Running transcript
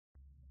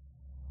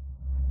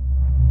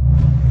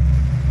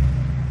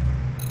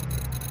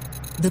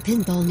The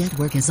Pinball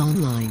Network is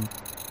online.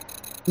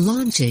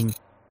 Launching.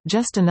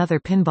 Just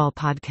another pinball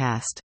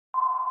podcast.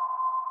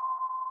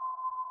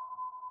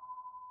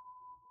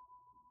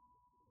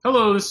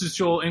 Hello, this is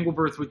Joel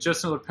Engelberth with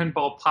Just Another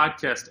Pinball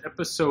Podcast,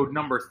 episode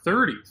number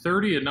 30.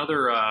 30,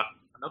 another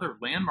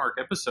landmark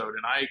episode,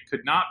 and I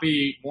could not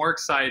be more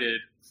excited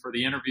for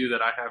the interview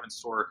that I have in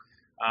store.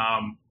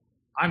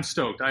 I'm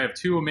stoked. I have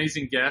two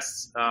amazing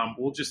guests.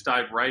 We'll just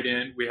dive right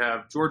in. We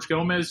have George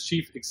Gomez,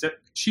 Chief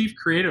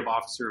Creative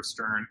Officer of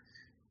Stern,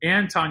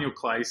 and Tanio,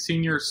 Klyce,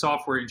 Senior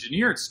Software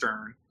Engineer at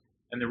Stern.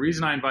 And the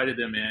reason I invited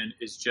them in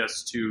is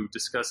just to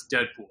discuss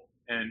Deadpool.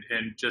 And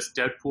just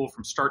Deadpool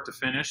from start to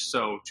finish.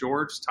 So,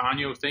 George,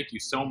 Tanio, thank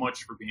you so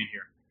much for being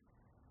here.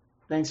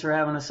 Thanks for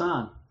having us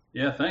on.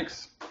 Yeah,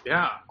 thanks.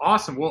 Yeah,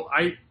 awesome. Well,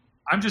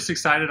 I'm just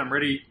excited. I'm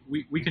ready.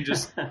 We can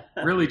just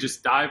really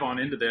just dive on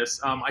into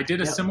this. I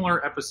did a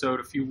similar episode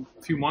a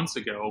few months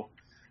ago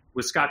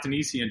with Scott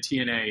Denisi and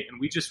TNA, and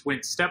we just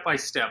went step by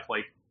step,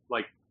 like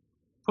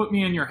put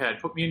me in your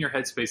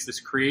headspace, this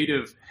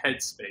creative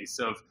headspace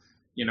of,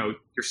 you're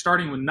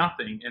starting with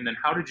nothing, and then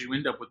how did you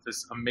end up with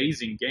this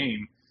amazing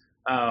game?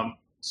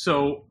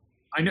 So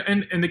I know,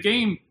 and the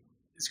game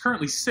is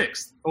currently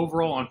 6th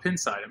overall on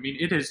Pinside. I mean,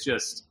 it has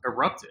just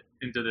erupted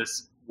into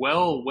this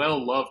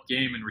well-loved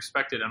game and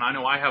respected. And I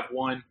know I have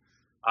one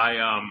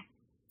I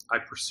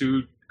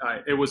pursued.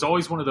 It was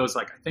always one of those,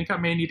 like, I think I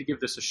may need to give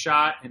this a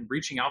shot, and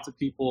reaching out to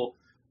people.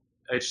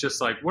 It's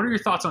just like, what are your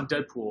thoughts on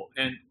Deadpool?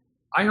 And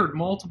I heard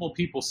multiple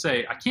people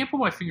say, I can't put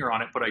my finger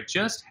on it, but I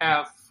just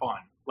have fun.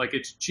 Like,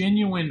 it's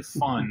genuine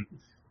fun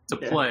to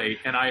play.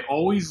 And I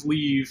always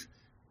leave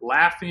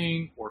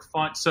laughing or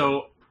fun.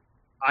 So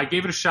I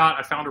gave it a shot.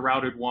 I found a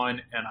routed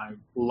one, and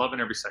I'm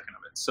loving every second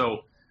of it.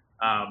 So,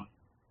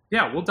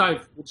 we'll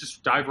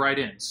just dive right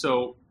in.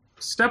 So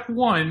step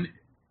one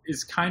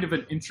is kind of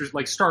an interest,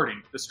 like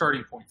the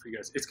starting point for you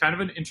guys. It's kind of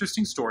an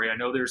interesting story. I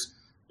know there's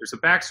a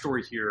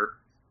backstory here.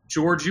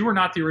 George, you were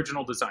not the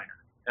original designer,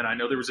 and I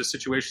know there was a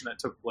situation that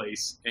took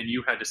place and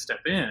you had to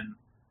step in.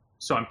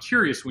 So I'm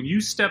curious, when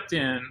you stepped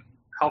in,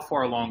 how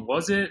far along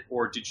was it,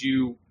 or did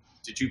you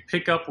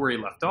pick up where he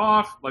left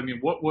off? I mean,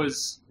 what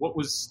was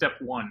step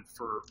one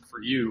for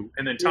you?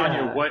 And then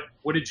Tanio,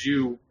 what did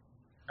you?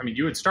 I mean,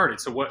 you had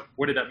started, so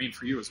what did that mean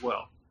for you as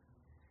well?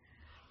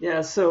 Yeah,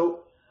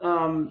 so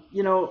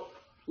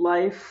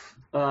life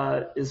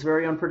is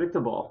very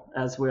unpredictable,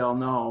 as we all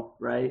know,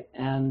 right?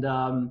 And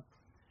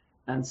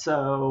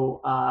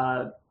so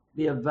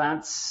the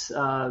events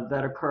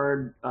that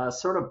occurred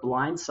sort of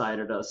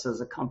blindsided us as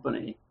a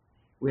company.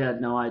 We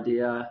had no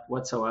idea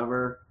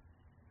whatsoever.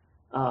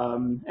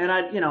 And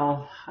I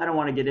don't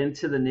want to get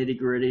into the nitty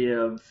gritty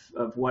of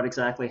what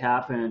exactly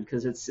happened,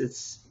 because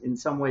it's in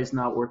some ways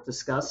not worth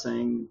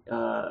discussing,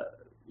 but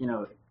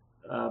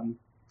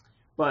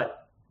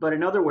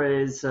in other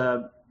ways,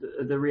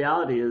 the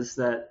reality is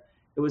that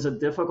it was a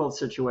difficult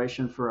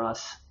situation for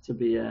us to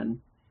be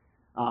in,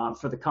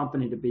 for the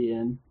company to be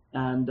in.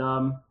 And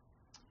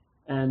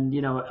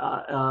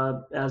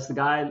as the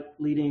guy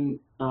leading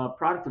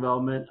product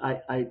development,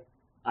 I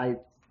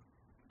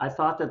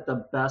thought that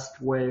the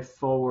best way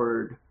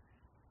forward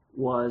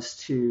was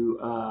to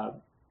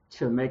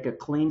make a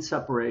clean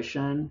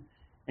separation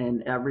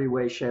in every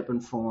way, shape,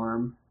 and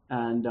form,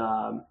 and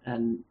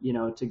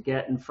to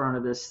get in front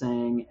of this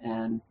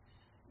thing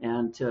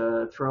and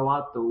to throw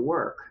out the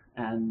work.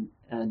 And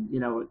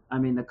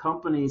the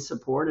company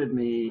supported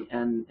me,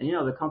 and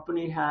the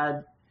company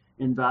had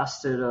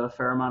invested a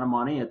fair amount of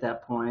money at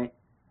that point.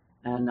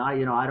 And I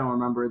don't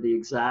remember the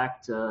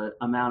exact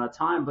amount of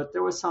time, but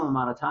there was some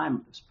amount of time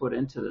that was put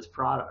into this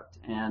product,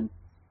 and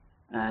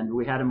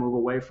we had to move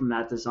away from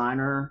that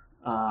designer.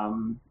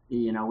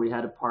 We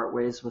had to part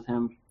ways with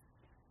him,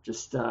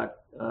 just go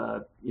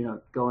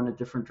in a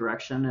different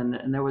direction.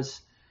 And there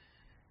was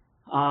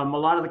a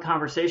lot of the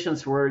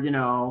conversations were,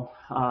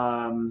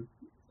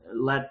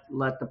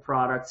 let the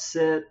product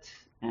sit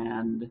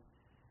and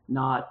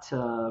not,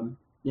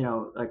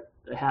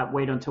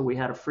 wait until we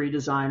had a free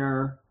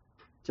designer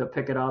to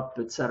pick it up,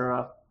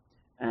 etc.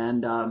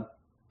 And I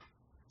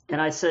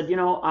said,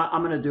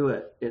 I'm going to do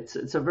it.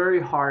 It's a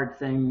very hard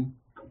thing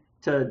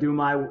to do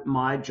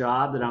my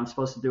job that I'm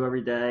supposed to do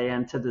every day,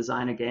 and to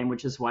design a game,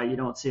 which is why you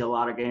don't see a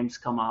lot of games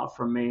come out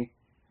from me.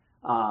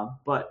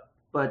 But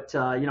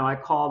I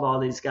called all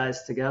these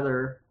guys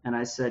together, and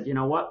I said, you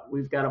know what?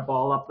 We've got to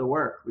ball up the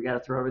work. We got to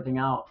throw everything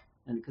out,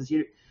 and because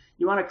you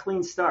want a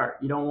clean start.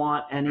 You don't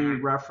want any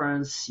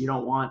reference. You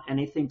don't want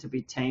anything to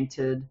be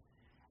tainted.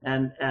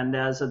 And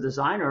as a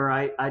designer,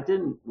 I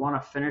didn't want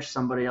to finish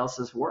somebody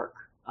else's work.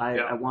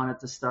 I wanted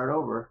to start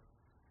over.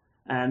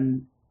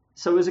 And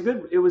so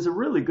it was a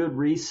really good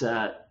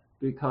reset,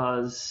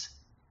 because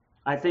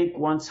I think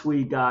once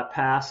we got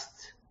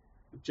past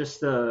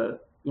just the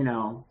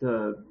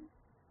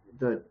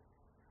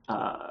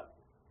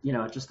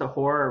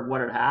horror of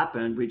what had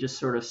happened, we just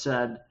sort of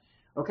said,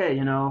 okay,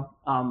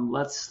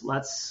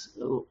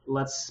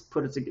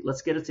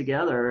 let's get it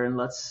together, and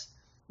let's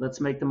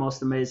make the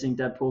most amazing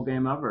Deadpool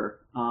game ever.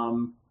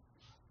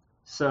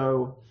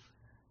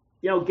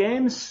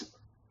 Games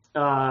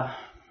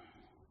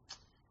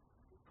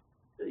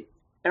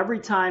every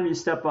time you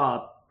step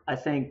up, I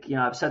think,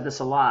 I've said this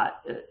a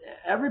lot.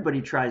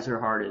 Everybody tries their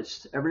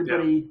hardest.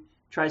 Everybody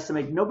tries to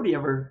nobody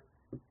ever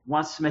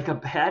wants to make a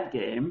bad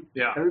game.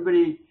 Yeah.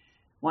 Everybody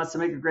wants to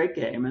make a great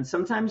game. And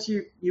sometimes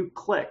you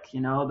click,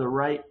 the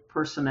right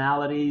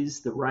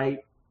personalities, the right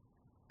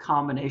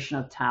combination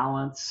of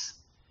talents,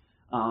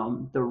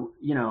 the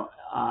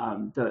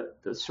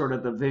sort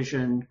of the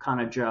vision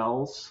kind of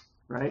gels,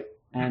 right?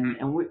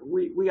 And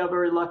we are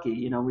very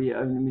lucky,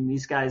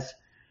 these guys,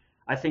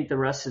 I think the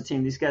rest of the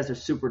team, these guys are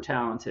super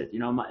talented.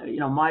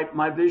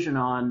 My vision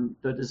on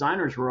the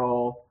designer's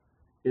role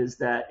is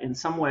that in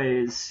some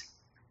ways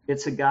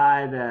it's a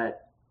guy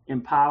that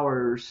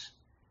empowers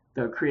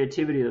the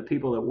creativity of the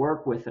people that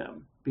work with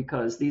him,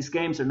 because these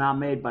games are not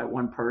made by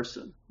one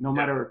person. No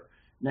matter,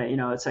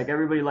 it's like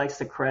everybody likes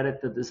to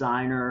credit the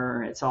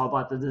designer. It's all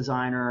about the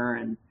designer,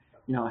 and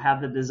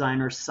have the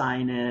designer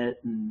sign it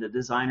and the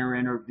designer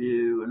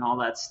interview and all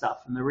that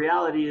stuff. And the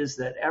reality is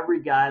that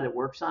every guy that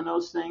works on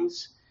those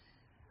things,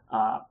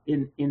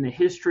 in the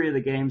history of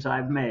the games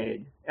I've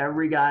made,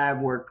 every guy I've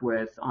worked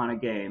with on a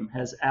game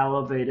has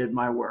elevated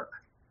my work,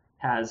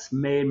 has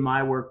made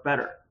my work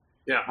better.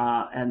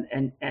 Yeah.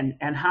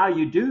 And how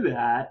you do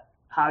that,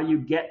 how you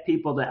get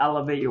people to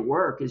elevate your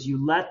work, is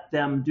you let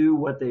them do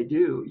what they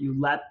do. You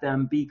let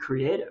them be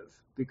creative,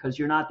 because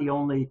you're not the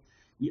only.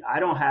 I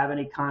don't have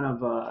any kind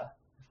of I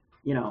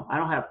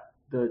don't have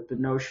the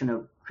notion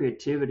of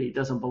creativity. It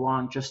doesn't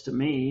belong just to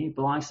me. It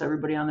belongs to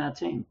everybody on that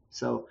team.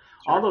 So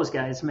all those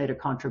guys made a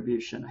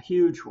contribution, a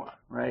huge one,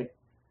 right?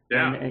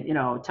 Yeah. And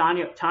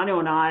Tanio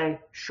and I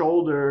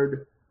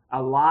shouldered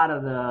a lot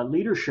of the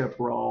leadership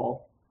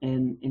role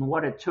in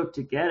what it took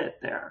to get it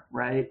there,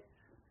 right?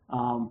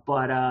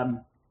 But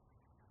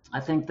I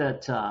think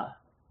that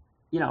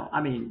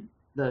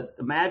the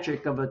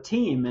magic of a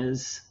team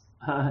is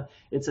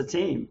it's a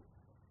team.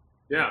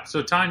 Yeah.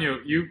 So Tanio,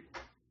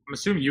 I'm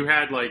assuming you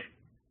had like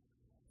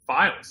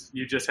files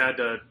you just had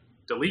to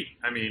delete.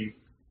 I mean,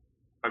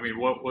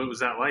 what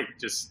was that like?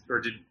 That's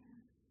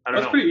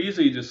pretty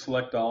easy. You just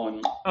select all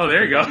and. Oh,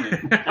 there you go.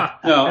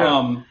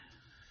 No.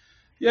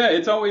 Yeah,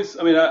 it's always.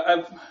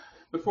 I've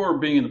before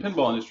being in the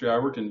pinball industry, I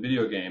worked in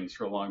video games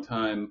for a long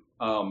time,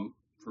 for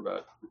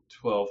about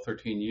 12,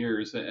 13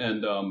 years,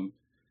 and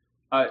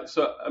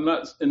so I'm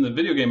not in the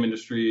video game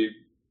industry.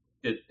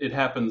 It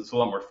happens a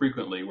lot more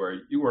frequently,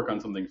 where you work on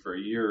something for a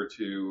year or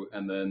two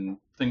and then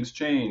things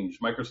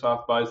change.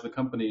 Microsoft buys the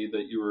company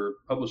that you were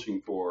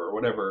publishing for or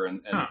whatever,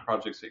 and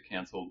projects get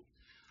canceled.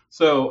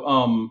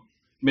 So,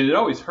 it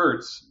always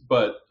hurts,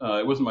 but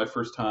it wasn't my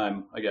first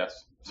time, I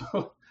guess.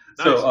 So,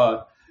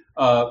 nice.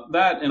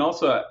 That, and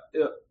also,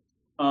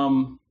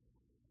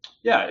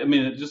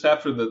 just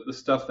after the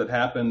stuff that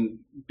happened,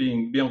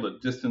 being able to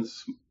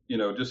distance,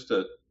 just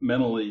to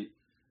mentally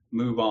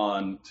move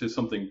on to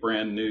something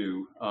brand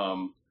new,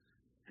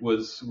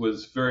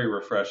 was very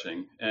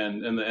refreshing,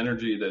 and the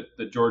energy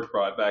that George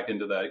brought back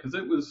into that, because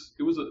it was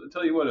I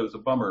tell you what, it was a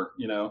bummer,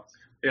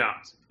 Yeah.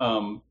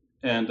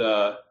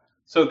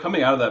 So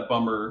coming out of that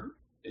bummer,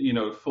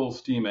 full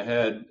steam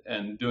ahead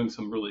and doing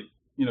some really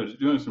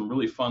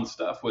fun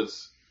stuff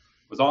was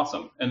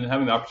awesome, and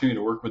having the opportunity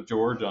to work with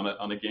George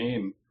on a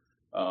game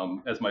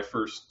as my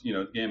first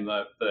game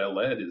that I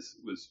led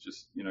was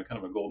just kind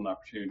of a golden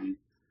opportunity.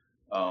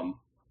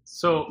 Let's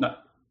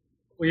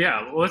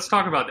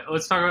talk about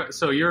that.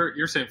 So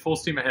you're saying full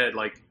steam ahead,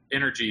 like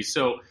energy.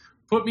 So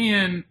put me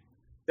in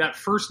that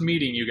first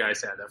meeting you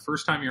guys had, that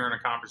first time you were in a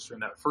conference room,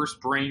 that first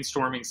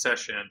brainstorming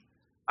session.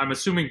 I'm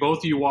assuming both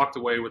of you walked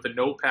away with a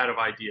notepad of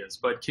ideas,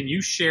 but can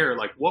you share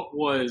like what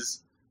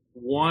was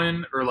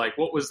one, or like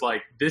what was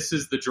like, this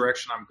is the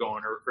direction I'm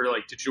going, or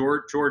like to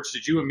George,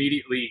 did you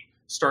immediately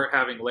start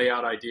having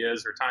layout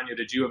ideas, or Tanio,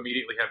 did you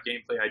immediately have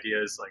gameplay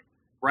ideas? Like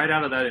right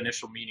out of that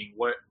initial meeting,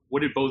 what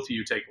did both of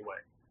you take away?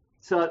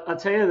 So I'll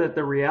tell you that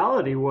the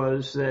reality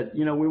was that,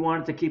 we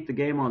wanted to keep the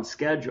game on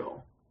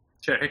schedule.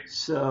 Okay.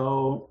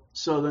 So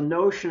the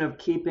notion of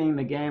keeping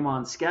the game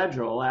on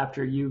schedule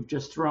after you've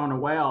just thrown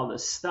away all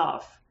this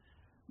stuff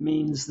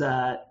means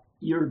that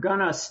you're going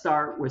to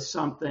start with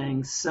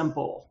something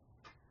simple.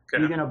 Okay.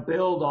 You're going to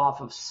build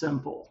off of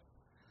simple.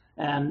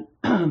 And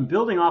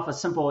building off of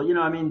simple,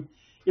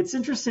 it's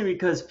interesting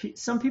because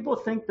some people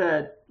think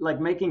that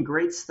like making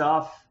great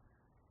stuff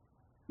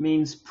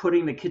means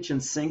putting the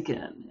kitchen sink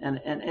in, and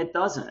it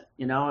doesn't.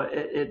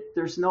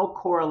 There's no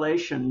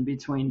correlation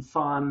between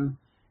fun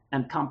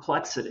and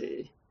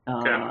complexity.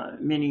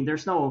 Meaning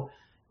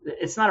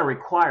it's not a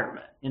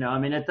requirement.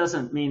 It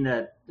doesn't mean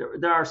that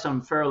there are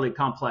some fairly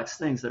complex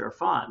things that are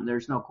fun.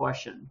 There's no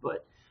question,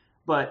 but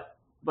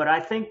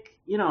I think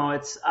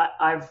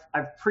I've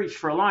preached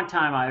for a long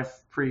time. I've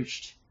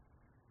preached,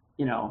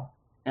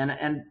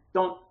 and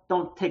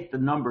don't take the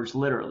numbers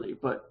literally,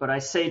 but I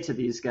say to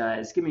these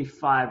guys, give me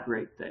 5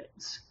 great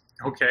things.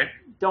 Okay.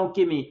 Don't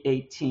give me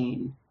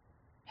 18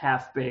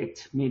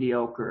 half-baked,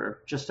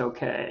 mediocre, just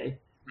okay.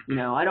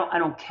 I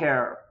don't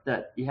care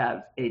that you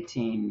have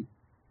 18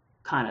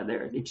 kind of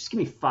there. Just give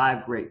me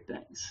 5 great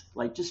things.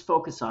 Like just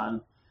focus on,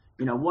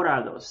 what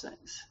are those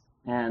things?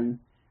 And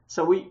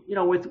so we,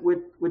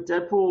 with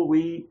Deadpool,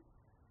 we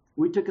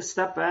took a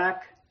step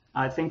back.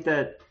 I think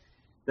that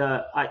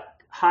the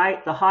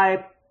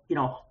high,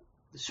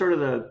 sort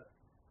of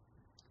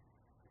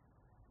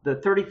the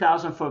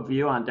 30,000 foot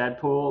view on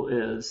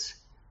Deadpool is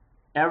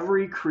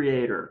every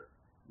creator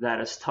that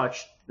has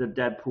touched the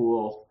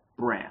Deadpool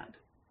brand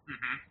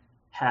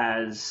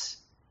has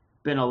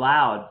been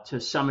allowed to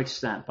some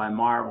extent by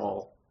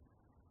Marvel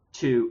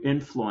to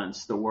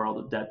influence the world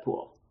of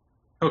Deadpool.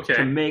 Okay.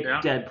 To make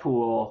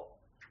Deadpool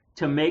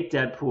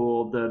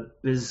the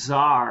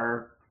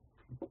bizarre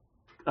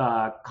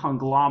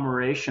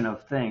conglomeration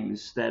of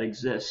things that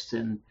exist,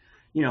 and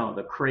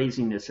the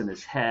craziness in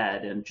his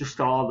head and just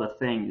all the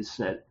things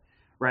that,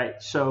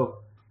 right?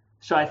 So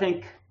I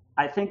think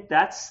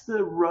that's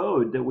the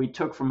road that we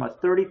took from a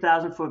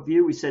 30,000 foot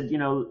view. We said,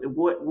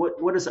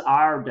 what is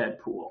our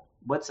Deadpool?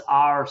 What's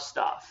our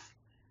stuff?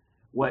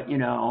 What, you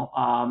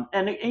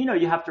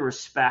have to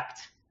respect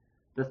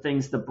the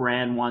things the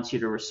brand wants you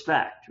to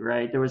respect,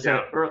 right? There was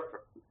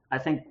I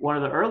think one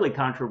of the early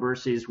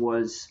controversies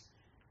was,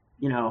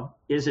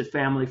 is it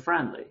family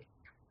friendly?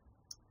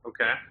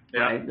 Okay.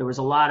 Yeah. Right? There was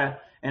a lot of,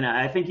 and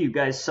I think you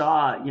guys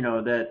saw,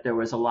 that there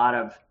was a lot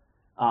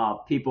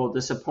of people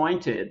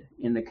disappointed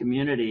in the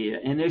community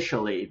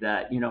initially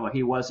that,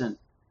 he wasn't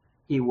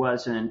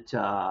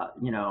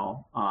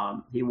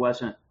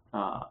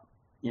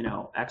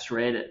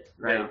X-rated,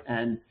 right?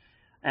 Yeah.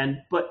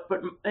 And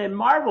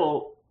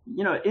Marvel,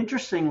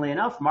 interestingly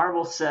enough,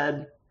 Marvel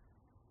said,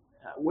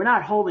 we're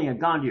not holding a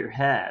gun to your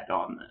head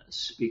on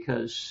this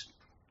because,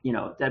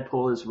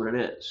 Deadpool is what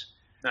it is.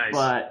 Nice.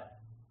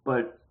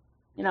 But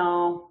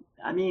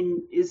I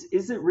mean,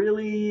 is it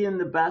really in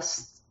the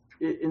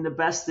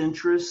best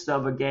interest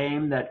of a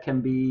game that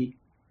can be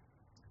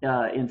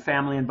in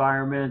family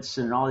environments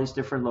and all these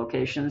different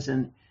locations?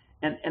 And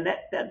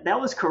that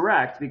was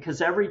correct,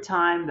 because every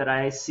time that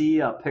I see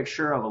a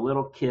picture of a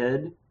little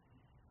kid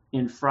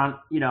in front,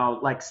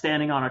 like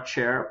standing on a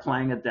chair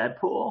playing a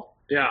Deadpool,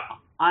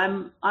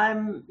 I'm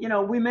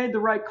we made the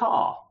right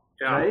call,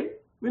 right?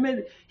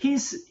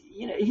 He's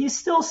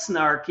still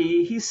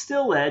snarky, he's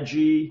still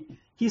edgy,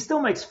 he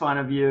still makes fun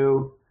of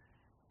you,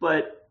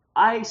 but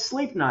I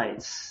sleep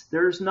nights.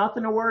 There's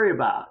nothing to worry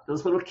about.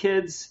 Those little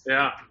kids,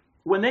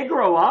 when they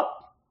grow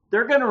up,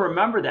 they're going to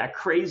remember that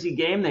crazy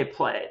game they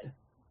played.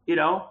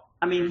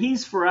 I mean,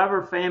 he's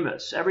forever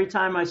famous. Every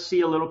time I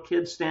see a little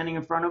kid standing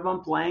in front of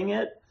him playing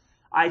it,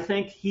 I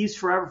think he's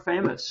forever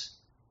famous.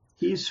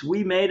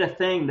 We made a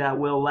thing that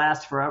will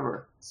last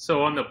forever.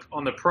 So on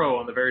the Pro,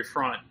 on the very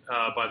front,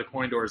 by the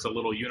coin door, is a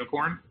little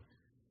unicorn.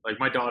 Like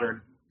my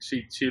daughter,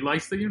 she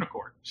likes the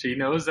unicorn. She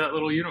knows that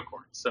little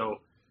unicorn.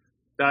 So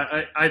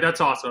that's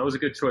awesome. That was a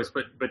good choice.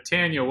 But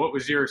Tanio, what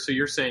was so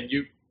you're saying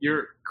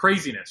your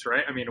craziness,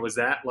 right? I mean, was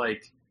that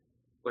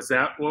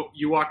what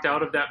you walked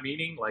out of that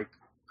meeting? Like,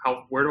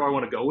 where do I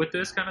want to go with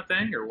this kind of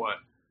thing, or what?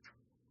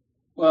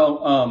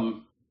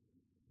 Well,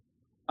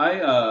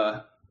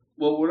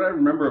 what I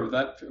remember of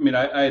that, I mean,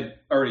 I had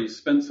already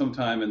spent some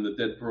time in the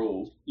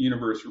Deadpool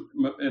universe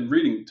and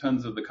reading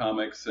tons of the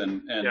comics,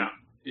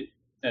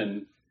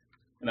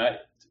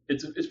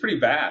 it's pretty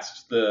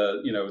vast.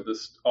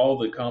 All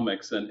the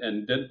comics,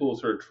 and Deadpool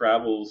sort of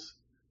travels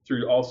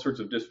through all sorts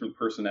of different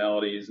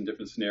personalities and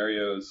different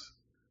scenarios.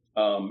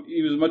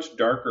 He was a much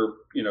darker,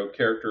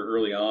 character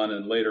early on,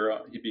 and later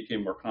on he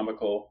became more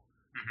comical.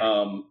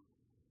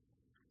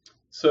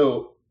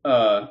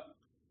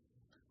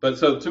 But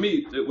so to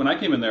me, when I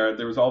came in there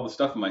was all the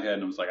stuff in my head,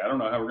 and I was like, I don't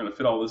know how we're going to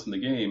fit all this in the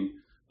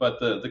game. But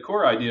the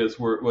core ideas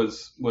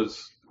was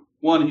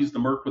one, he's the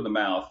merc with the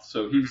mouth,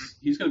 so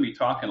he's going to be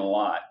talking a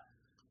lot,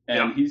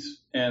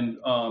 and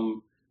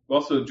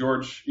also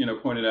George,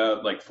 pointed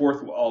out, like,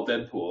 fourth wall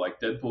Deadpool.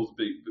 Like, Deadpool's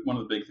one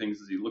of the big things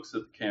is he looks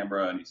at the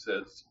camera and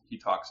he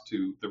talks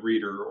to the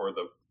reader or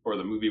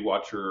the movie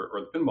watcher or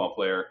the pinball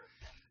player,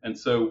 and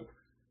so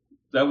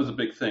that was a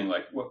big thing.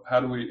 Like,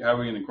 how are we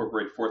going to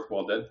incorporate fourth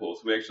wall Deadpool?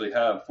 So we actually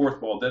have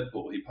fourth wall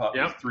Deadpool. He pops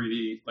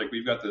 3D, like,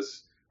 we've got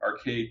this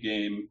arcade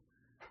game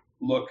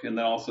look, and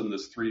then all of a sudden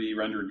this 3D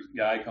rendered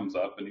guy comes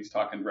up and he's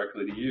talking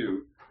directly to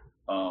you.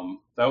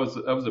 That was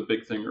a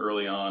big thing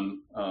early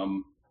on.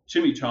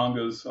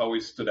 Chimichangas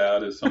always stood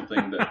out as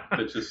something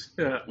that just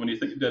when you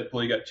think of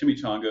Deadpool, you got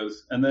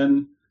chimichangas. And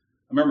then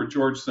I remember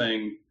George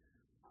saying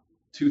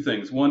two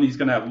things. One, he's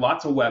going to have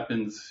lots of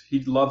weapons. He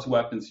loves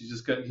weapons.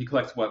 He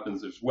collects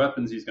weapons. There's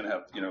weapons. He's going to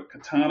have,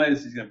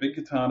 katanas. He's going to have big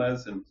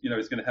katanas, and,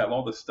 he's going to have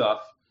all this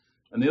stuff.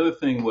 And the other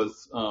thing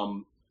was,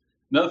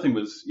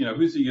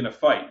 who's he going to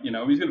fight? He's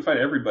going to fight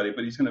everybody,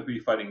 but he's going to be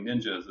fighting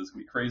ninjas. It's going to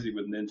be crazy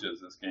with ninjas,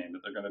 this game,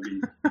 that they're going to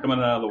be coming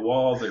out of the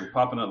walls. They're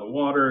popping out of the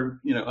water,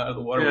 out of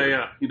the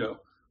water.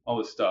 All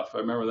this stuff. I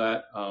remember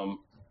that.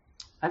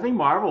 I think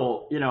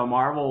Marvel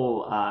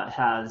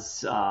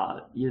has,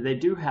 they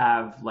do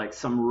have, like,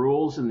 some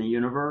rules in the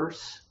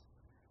universe,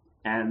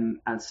 and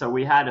so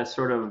we had to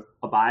sort of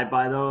abide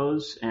by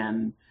those,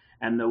 and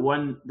the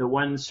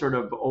one sort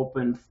of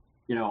open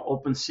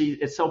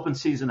it's open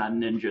season on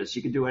ninjas.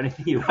 You can do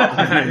anything you want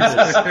with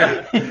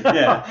ninjas.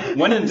 Yeah.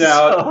 When in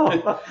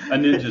doubt, a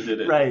ninja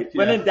did it. Right. Yeah.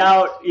 When in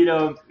doubt,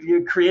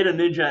 you create a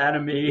ninja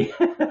enemy.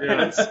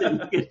 Yeah.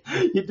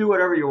 You do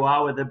whatever you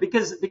want with it.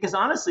 Because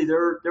honestly,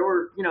 there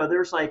were,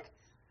 there's like,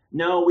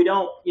 no, we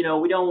don't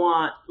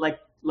want like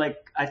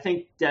I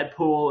think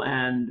Deadpool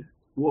and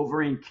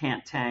Wolverine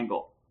can't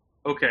tangle.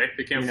 Okay,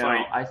 they can't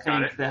fight. I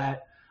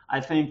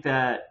think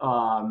that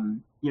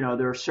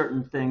there are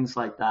certain things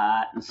like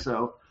that, and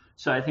so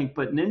I think,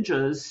 but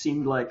ninjas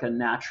seemed like a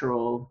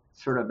natural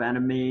sort of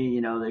enemy.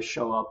 They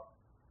show up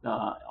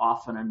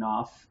often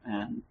enough,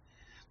 and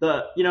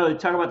talk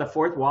about the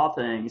fourth wall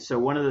thing. So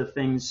one of the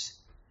things,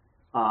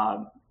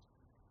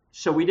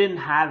 so we didn't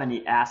have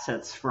any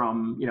assets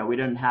from, we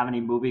didn't have any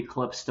movie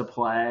clips to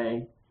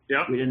play.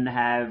 Yep. We didn't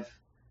have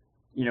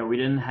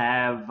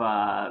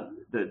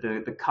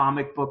the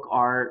comic book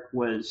art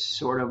was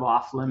sort of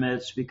off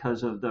limits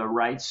because of the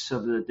rights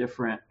of the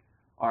different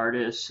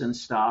artists and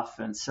stuff.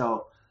 And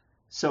so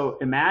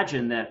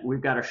imagine that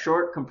we've got a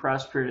short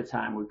compressed period of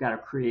time. We've got to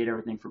create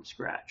everything from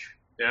scratch.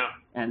 Yeah.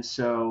 And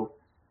so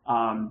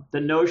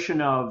the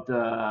notion of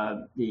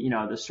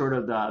the sort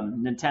of the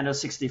Nintendo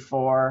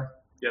 64.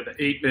 Yeah, the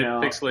 8-bit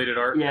pixelated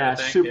art. Yeah,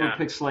 super yeah.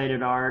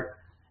 pixelated art.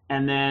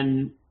 And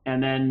then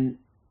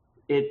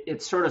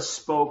it sort of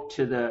spoke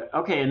to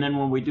and then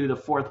when we do the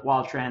fourth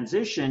wall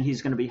transition,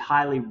 he's going to be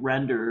highly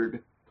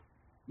rendered,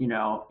 in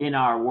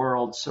our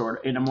world, sort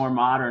of in a more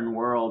modern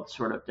world,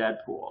 sort of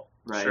Deadpool,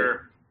 right?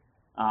 Sure.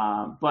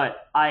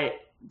 But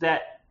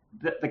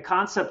the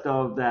concept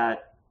of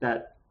that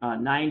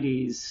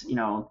 90s,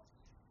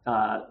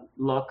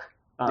 look,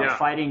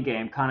 fighting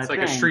game kind of thing.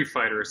 It's like a Street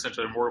Fighter,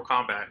 essentially, Mortal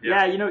Kombat.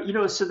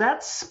 Yeah, so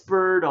that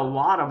spurred a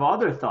lot of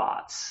other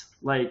thoughts.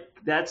 Like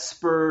that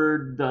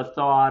spurred the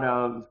thought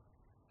of,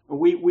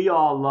 we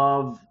all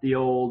love the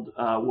old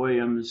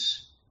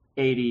Williams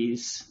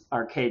 80s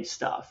arcade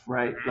stuff,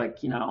 right? Like,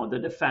 the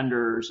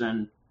Defenders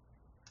and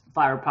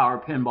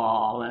Firepower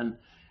Pinball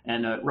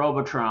and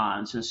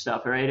Robotrons and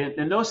stuff, right?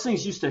 And those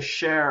things used to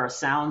share a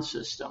sound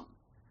system.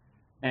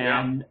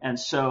 And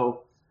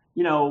so,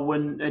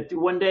 when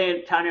one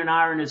day Tanio and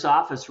I are in his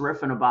office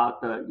riffing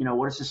about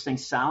what does this thing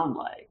sound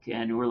like?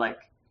 And we're like,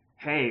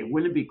 hey,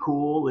 wouldn't it be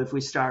cool if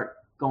we start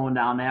going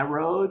down that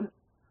road?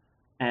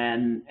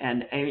 And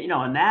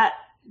that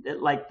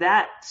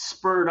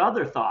spurred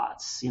other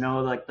thoughts,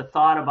 like the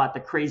thought about the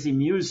crazy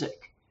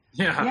music.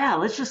 Yeah,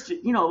 let's just,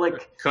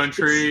 like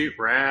country,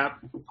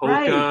 rap,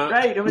 polka,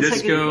 right. It was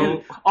disco.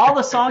 Like, all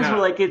the songs were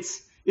like,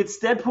 it's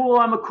Deadpool,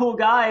 I'm a cool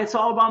guy, it's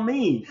all about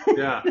me.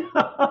 Yeah.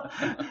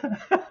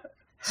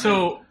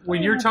 So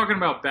when you're talking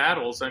about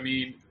battles, I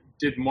mean,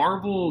 did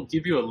Marvel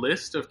give you a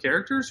list of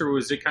characters, or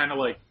was it kind of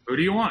like, who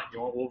do you want?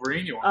 You want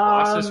Wolverine? You want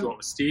Colossus? You want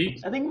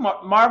Mystique? I think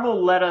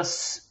Marvel let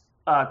us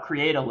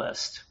create a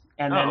list,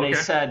 and then they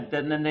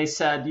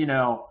said,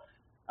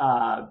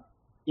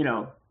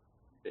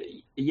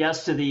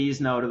 yes to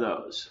these, no to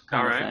those,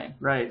 kind of thing,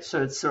 right?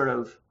 So it's sort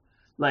of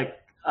like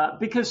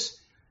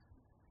because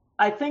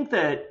I think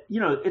that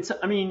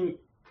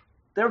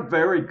they're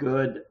very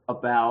good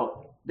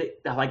about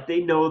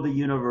they know the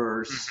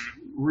universe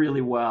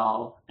really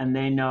well, and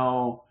they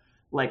know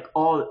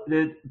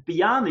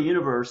beyond the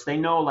universe, they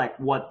know like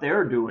what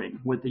they're doing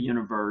with the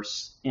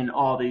universe in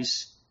all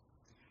these,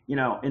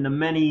 in the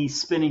many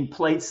spinning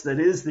plates that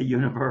is the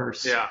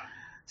universe. Yeah.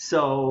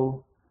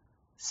 So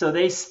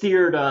they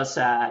steered us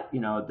at,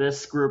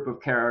 this group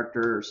of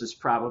characters is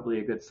probably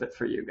a good fit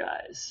for you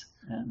guys.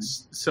 And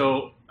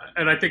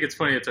I think it's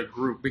funny it's a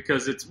group,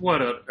 because it's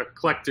an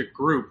eclectic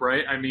group,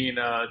 right? I mean,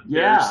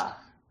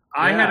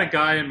 I had a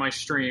guy in my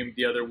stream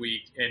the other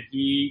week, and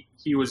he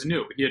was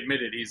new. He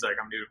admitted, he's like,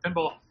 I'm new to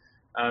pinball.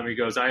 He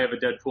goes, I have a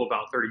Deadpool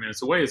about 30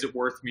 minutes away. Is it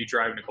worth me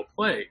driving to go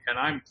play? And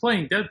I'm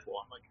playing Deadpool.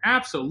 I'm like,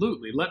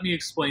 absolutely. Let me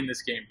explain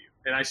this game to you.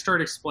 And I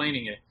start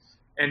explaining it.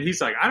 And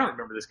he's like, I don't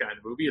remember this guy in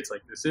the movie. It's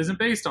like, this isn't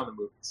based on the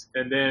movies.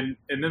 And then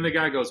the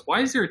guy goes,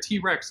 why is there a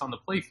T-Rex on the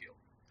playfield?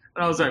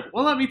 And I was like,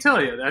 well, let me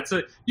tell you,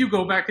 you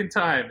go back in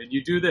time and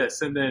you do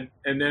this. And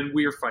then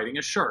we are fighting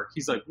a shark.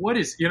 He's like, what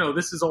is,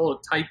 this is all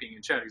typing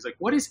in chat. He's like,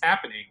 what is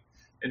happening?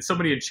 And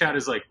somebody in chat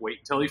is like, wait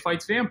until he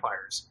fights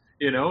vampires,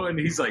 and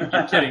he's like,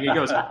 you're kidding. He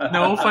goes,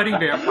 no, fighting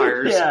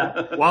vampires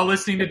while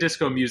listening to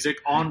disco music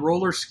on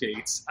roller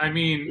skates. I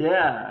mean,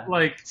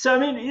 so, I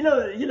mean,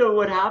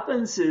 what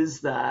happens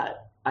is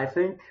that I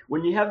think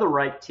when you have the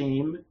right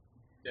team,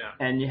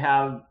 and you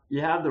have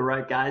the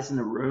right guys in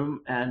the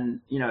room, and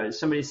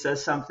somebody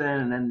says something,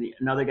 and then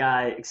another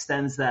guy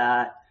extends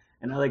that,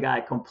 another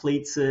guy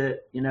completes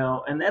it,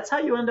 and that's how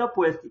you end up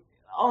with,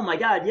 oh my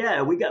God,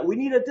 we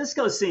need a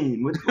disco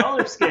scene with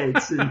roller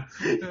skates, and,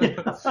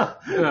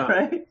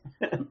 right?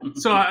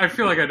 So I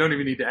feel like I don't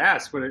even need to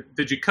ask, but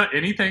did you cut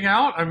anything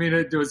out? I mean,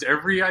 was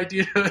every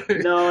idea?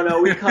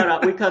 No, we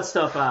cut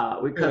stuff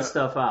out. We cut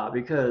stuff out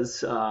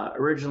because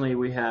originally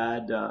we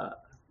had.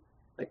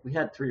 We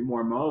had 3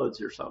 more modes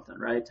or something,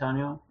 right,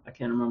 Tanio? I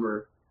can't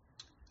remember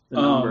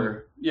the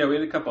number. Yeah, we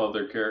had a couple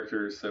other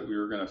characters that we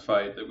were going to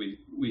fight that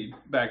we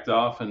backed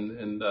off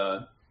and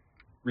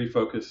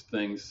refocused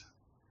things.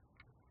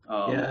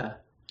 Yeah.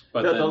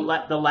 But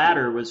The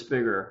ladder was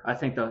bigger. I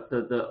think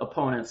the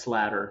opponent's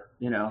ladder,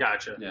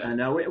 Gotcha. Yeah.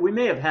 And we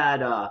may have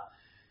had,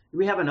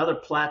 we have another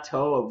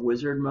plateau of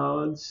wizard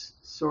modes,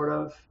 sort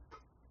of.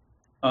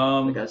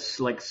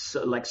 Like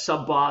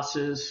sub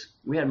bosses.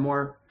 We had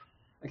more.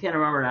 I can't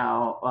remember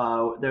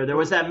now. There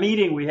was that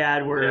meeting we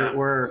had where we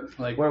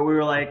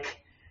were like,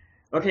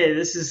 okay,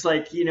 this is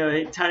like,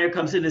 Tanio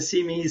comes in to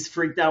see me. He's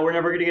freaked out. We're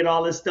never gonna get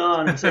all this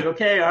done. It's like,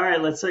 okay, all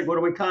right, let's what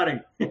are we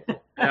cutting?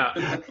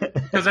 Yeah,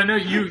 because I know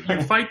you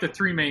fight the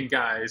three main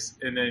guys,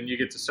 and then you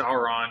get to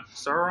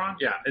Sauron,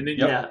 yeah, and then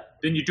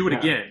then you do it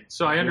again.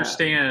 So I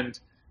understand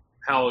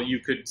how you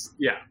could,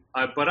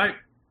 but I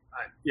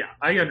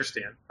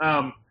understand.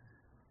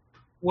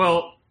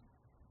 Well,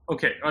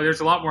 okay,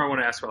 there's a lot more I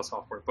want to ask about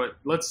software, but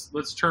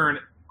let's turn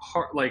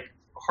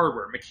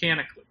hardware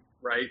mechanically,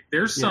 right?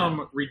 There's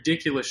some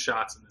ridiculous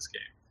shots in this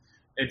game,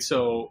 and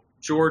so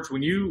George,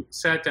 when you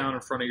sat down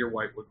in front of your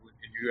whiteboard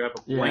and you have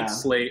a blank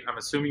slate, I'm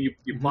assuming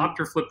you plopped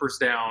your flippers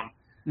down.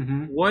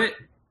 What?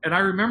 And I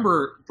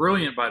remember,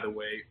 brilliant, by the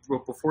way,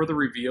 before the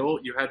reveal,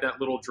 you had that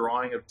little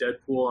drawing of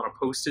Deadpool on a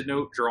Post-it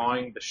note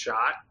drawing the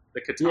shot, the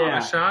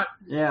katana shot.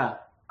 Yeah.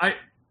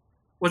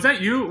 Was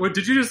that you? Or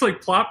did you just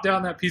plop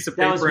down that pice of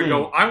paper and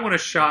go, I want a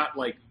shot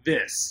like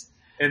this?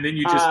 And then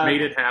you just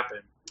made it happen.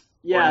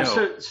 Yeah.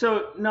 No?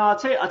 So I'll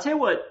tell you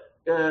what.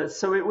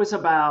 So it was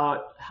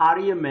about how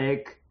do you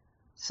make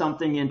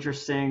something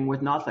interesting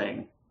with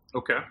nothing.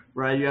 Okay.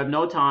 Right. You have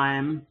no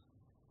time.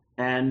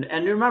 And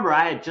remember,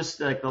 I had just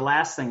the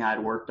last thing I'd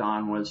worked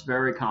on was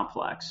very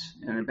complex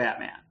in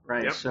Batman.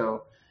 Right. Yep.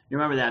 So you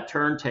remember that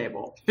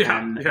turntable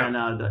and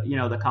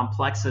the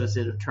complexities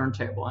of the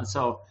turntable. And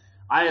so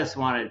I just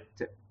wanted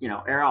to,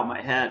 air out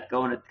my head,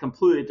 go in a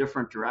completely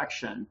different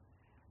direction.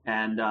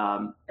 And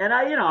I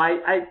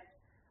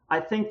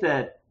think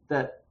that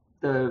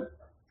the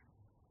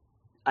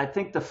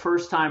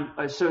first time,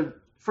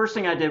 first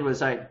thing I did was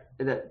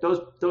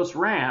those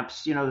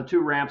ramps, the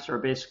two ramps are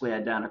basically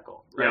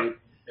identical, right?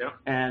 Yep.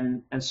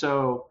 And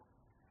so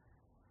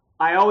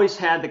I always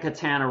had the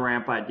katana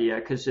ramp idea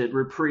because it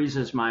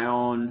reprises my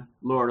own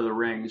Lord of the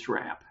Rings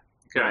ramp,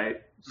 right?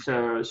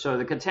 So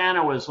the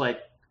katana was like,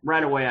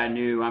 right away I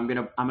knew I'm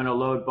gonna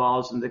load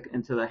balls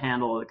into the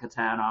handle of the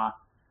katana.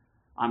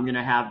 I'm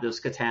gonna have this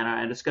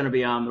katana and it's gonna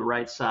be on the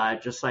right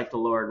side, just like the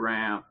Lord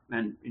ramp,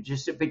 and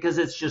just because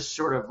it's just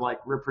sort of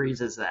like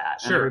reprises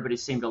that, and everybody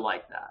seemed to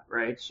like that,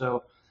 right?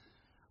 So,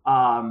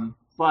 so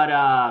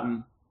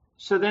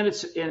then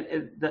it's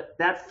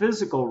that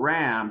physical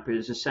ramp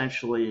is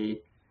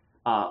essentially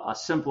a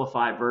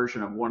simplified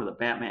version of one of the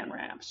Batman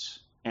ramps,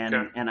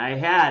 and I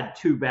had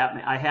two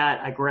Batman. I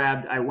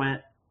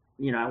went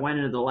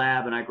into the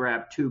lab and I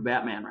grabbed two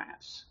Batman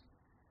ramps,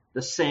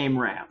 the same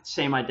ramp,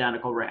 same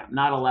identical ramp,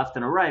 not a left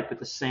and a right, but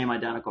the same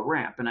identical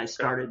ramp. And I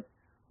started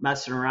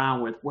messing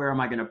around with where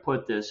am I going to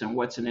put this and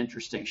what's an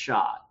interesting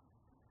shot.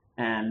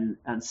 And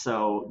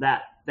so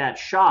that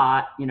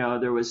shot,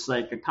 there was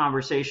like a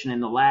conversation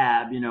in the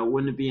lab,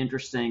 wouldn't it be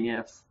interesting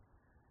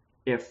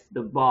if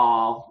the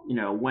ball,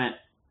 went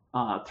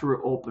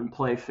through open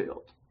play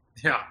field?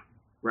 Yeah.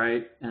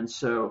 Right. And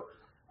so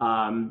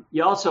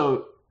you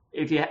also,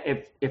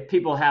 if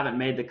people haven't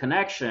made the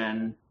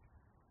connection,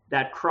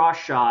 that cross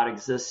shot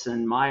exists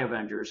in my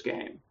Avengers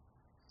game.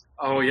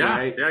 Oh yeah,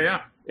 right?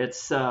 yeah.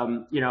 It's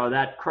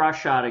that cross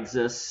shot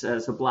exists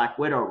as a Black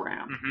Widow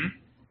ramp.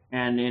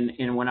 And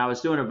in when I was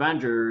doing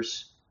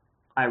Avengers,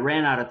 I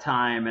ran out of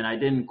time and I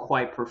didn't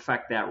quite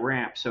perfect that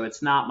ramp, so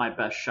it's not my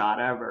best shot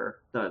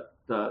ever, the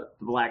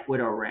Black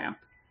Widow ramp.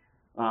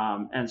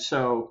 And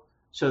so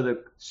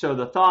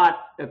the thought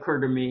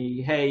occurred to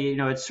me, hey,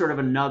 it's sort of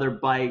another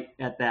bite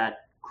at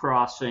that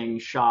crossing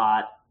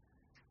shot,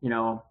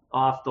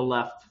 off the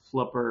left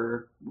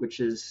flipper, which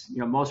is,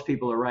 most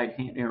people are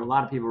right-handed, a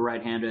lot of people are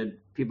right-handed.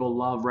 People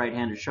love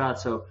right-handed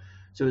shots. So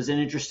it was an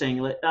interesting,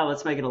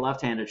 let's make it a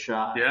left-handed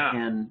shot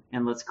and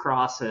let's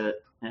cross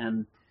it.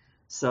 And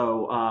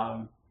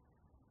so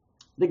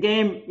the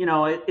game,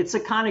 it's a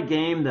kind of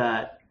game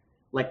that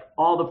like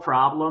all the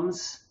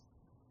problems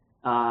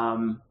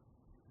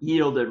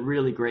yielded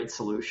really great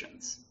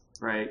solutions,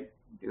 right?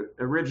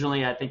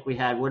 Originally, I think we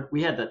had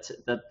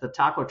the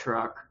taco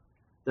truck,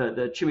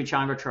 the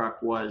chimichanga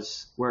truck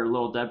was where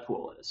Little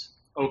Deadpool is.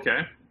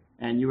 Okay.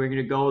 And you were going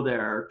to go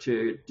there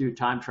to do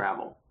time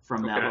travel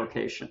from that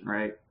location,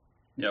 right?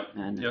 Yep.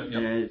 And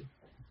yep.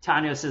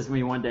 Tanio says to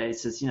me one day, he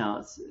says,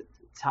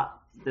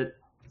 the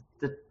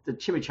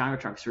chimichanga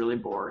truck's really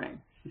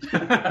boring. Did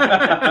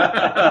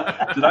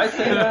I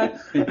say that?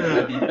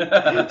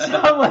 So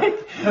I'm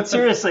like,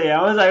 seriously,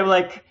 I'm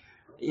like,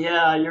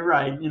 yeah, you're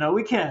right.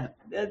 We can't.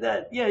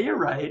 Yeah, you're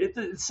right.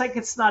 It's like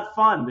it's not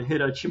fun to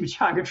hit a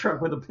chimichanga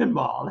truck with a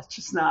pinball. It's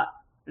just not.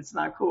 It's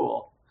not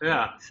cool.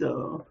 Yeah.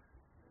 So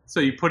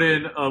you put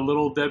in a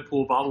little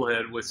Deadpool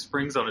bobblehead with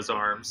springs on his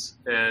arms,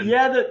 and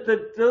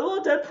the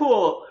little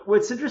Deadpool.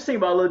 What's interesting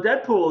about little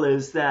Deadpool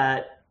is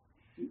that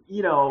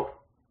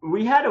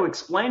we had to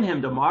explain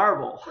him to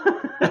Marvel.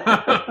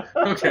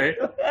 Okay.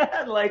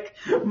 Like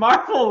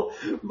Marvel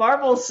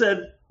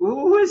said,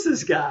 "Who is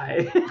this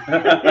guy?"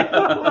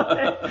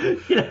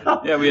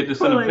 Yeah, we had to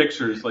send him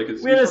pictures. Like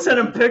we had to send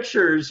him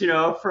pictures,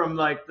 from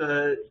like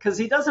because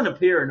he doesn't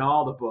appear in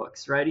all the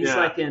books, right? He's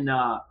like in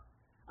I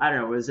don't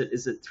know, is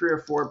it 3 or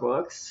 4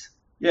 books?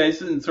 Yeah,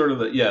 he's in sort of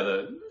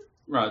the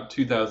around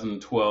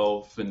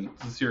 2012 and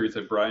the series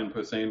that Brian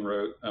Posehn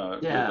wrote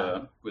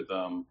with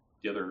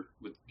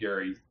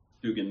Gary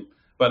Dugan.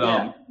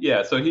 But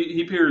so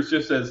he appears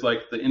just as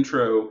like the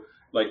intro,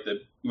 like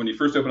when you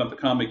first open up the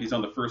comic, he's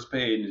on the first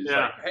page and he's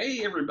like,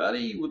 "Hey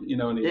everybody,"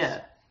 and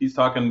he's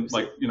talking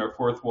like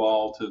fourth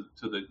wall to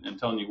and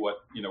telling you what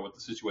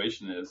the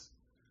situation is,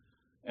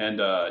 and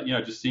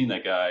just seeing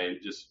that guy,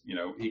 just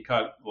he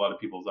caught a lot of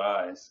people's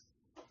eyes.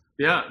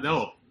 Yeah,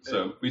 no.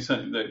 So we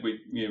started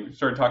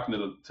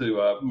talking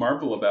to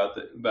Marvel about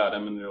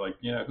him, and they're like,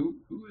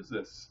 who is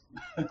this?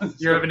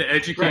 You're having to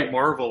educate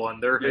Marvel on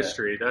their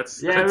history.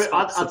 That's awesome.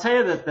 I'll tell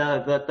you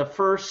that the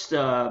first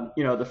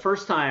the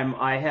first time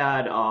I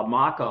had a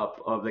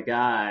mock-up of the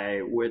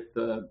guy with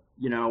the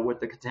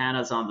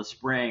katanas on the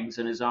springs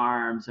and his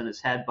arms and his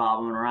head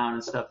bobbling around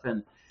and stuff,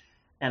 and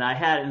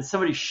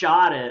somebody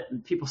shot it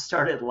and people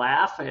started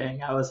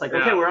laughing. I was like,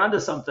 okay, we're onto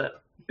something.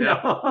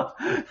 Yeah.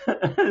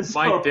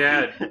 My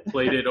dad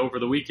played it over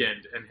the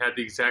weekend and had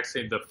the exact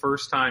same. The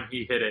first time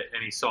he hit it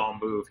and he saw him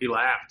move, he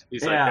laughed.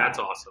 He's like, "That's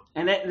awesome."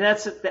 And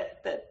that's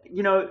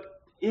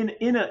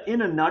in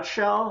a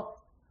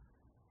nutshell,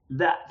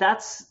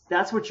 that's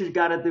what you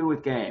got to do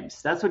with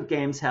games. That's what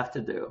games have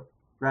to do,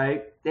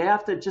 right? They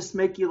have to just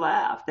make you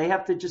laugh. They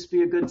have to just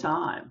be a good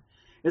time.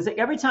 It's like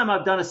every time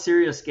I've done a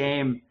serious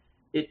game,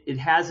 it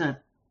hasn't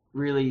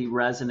really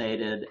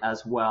resonated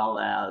as well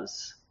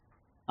as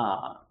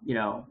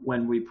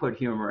when we put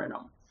humor in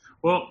them.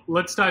 Well,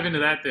 let's dive into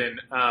that then.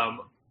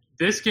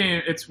 This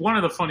game, it's one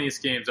of the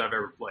funniest games I've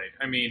ever played.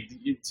 I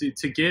mean,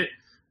 to get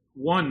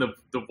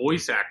the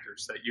voice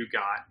actors that you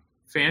got,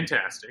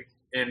 fantastic.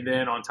 And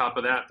then on top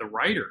of that, the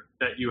writer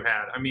that you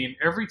had. I mean,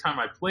 every time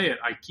I play it,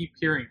 I keep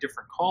hearing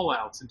different call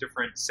outs and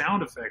different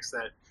sound effects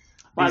that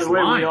By the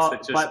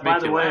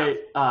way,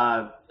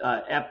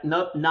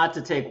 not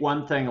to take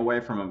one thing away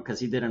from him because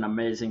he did an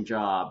amazing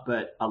job,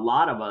 but a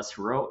lot of us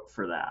wrote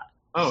for that.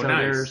 Oh, so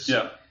nice.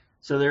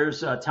 So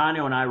there's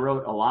Tanio and I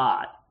wrote a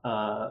lot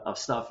of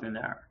stuff in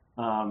there.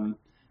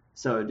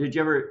 So did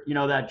you ever,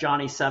 that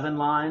Johnny 7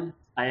 line?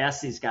 I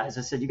asked these guys,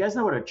 I said, "You guys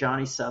know what a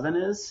Johnny 7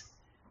 is?"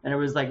 And it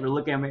was like, they're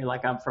looking at me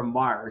like I'm from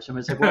Mars. And I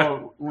was like,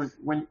 well,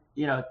 when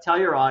tell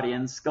your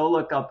audience, go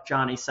look up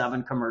Johnny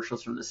 7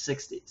 commercials from the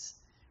 60s.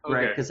 Okay.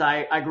 Right? Because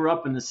I grew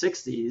up in the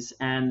 60s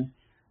and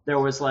there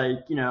was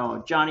like,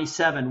 Johnny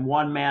 7,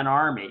 one-man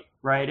army,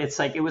 right? It's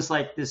like, it was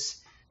like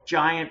this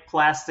giant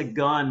plastic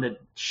gun that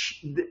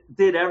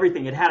did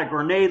everything. It had a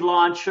grenade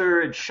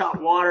launcher, it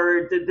shot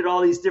water, it did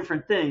all these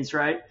different things,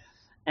 right?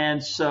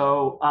 And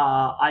so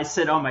I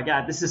said, "Oh my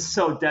God, this is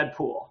so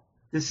Deadpool.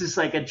 This is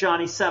like a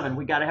Johnny 7.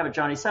 We got to have a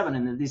Johnny 7."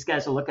 And then these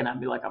guys are looking at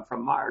me like I'm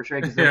from Mars,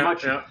 right? Because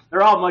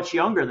they're all much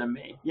younger than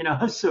me,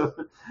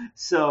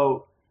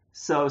 So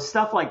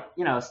stuff like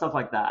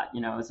that,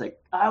 it's like,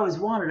 I always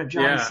wanted a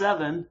Johnny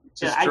 7.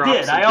 Yeah, I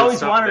did. I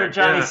always wanted a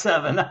Johnny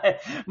 7.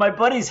 My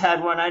buddies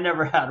had one. I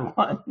never had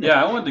one.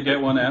 Yeah, I wanted to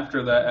get one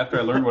after that. After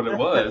I learned what it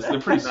was,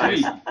 they're pretty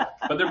sweet,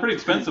 but they're pretty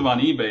expensive on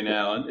eBay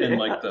now. And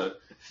like the,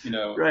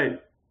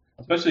 right.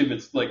 Especially if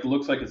it's like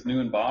looks like it's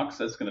new in box,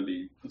 that's gonna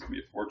be a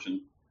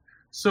fortune.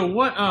 So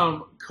what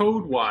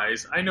code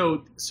wise? I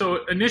know.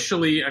 So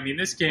initially, I mean,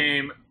 this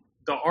game,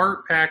 the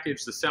art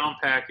package, the sound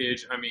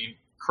package, I mean,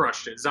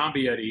 crushed it.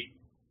 Zombie Eddie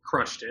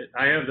crushed it.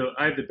 I have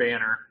the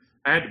banner.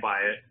 I had to buy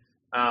it.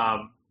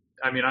 I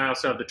mean, I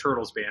also have the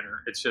Turtles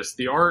banner. It's just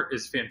the art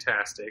is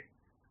fantastic.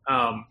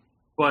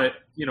 But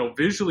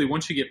visually,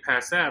 once you get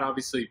past that,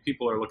 obviously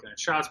people are looking at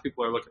shots.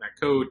 People are looking at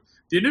code.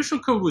 The initial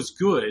code was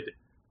good,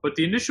 but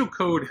the initial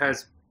code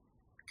has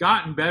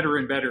gotten better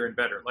and better and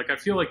better. Like I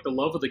feel like the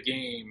love of the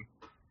game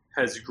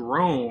has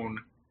grown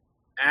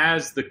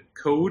as the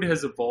code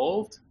has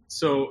evolved.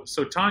 So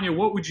Tanio,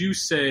 what would you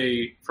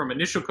say from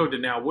initial code to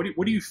now? What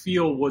do you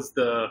feel was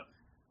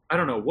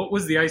what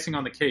was the icing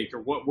on the cake,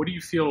 or what do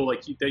you feel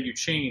like that you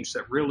changed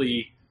that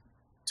really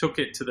took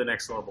it to the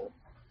next level?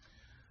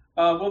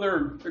 Well, there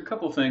are a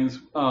couple of things.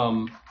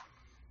 The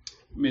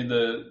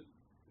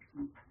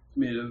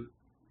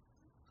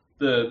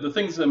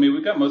things. I mean,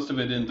 we got most of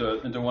it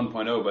into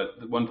 1.0, but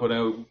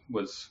 1.0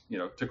 was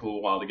took a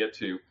little while to get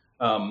to.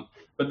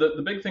 But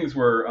the big things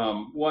were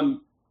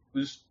one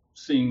was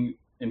seeing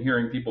and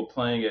hearing people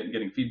playing it and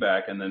getting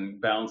feedback and then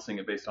balancing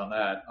it based on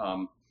that.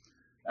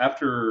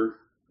 After,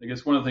 I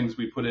guess one of the things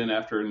we put in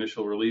after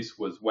initial release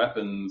was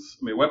weapons.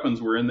 I mean,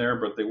 weapons were in there,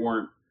 but they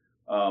weren't,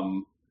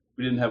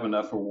 we didn't have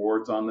enough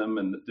awards on them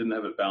and didn't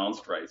have it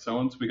balanced right. So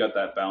once we got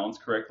that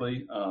balanced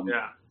correctly,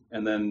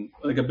 and then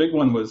like a big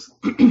one was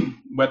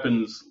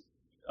weapons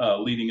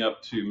leading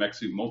up to Mech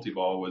Suit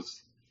Multiball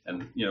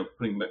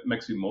putting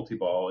Mech Suit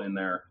Multiball in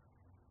there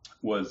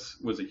was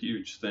a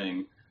huge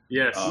thing.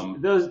 Yes.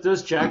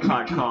 Those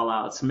jackpot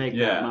call-outs make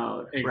that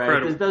mode,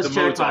 incredible. Right? Those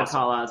jackpot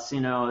call-outs,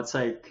 it's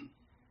like,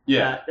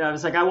 I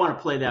was like, I want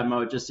to play that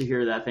mode just to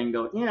hear that thing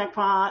go,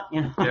 jackpot,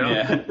 right?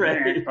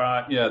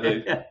 Jackpot,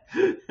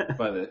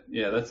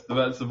 that's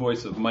the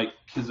voice of Mike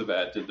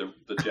Kizivat did the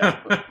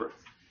jackpot,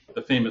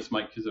 the famous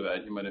Mike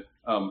Kizivat. You might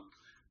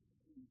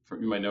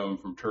know him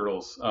from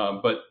Turtles,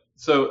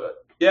 so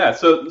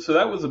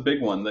that was a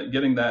big one. That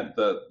getting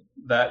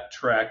that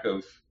track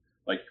of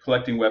like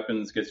collecting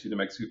weapons gets you to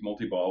Mech Suit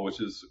Multi-Ball, which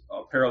is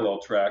a parallel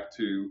track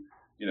to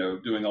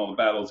doing all the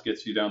battles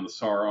gets you down to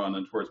Sauron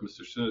and towards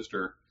Mr.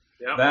 Sinister.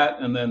 Yeah. That,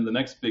 and then the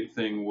next big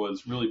thing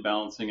was really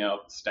balancing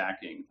out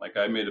stacking. Like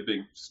I made a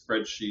big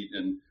spreadsheet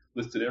and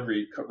listed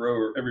every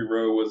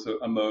row was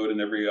a mode and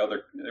every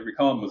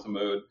column was a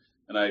mode.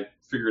 And I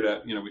figured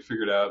out,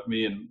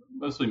 me and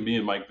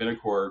Mike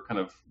Vinacore kind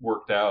of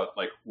worked out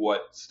like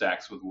what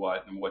stacks with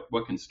what and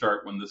what can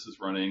start when this is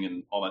running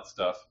and all that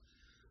stuff.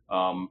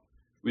 I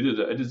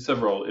did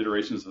several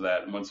iterations of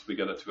that, and once we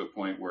got it to a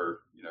point where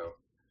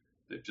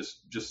it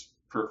just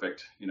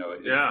perfect,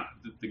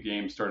 the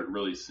game started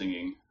really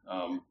singing.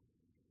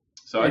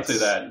 So I'd say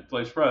that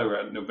place probably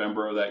around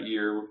November of that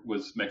year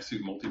was Mech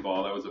Suit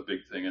Multi-Ball. That was a big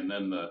thing, and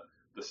then the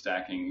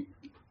stacking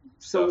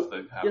stuff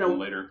that happened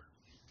later.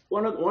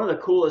 One of the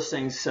coolest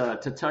things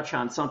to touch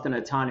on something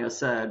that Tanio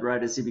said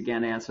right as he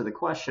began to answer the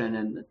question,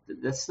 and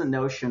that's the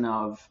notion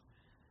of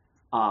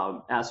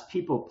as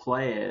people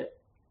play it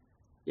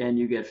and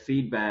you get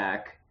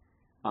feedback,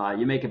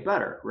 you make it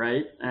better,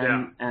 right?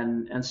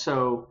 And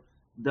so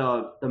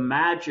the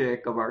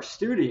magic of our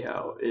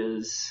studio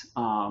is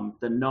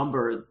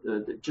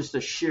just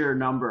the sheer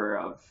number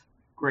of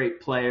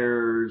great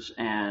players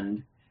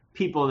and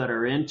people that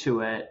are into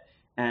it,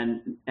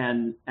 and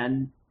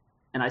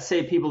I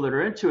say people that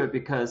are into it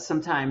because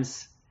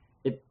sometimes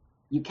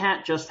you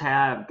can't just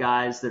have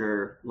guys that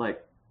are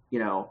like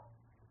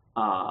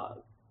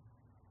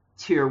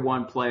tier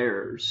 1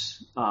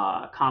 players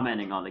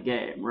commenting on the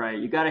game, right?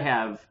 You got to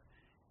have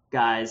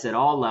guys at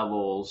all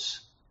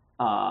levels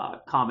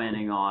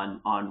commenting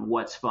on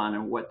what's fun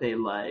and what they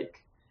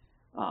like.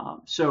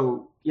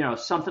 So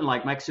something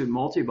like Mech Suit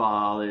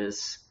Multi-Ball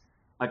is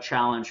a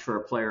challenge for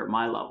a player at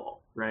my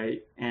level,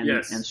 right?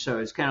 And so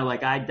it's kind of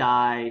like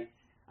I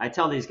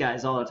tell these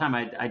guys all the time,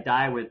 I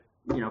die with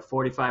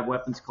 45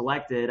 weapons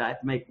collected. I have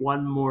to make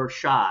one more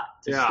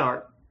shot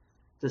to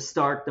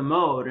start the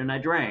mode, and I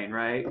drain,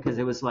 right? Because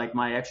it was like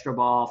my extra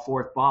ball,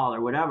 fourth ball,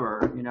 or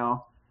whatever,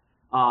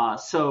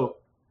 So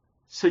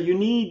you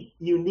need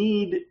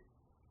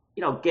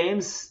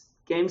games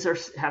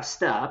have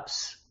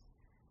steps,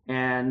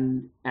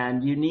 and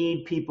you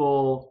need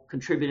people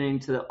contributing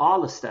to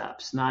all the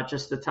steps, not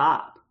just the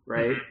top,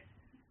 right? Mm-hmm.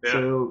 Yeah.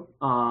 So,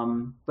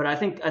 but I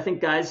think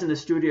guys in the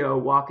studio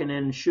walking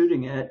in and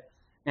shooting it,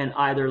 and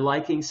either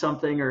liking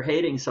something or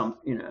hating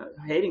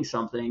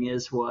something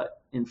is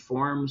what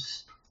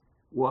informs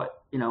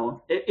what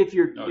if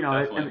you're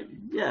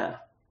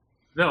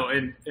No,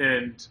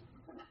 and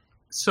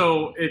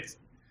so it's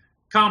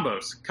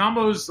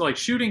combos like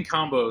shooting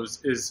combos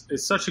is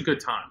such a good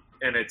time,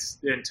 and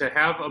to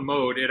have a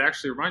mode. It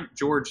actually reminds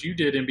George, you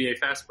did NBA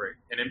Fast Break,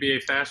 and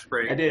NBA Fast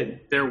Break. I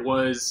did. There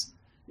was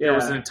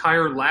an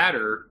entire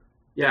ladder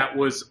that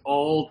was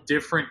all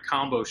different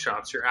combo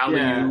shots. Your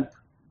alley-oop,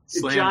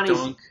 slam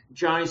dunk.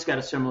 Johnny's got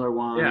a similar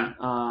one.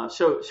 Yeah.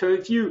 So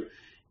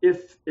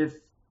if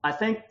I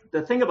think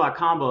the thing about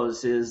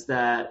combos is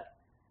that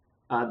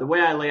the way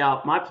I lay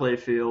out my play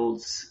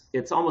fields,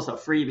 it's almost a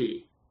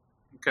freebie.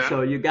 Okay.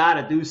 So you got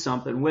to do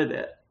something with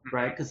it,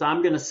 right? Because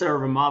I'm going to serve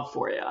them up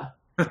for you.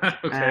 Okay.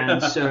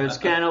 And so it's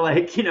kind of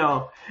like,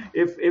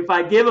 if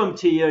I give them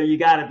to you, you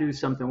got to do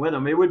something with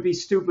them. It would be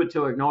stupid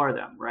to ignore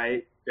them,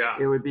 right? Yeah.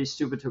 It would be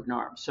stupid to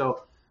ignore them.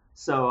 So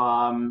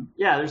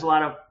there's a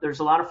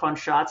lot of fun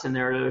shots in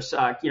there. There's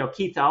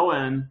Keith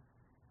Owen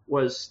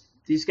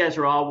these guys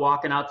were all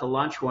walking out to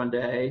lunch one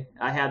day.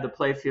 I had the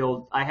play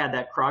field, I had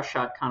that cross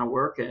shot kind of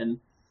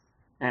working,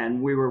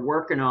 and we were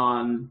working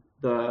on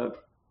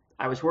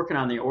I was working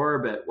on the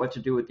orbit, what to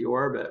do with the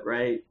orbit,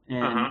 right?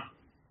 And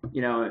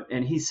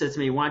and he said to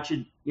me, why don't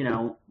you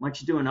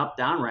do an up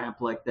down ramp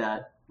like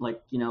that,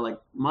 like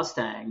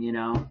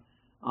Mustang,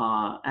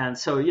 and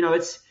so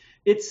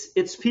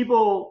it's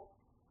people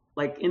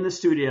like in the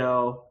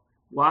studio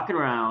walking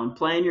around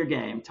playing your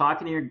game,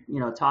 talking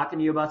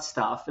to you about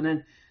stuff, and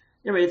then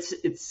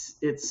it's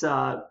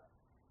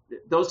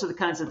those are the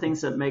kinds of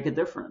things that make a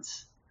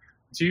difference.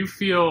 Do you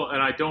feel,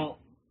 and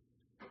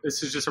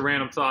this is just a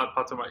random thought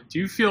popped in my mind, do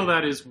you feel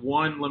that is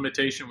one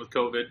limitation with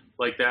COVID,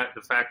 like that,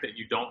 the fact that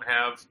you don't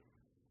have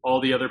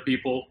all the other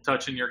people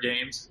touching your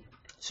games?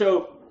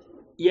 So,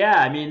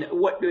 yeah, I mean,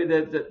 what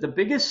the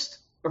biggest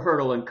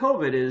hurdle in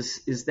COVID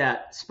is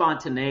that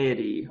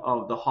spontaneity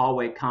of the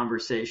hallway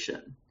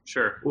conversation.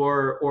 Sure.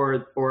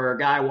 Or a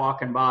guy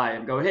walking by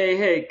and go,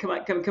 hey, come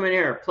in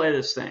here, play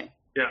this thing.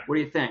 Yeah. What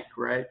do you think,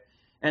 right?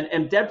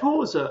 And Deadpool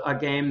was a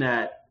game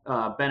that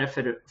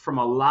benefited from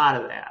a lot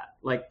of that.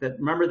 Like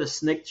remember the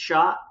snicked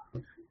shot?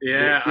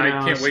 Yeah, I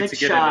can't wait to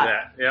get into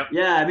that. Yep.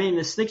 Yeah, I mean,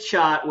 the snick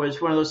shot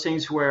was one of those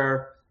things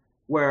where,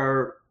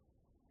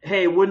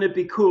 hey, wouldn't it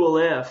be cool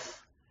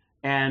if,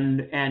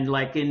 and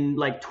like in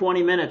like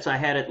 20 minutes, I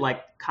had it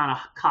like kind of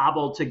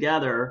cobbled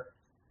together,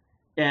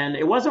 and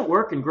it wasn't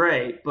working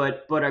great,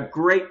 but a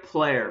great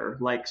player,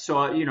 like, so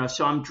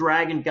I'm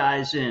dragging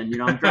guys in,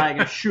 I'm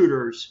dragging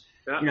shooters,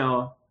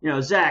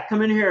 yeah. Zach,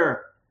 come in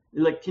here.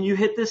 Like, can you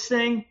hit this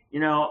thing?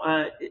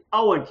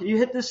 Owen, can you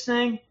hit this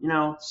thing?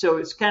 So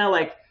it's kind of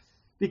like,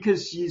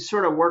 because you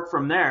sort of work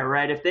from there,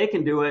 right? If they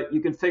can do it,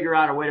 you can figure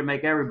out a way to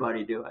make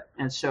everybody do it.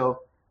 And so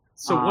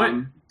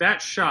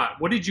that shot,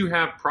 what did you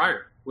have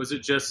prior? Was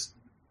it just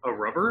a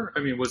rubber?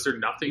 I mean, was there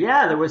nothing?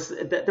 Yeah, there was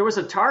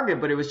a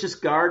target, but it was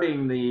just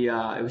guarding the.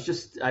 I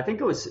think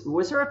it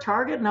was there a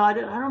target? No, I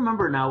don't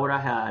remember now what I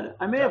had.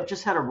 I may have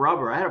just had a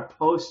rubber. I had a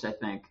post, I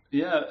think.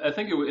 Yeah, I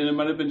think it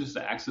might have been just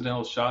an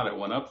accidental shot. It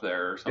went up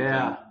there or something.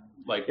 Yeah,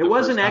 like it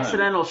was an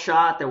accidental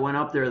shot that went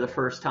up there the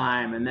first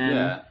time, and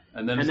then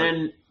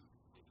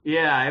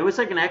it was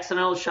like an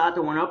accidental shot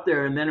that went up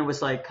there, and then it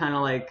was like kind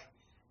of like,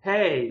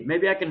 hey,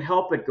 maybe I can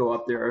help it go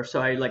up there.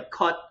 So I like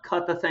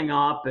cut the thing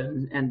up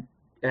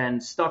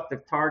and stuck the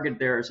target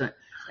there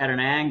at an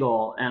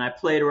angle, and I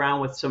played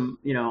around with some,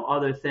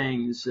 other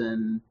things,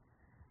 and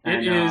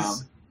it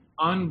is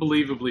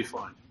unbelievably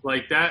fun.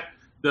 Like that,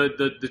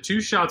 the two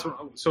shots.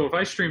 So if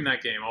I stream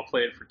that game, I'll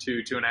play it for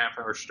 2.5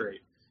 hours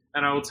straight,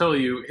 and I will tell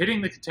you,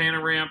 hitting the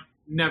katana ramp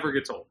never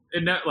gets old.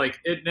 It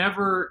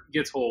never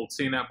gets old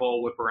seeing that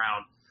ball whip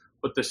around.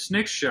 But the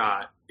snick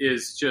shot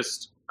is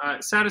just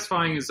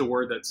satisfying is the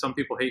word that some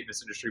people hate in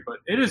this industry, but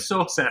it is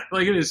so sad.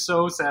 Like, it is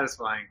so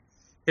satisfying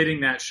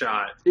hitting that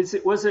shot. Was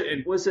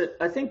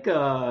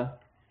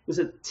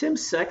it Tim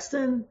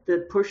Sexton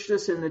that pushed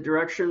us in the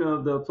direction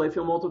of the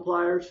playfield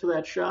multipliers for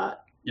that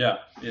shot? Yeah,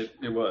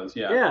 it was.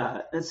 Yeah.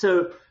 Yeah, and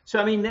so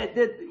I mean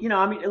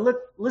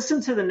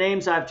listen to the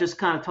names I've just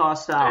kind of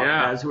tossed out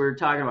as we were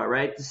talking about,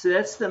 right? So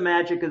that's the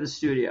magic of the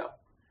studio.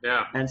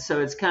 Yeah. And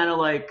so it's kind of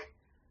like,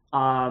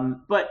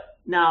 but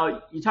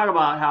now you talk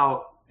about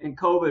how in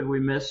COVID we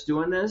missed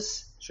doing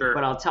this. Sure.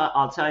 But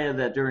I'll tell you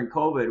that during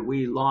COVID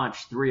we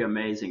launched 3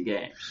 amazing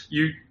games.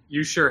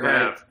 You sure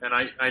have, and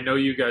I know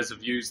you guys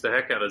have used the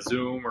heck out of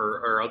Zoom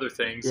or other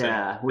things.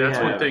 Yeah, that's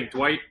one thing.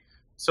 Dwight.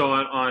 So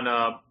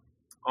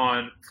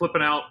on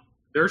flipping out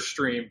their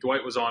stream,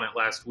 Dwight was on it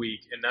last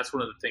week, and that's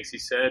one of the things he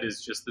said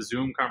is just the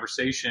Zoom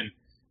conversation.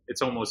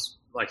 It's almost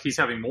like he's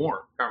having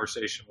more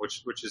conversation,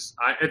 which is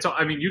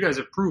I mean, you guys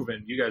have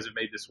proven you guys have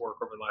made this work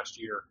over the last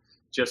year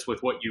just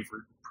with what you've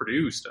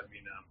produced. I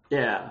mean,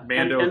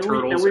 Mando, and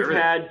Turtles, we've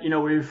had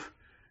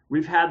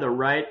we've had the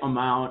right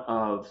amount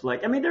of,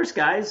 like, I mean, there's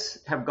guys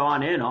have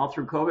gone in all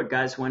through COVID.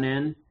 Guys went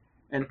in,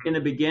 and in the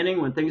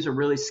beginning when things are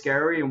really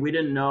scary and we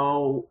didn't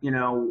know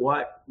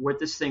what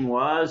this thing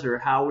was or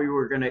how we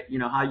were gonna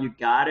how you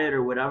got it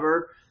or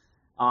whatever.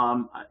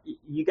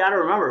 You got to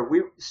remember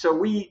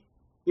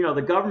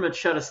the government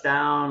shut us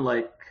down,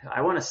 like,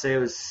 I want to say it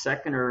was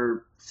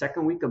second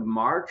week of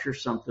March or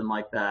something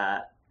like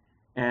that.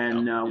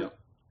 And,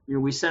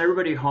 we sent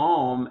everybody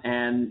home,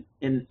 and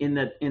in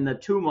the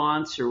 2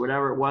 months or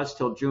whatever it was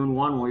till June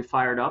 1, when we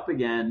fired up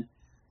again,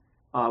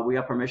 we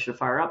got permission to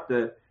fire up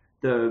we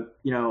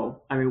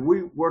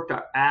worked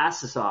our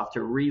asses off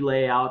to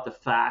relay out the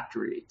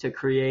factory, to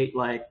create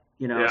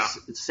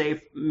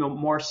safe,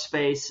 more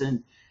space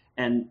and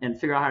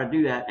figure out how to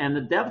do that. And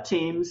the dev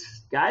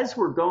teams, guys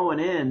were going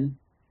in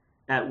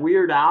at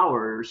weird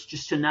hours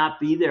just to not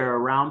be there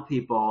around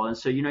people. And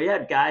so, you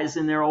had guys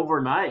in there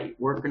overnight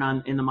working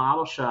in the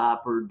model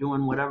shop or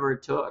doing whatever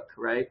it took.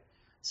 Right.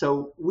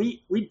 So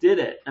we did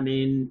it. I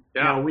mean,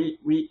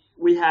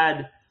 we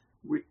had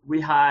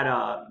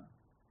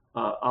a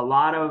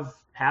lot of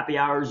happy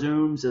hour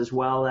Zooms as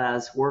well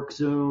as work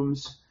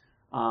Zooms.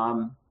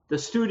 The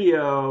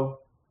studio,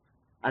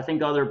 I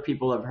think other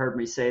people have heard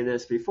me say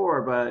this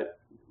before, but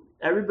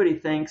everybody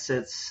thinks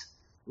it's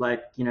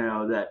like,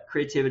 that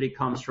creativity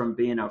comes from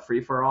being a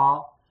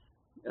free-for-all.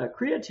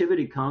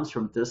 Creativity comes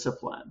from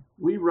discipline.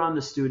 We run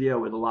the studio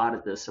with a lot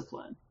of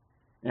discipline.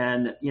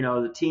 And,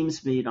 the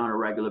teams meet on a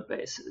regular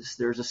basis.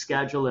 There's a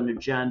schedule, an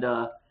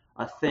agenda,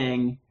 a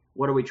thing.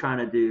 What are we trying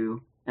to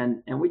do?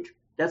 And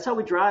that's how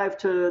we drive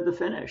to the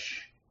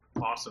finish.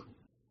 Awesome.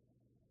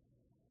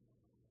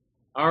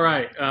 All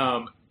right.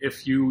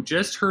 If you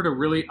just heard a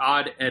really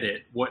odd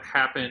edit, what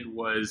happened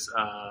was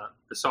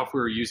the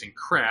software we're using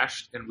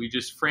crashed, and we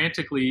just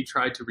frantically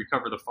tried to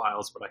recover the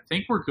files, but I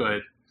think we're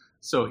good.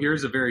 So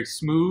here's a very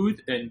smooth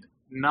and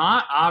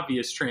not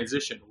obvious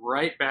transition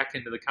right back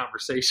into the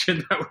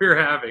conversation that we were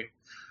having.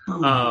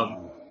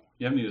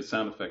 You haven't needed a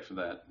sound effect for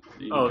that.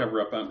 You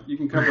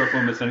can cover up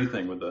almost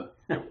anything with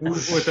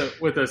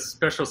a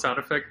special sound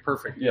effect.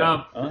 Perfect.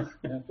 Yeah.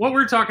 What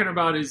we're talking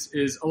about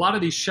is a lot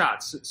of these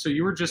shots. So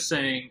you were just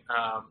saying,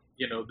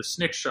 the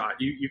snick shot.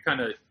 You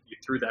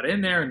threw that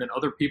in there, and then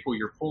other people,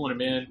 you're pulling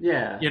them in.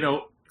 Yeah.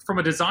 From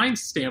a design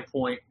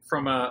standpoint,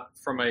 from a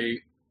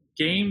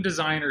game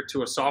designer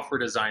to a software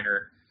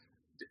designer,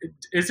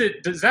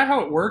 Is that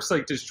how it works?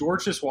 Like, does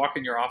George just walk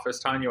in your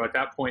office, Tanio, at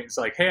that point? It's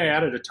like, hey, I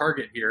added a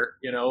target here.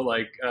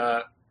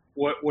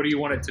 What do you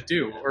want it to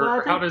do?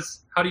 Or, Well,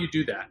 how do you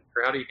do that?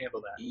 Or how do you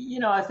handle that?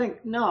 I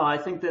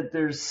think that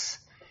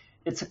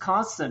it's a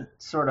constant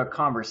sort of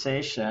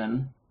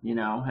conversation.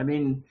 I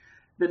mean,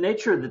 the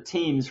nature of the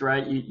teams,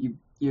 right? You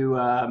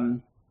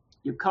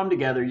come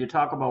together, you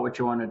talk about what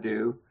you want to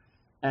do,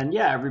 and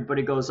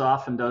everybody goes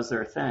off and does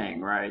their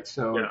thing, right?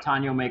 So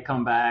Tanio may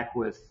come back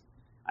with,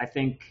 I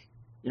think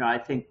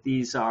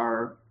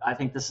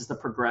this is the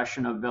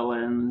progression of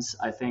villains.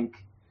 I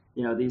think,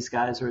 these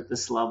guys are at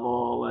this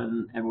level,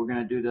 and we're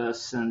going to do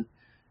this, and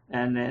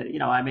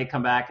I may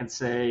come back and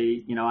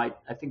say, I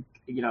think,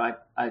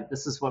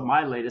 this is what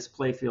my latest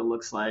playfield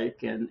looks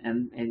like,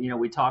 and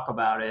we talk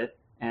about it,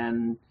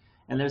 and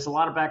there's a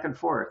lot of back and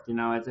forth.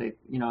 I think,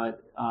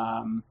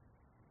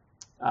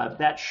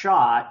 that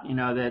shot,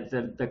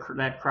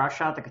 that cross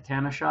shot, the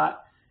katana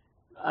shot,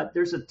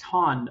 there's a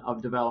ton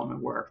of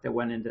development work that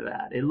went into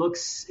that. It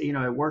looks, it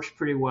works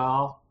pretty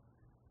well,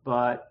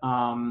 but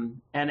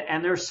and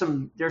there's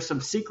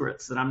some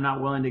secrets that I'm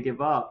not willing to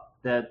give up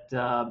that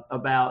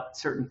about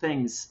certain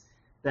things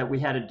that we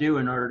had to do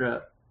in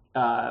order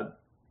to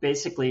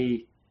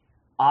basically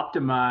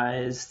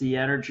optimize the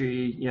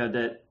energy,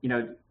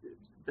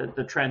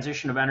 the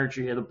transition of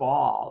energy of the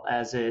ball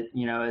as it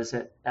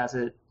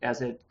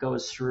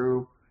goes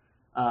through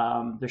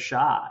the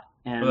shot.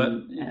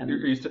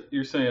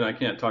 You're saying I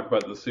can't talk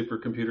about the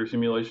supercomputer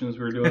simulations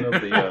we were doing of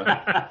the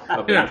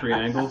of entry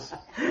angles?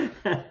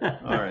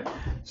 All right,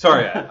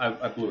 sorry,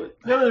 I blew it.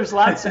 No, there's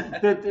lots of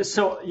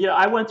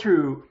I went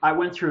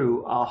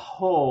through a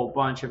whole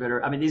bunch of it.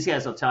 I mean, these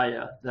guys will tell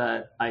you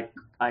that I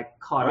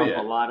caught up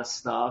a lot of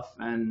stuff,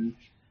 and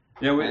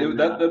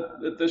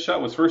the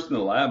shot was first in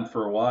the lab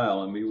for a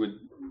while, and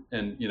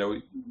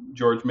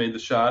George made the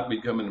shot.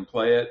 We'd come in and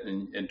play it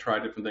and try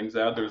different things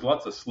out. There was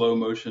lots of slow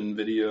motion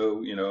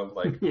video,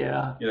 like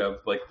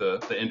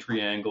the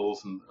entry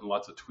angles and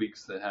lots of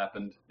tweaks that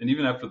happened. And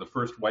even after the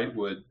first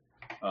Whitewood,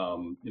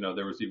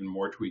 there was even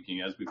more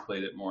tweaking as we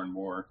played it more and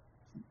more.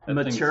 And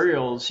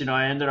materials,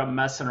 I ended up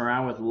messing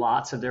around with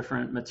lots of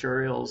different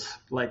materials,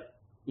 like,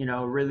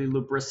 really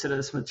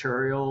lubricitous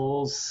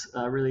materials,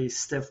 really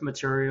stiff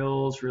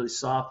materials, really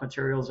soft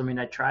materials. I mean,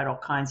 I tried all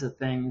kinds of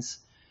things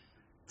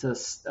to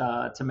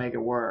make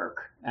it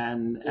work,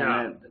 and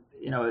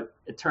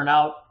it turned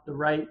out the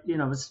right.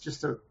 It's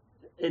just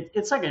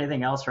it's like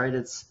anything else, right?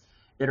 It's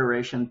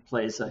iteration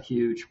plays a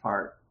huge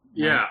part.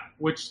 Yeah,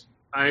 which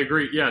I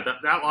agree. Yeah,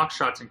 that lock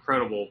shot's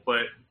incredible,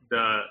 but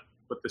the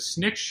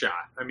snick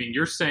shot. I mean,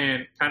 you're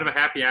saying kind of a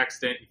happy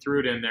accident. You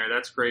threw it in there.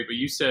 That's great, but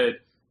you said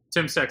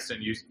Tim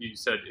Sexton. You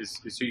said is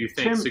who you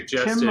think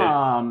suggested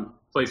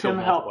playfield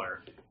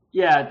multiplier.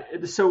 Yeah,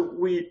 so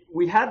we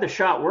had the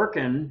shot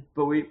working,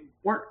 but we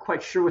weren't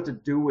quite sure what to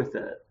do with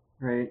it,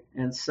 right?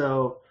 And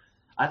so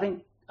I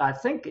think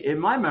in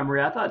my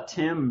memory, I thought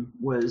Tim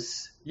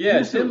was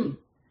Tim.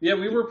 Yeah,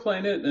 we were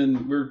playing it,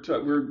 and we'd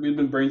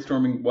been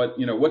brainstorming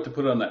what to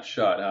put on that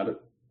shot,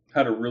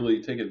 how to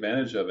really take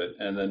advantage of it,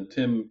 and then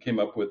Tim came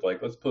up with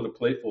let's put a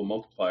playful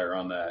multiplier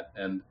on that,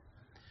 and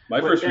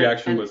my first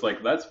reaction was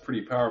that's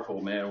pretty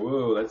powerful, man.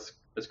 Whoa, that's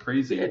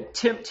crazy.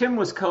 Tim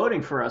was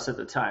coding for us at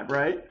the time,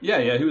 right?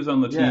 Yeah, he was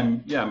on the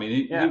team. Yeah, I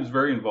mean, he was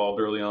very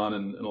involved early on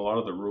in a lot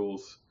of the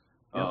rules.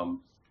 So,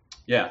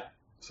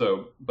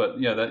 but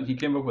he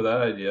came up with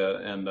that idea,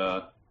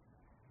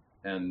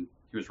 and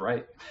he was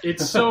right.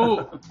 It's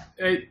so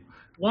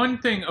one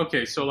thing.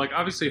 Okay, so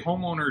obviously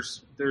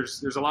homeowners.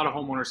 There's a lot of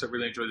homeowners that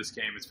really enjoy this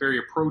game. It's very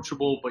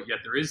approachable, but yet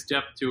there is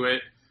depth to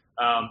it.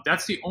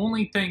 That's the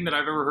only thing that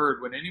I've ever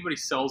heard when anybody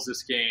sells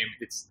this game.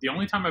 It's the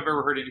only time I've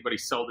ever heard anybody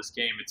sell this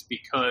game. It's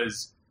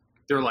because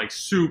they're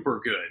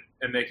super good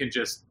and they can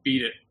just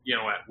beat it,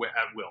 at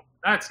will.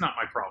 That's not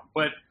my problem.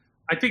 But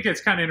I think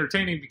it's kind of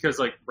entertaining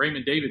because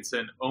Raymond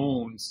Davidson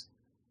owns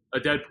a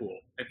Deadpool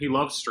and he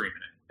loves streaming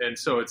it. And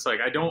so it's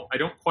I don't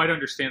quite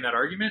understand that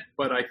argument,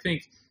 but I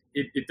think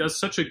it does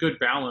such a good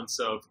balance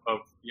of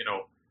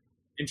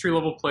entry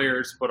level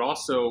players, but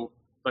also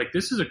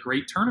this is a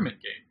great tournament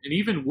game. And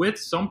even with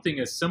something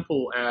as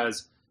simple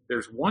as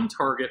there's one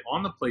target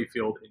on the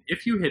playfield, and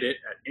if you hit it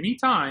at any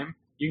time,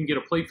 you can get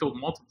a playfield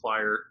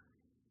multiplier,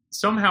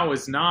 somehow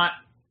is not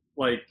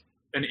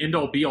an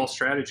end-all be-all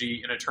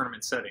strategy in a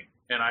tournament setting.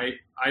 And I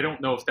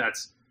don't know if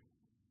that's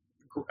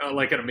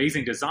an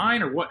amazing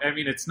design or what. I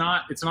mean, it's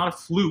not a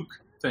fluke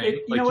thing.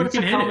 It's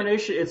a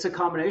combination. It's a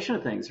combination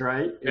of things,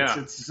 right?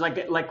 It's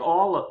like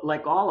all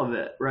of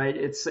it, right?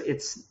 It's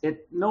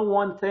no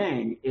one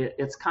thing.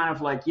 It's kind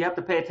of you have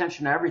to pay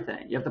attention to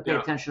everything. You have to pay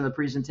attention to the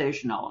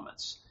presentation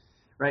elements,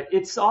 right?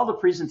 It's all the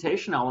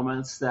presentation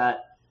elements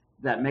that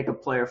make a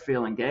player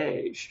feel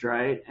engaged,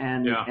 right?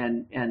 And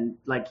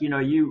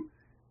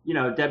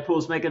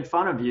Deadpool's making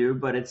fun of you,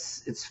 but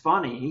it's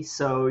funny,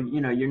 so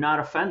you're not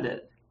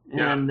offended.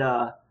 And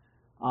that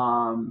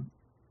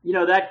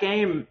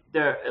game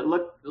there, it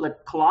looked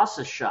like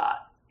Colossus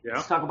shot. Yeah.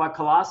 Let's talk about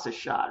Colossus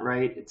shot,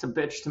 right? It's a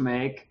bitch to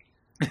make.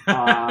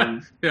 Yeah.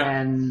 Yeah.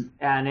 And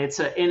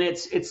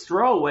it's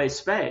throwaway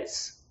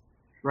space,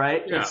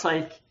 right? Yeah.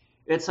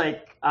 It's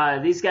like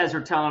these guys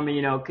are telling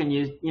me, can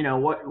you,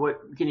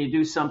 what can you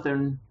do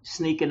something,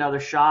 sneak another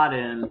shot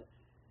in?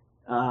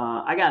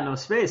 I got no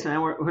space,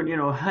 man. We're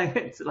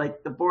it's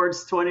like the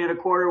board's 20 and a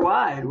quarter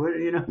wide.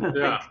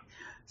 Yeah.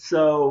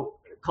 So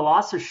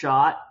Colossus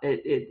shot.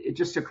 It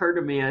just occurred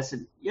to me. I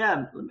said,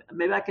 yeah,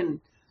 maybe I can.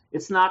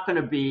 It's not going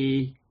to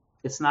be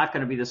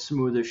the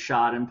smoothest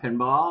shot in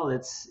pinball.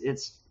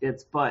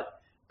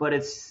 But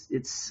it's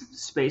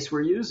space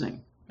we're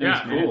using.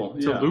 Yeah, cool.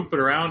 To loop it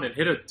around and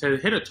hit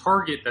a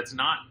target that's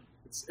not.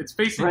 It's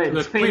facing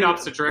the complete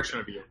opposite direction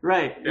of you.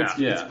 Right. Yeah.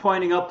 It's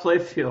pointing up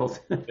playfield.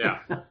 Yeah.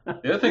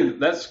 The other thing,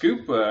 that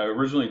scoop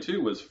originally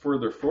too was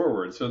further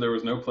forward, so there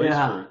was no place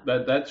for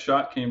that. That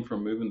shot came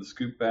from moving the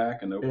scoop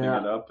back and opening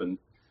it up, and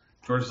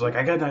George is like,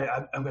 I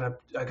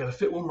gotta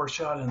fit one more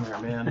shot in there,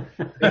 man.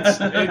 That's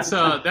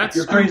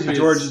You're crazy,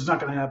 George. It's not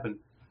gonna happen.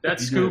 That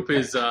scoop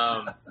is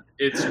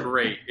it's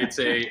great.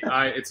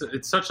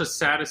 It's such a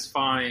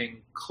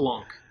satisfying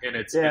clunk, and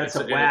it's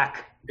a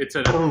whack. It's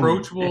an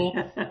approachable.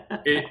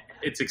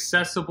 It's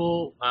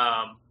accessible.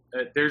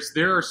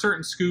 There are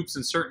certain scoops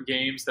in certain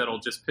games that'll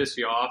just piss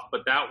you off,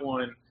 but that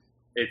one,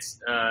 it's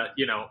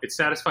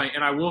satisfying.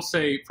 And I will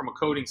say, from a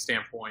coding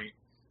standpoint,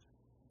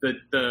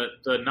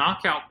 the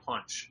knockout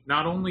punch,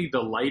 not only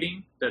the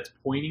lighting that's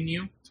pointing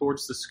you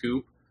towards the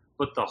scoop,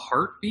 but the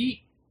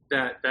heartbeat,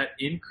 that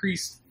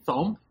increased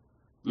thump.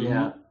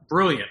 Yeah.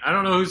 Brilliant. I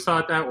don't know whose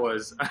thought that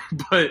was,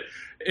 but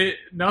it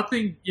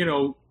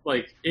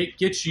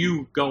gets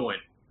you going.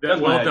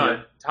 Well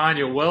done,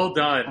 Tanio. Well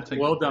done.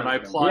 I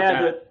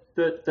applaud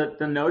that.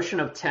 The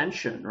notion of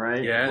tension,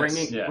 right? Yes.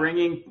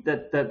 Bringing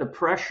the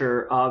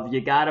pressure of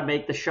you got to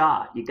make the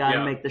shot. You got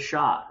to make the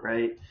shot,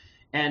 right?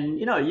 And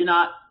you're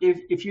not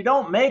if you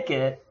don't make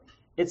it,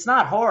 it's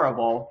not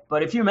horrible.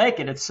 But if you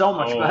make it, it's so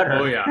much better.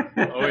 Oh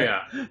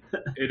yeah.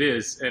 It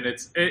is, and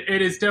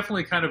it is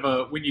definitely kind of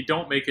a, when you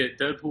don't make it,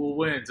 Deadpool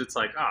wins. It's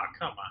like, oh,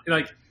 come on,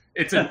 like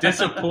it's a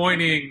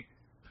disappointing.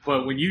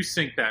 But when you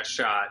sink that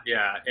shot,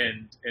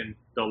 and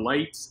the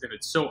lights, and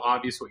it's so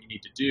obvious what you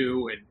need to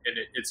do, and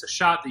it's a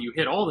shot that you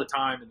hit all the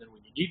time, and then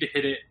when you need to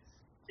hit it,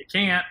 you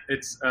can't.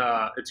 It's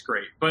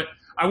great. But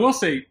I will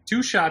say,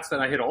 two shots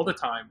that I hit all the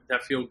time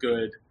that feel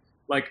good.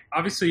 Like,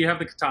 obviously, you have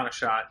the katana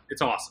shot.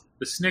 It's awesome.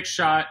 The snick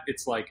shot,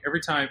 it's like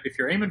every time, if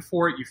you're aiming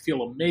for it, you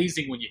feel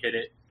amazing when you hit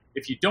it.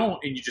 If you don't,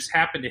 and you just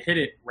happen to hit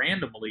it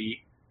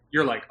randomly,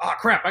 you're like, oh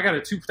crap, I got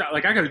to do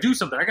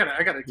something. I got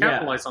to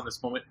capitalize on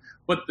this moment.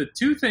 But the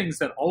two things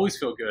that always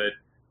feel good,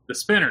 the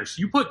spinners.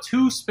 You put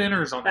 2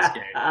 spinners on this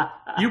game.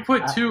 You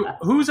put 2.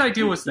 Whose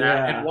idea was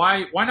that? And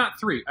why not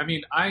 3? I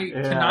mean, I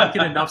cannot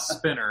get enough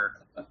spinner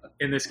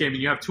in this game,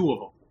 and you have 2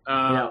 of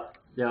them.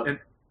 And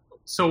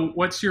so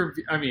what's your,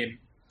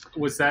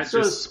 was that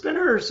so just...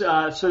 spinners,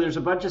 so there's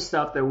a bunch of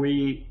stuff that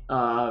we,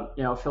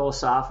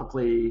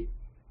 philosophically,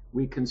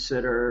 we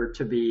consider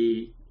to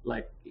be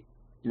like,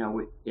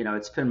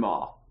 it's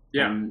pinball.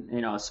 Yeah.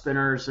 And,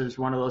 spinners is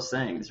one of those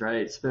things,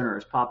 right?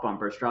 Spinners, pop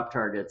bumpers, drop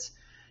targets.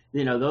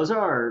 Those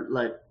are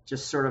like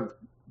just sort of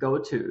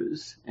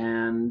go-tos.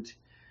 And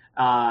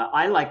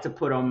I like to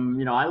put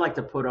them,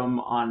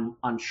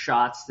 on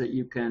shots that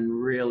you can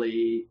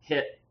really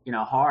hit,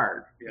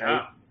 hard.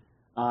 Yeah.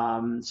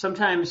 Right?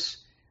 Sometimes,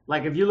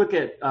 like if you look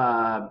at,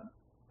 I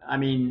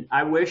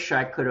wish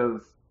I could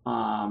have,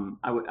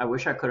 I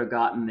wish I could have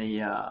gotten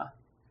the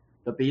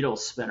Beatles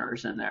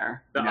spinners in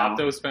there. The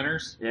Opto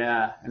spinners?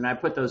 Yeah, and I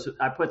put those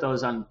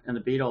on in the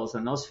Beatles,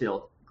 and those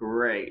feel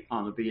great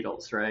on the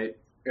Beatles, right?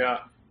 Yeah.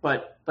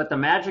 But the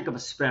magic of a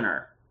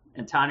spinner,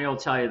 and Tanio will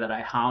tell you that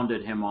I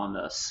hounded him on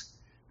this.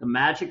 The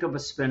magic of a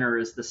spinner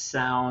is the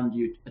sound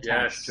you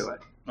attach to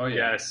it. Oh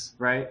yes.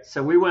 Right.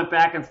 So we went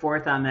back and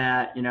forth on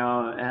that,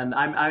 and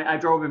I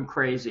drove him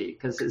crazy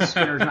because his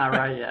spinner's not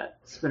right yet.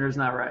 Spinner's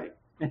not right.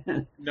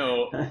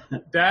 No,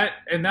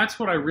 that's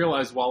what I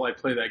realized while I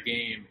play that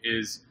game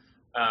is,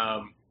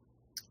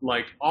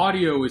 like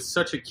audio is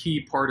such a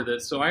key part of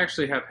this. So I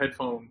actually have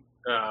headphone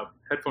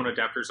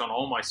adapters on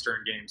all my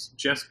Stern games,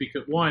 just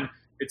because, one,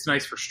 it's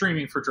nice for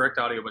streaming for direct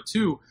audio, but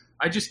 2,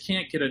 I just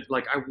can't get I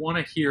want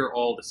to hear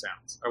all the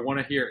sounds. I want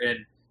to hear,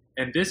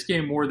 and this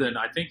game more than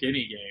I think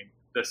any game,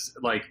 I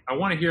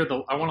want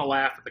to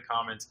laugh at the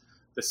comments.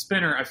 The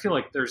spinner, I feel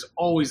like there's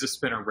always a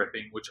spinner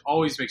ripping, which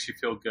always makes you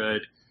feel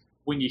good.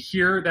 When you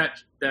hear that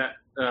the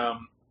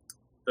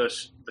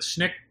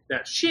schnick,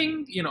 that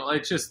shing,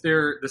 it's just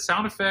the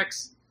sound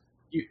effects.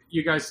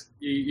 You guys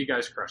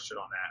crushed it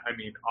on that.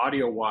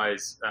 Audio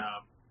wise,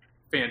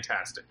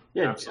 fantastic.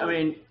 Yeah,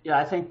 absolutely.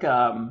 I think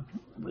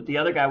the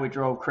other guy we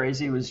drove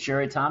crazy was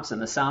Jerry Thompson,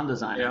 the sound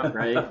designer,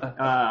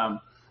 right?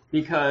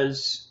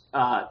 Because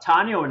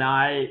Tanio and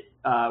I,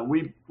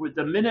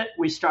 the minute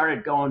we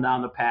started going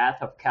down the path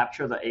of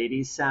capture the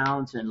 80s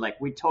sounds, and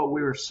we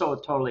were so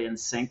totally in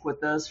sync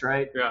with this,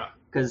 right? Yeah.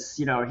 Because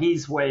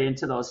he's way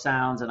into those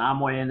sounds, and I'm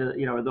way into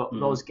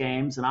those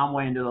games, and I'm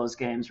way into those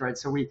games, right?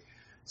 So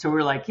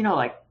we're like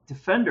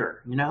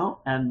Defender,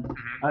 and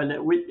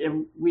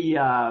we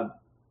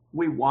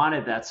we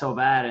wanted that so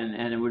bad,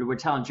 and we're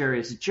telling Jerry,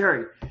 I said,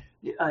 Jerry,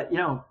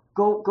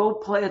 go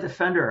play a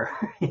defender.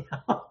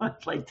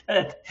 Like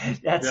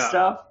that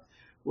stuff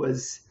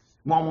was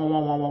wah, wah, wah,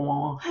 wah, wah,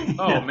 wah.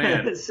 Oh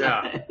man,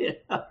 so,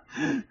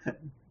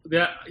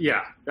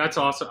 yeah, that's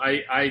awesome.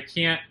 I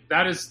can't.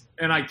 That is,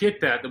 and I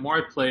get that. The more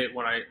I play it,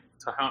 when I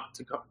to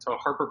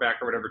harper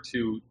back or whatever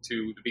to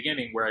the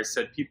beginning where I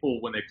said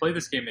people when they play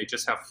this game they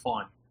just have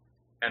fun,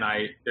 and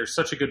there's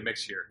such a good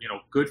mix here.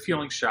 Good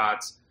feeling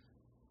shots,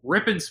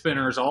 ripping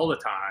spinners all the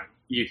time.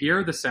 You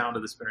hear the sound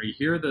of the spinner.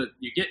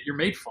 You're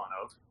made fun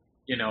of.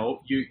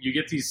 You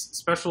get these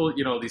special,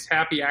 these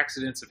happy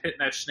accidents of hitting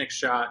that schnick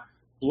shot,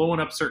 blowing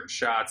up certain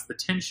shots, the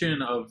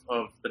tension of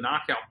the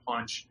knockout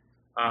punch.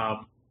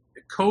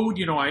 Code,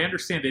 I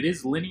understand it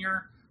is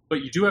linear,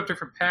 but you do have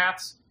different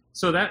paths.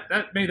 So that's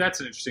an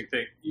interesting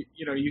thing.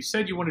 You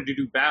said you wanted to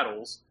do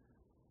battles,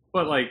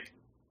 but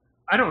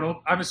I don't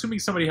know. I'm assuming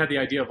somebody had the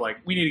idea of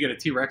we need to get a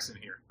T-Rex in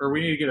here, or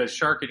we need to get a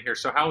shark in here.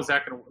 So how is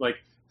that going to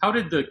how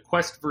did the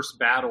quest versus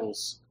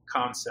battles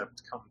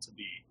concept come to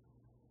be?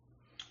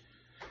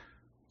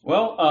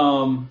 Well,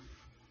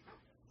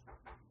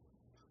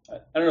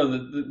 I don't know.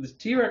 The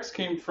T-Rex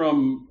came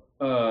from.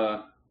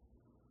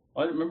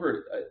 I don't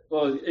remember.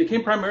 It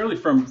came primarily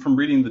from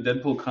reading the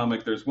Deadpool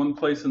comic. There's one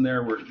place in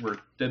there where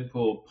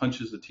Deadpool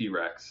punches a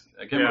T-Rex.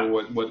 I can't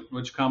remember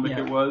which comic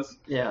it was.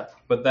 Yeah.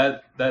 But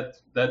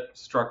that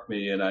struck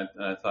me, and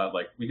I thought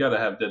we got to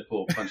have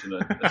Deadpool punching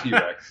a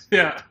T-Rex.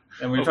 Yeah.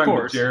 And we were talking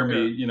with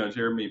Jeremy,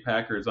 Jeremy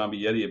Packer, Zombie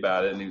Yeti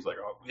about it, and he was like,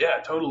 "Oh yeah,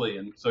 totally."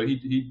 And so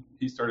he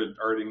started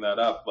arting that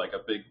up like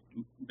a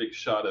big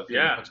shot of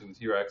him punching the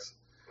T-Rex.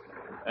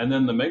 And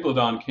then the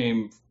Megalodon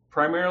came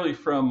primarily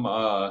from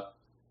all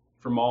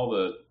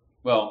the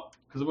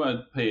because I want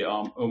to pay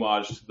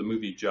homage to the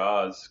movie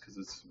Jaws because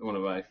it's one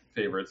of my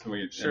favorites, and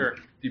and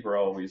people are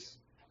always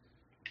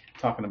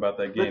talking about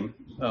that game.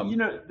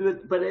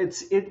 But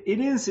it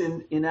is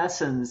in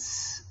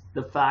essence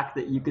the fact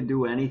that you can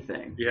do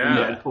anything in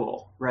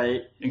Deadpool,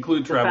 right?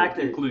 Include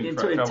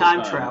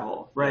time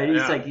travel, right?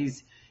 Yeah.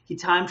 He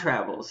time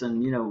travels,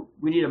 and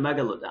we need a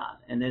megalodon,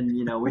 and then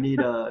we need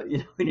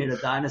a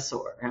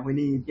dinosaur, and we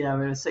need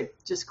it's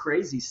just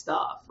crazy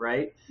stuff,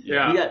 right?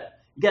 Yeah.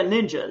 You got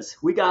ninjas.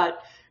 We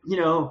got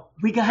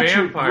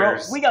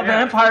vampires. We got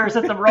vampires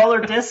at the roller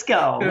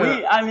disco.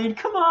 Yeah.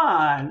 Come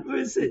on.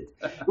 We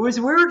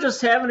were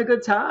just having a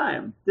good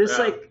time. This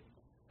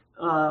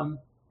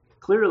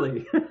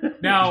clearly.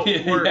 Now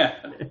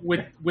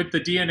with the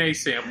DNA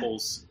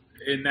samples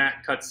in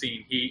that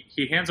cutscene,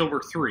 he hands over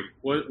 3.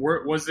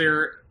 Was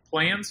there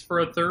plans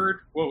for a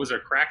third? What was there,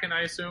 Kraken?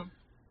 I assume.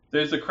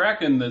 There's a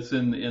Kraken that's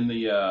in the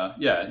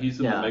he's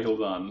in the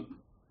Megalodon.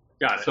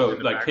 Got it. So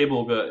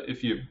Cable,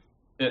 if you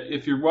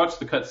watch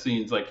the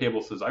cutscenes,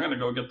 Cable says, "I'm gonna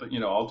go get the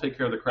I'll take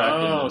care of the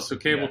Kraken." Oh, so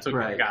Cable took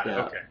it. Got it.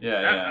 Yeah. Okay.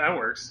 Yeah, that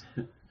works.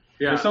 Yeah.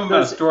 There's some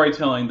amount of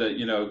storytelling that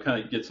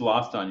kind of gets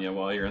lost on you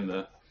while you're in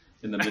the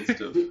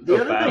midst of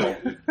battle.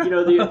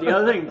 The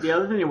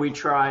other thing that we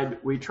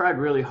tried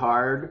really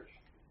hard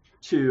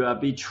to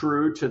be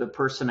true to the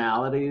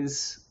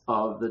personalities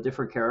of the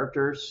different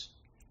characters,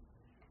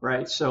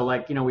 right? So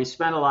we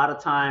spent a lot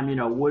of time,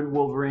 would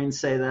Wolverine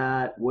say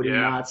that? Would he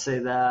not say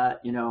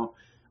that?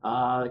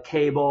 The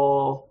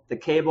Cable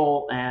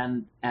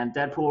and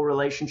Deadpool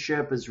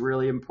relationship is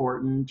really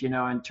important,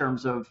 in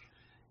terms of,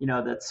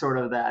 that sort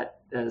of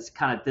that is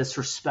kind of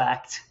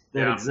disrespect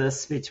that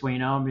exists between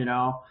them,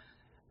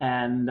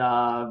 and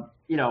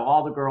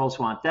all the girls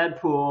want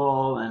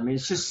Deadpool. I mean,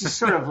 it's just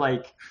sort of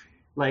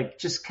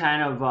just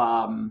kind of,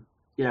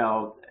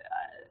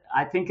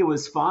 I think it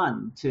was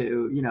fun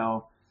to,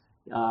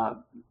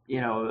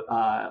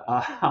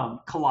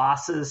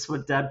 Colossus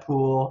with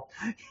Deadpool,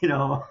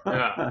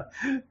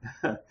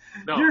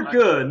 you're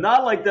good,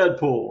 not like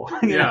Deadpool.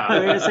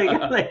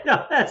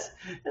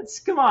 That's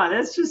come on,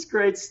 that's just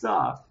great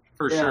stuff.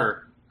 For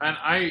sure. And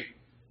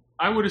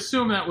I would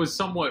assume that was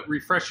somewhat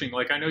refreshing.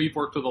 I know you've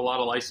worked with a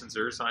lot of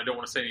licensors, and I don't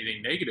want to say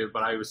anything negative,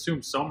 but I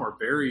assume some are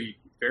very,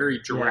 very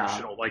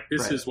directional.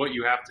 This is what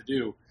you have to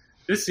do.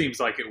 This seems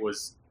like it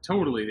was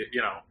totally,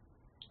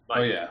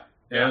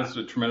 it's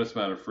a tremendous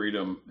amount of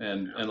freedom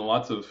and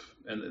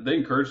they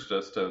encouraged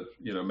us to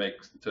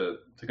to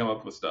come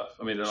up with stuff.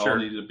 I mean, it all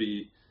needed to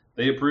be.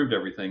 They approved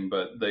everything,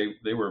 but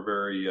they were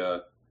very.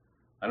 I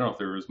don't know if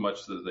there was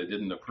much that they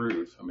didn't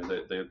approve. I mean,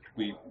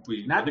 we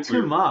not I think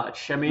too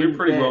much. I mean, we were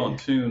pretty well in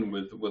tune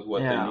with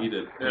what they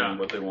needed and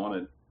what they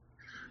wanted.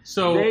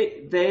 So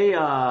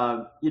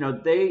the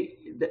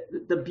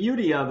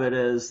beauty of it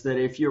is that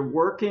if you're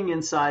working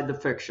inside the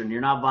fiction,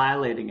 you're not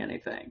violating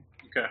anything.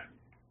 Okay.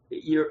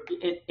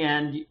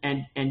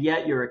 And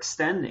yet you're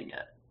extending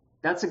it.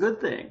 That's a good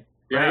thing.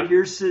 Yeah. Right?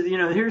 Here's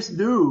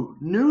new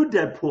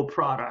Deadpool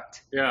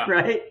product. Yeah.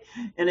 Right.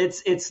 And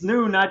it's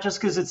new not just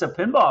because it's a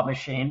pinball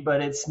machine,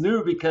 but it's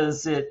new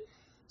because it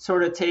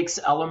sort of takes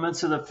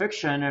elements of the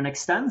fiction and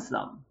extends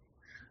them.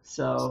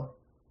 So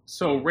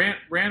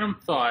random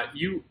thought.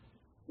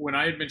 When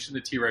I had mentioned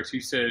the T-Rex,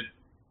 you said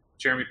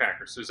Jeremy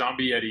Packer. So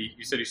Zombie Yeti,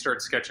 you said he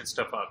started sketching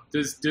stuff up.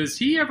 Does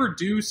he ever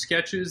do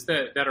sketches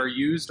that are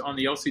used on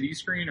the LCD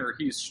screen, or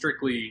he's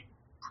strictly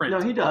print? No,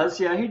 he does.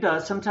 Yeah, he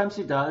does. Sometimes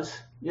he does.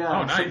 Yeah.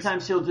 Oh, nice.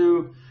 Sometimes he'll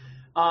do.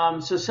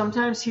 So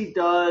sometimes he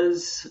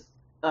does.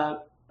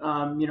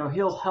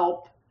 He'll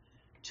help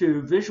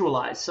to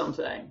visualize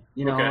something.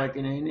 Okay. Like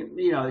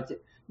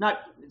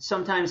not.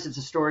 Sometimes it's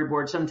a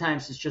storyboard.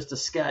 Sometimes it's just a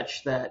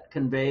sketch that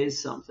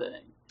conveys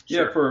something.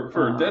 Yeah, for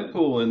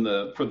Deadpool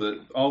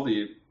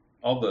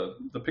all the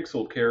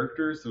pixel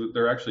characters,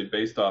 they're actually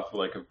based off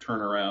of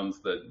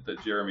turnarounds that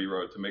Jeremy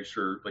wrote to make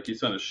sure, like, he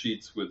sent us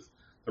sheets with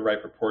the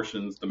right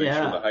proportions to make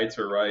sure the heights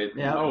are right.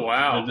 Yeah. Oh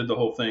wow. They did the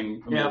whole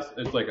thing. I mean,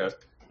 it's like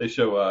they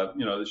show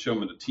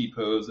him in a T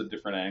pose at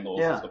different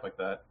angles and stuff like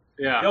that.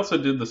 Yeah. He also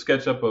did the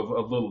sketch up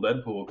of Little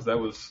Deadpool, because that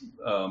was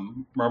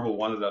Marvel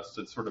wanted us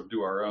to sort of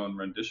do our own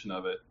rendition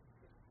of it.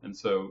 And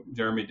so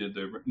Jeremy did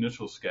the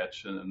initial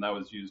sketch, and that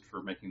was used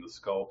for making the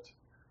sculpt.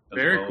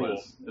 Very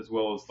cool. As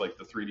well as like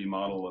the 3D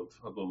model of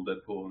Little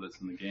Deadpool that's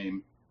in the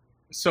game.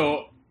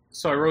 So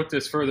I wrote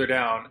this further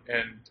down,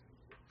 and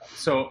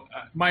so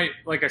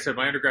like I said,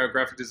 my undergrad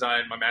graphic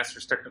design, my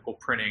master's technical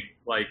printing,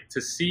 like,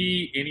 to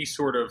see any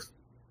sort of,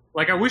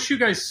 like, I wish you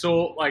guys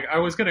sold, like, I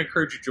was going to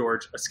encourage you,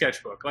 George, a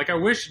sketchbook. Like, I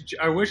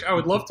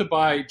would love to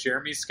buy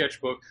Jeremy's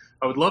sketchbook.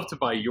 I would love to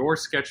buy your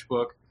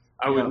sketchbook.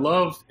 I would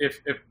love if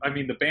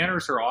the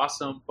banners are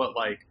awesome, but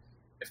like,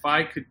 if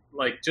I could,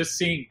 like, just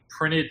seeing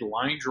printed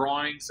line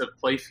drawings of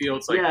play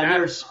fields, like,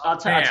 I'll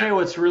tell you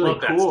what's really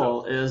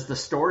cool is the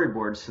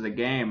storyboards for the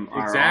game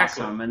are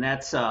awesome, and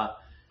that's Tom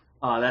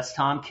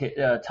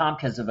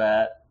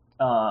Kizavet,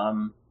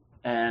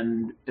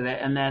 and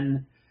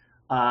then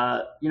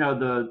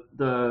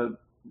the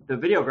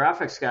video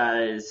graphics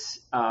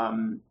guys,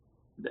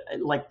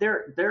 like,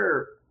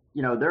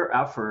 their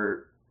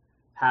effort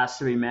has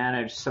to be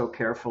managed so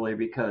carefully,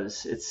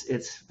 because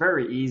it's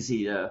very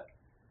easy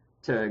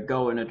to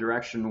go in a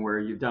direction where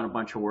you've done a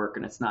bunch of work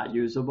and it's not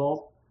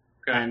usable.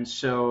 Okay. And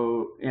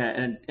so,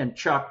 and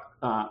Chuck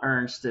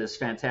Ernst is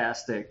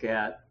fantastic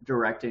at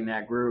directing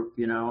that group,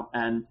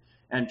 and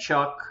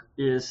Chuck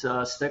is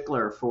a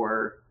stickler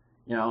for,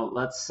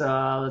 let's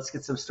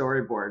get some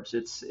storyboards.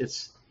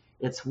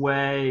 It's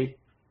way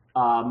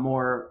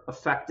more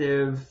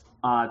effective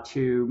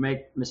to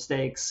make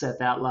mistakes at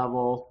that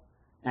level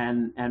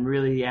and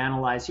really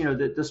analyze.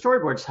 The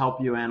storyboards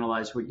help you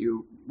analyze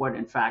what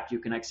in fact you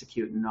can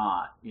execute and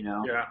not.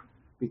 Yeah.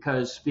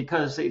 Because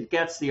it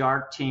gets the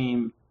art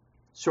team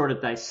sort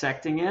of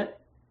dissecting it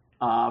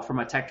from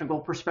a technical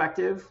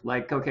perspective.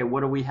 Like, okay,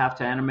 what do we have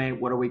to animate?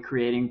 What are we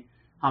creating?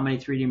 How many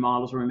 3D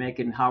models are we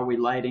making? How are we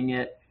lighting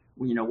it?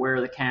 Where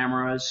are the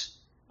cameras?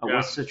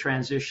 What's the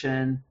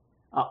transition?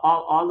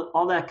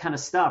 All that kind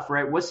of stuff,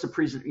 right? What's the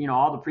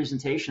all the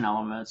presentation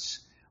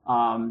elements?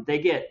 That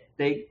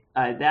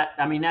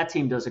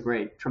team does a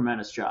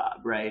tremendous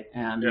job, right?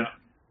 And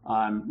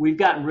we've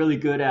gotten really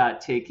good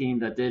at taking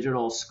the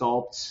digital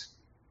sculpts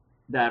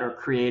that are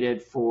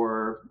created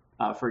for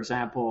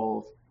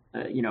example,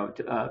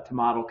 to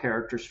model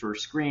characters for a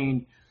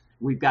screen.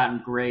 We've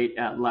gotten great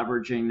at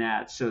leveraging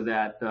that so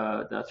that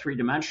the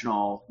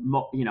three-dimensional,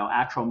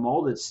 actual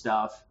molded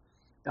stuff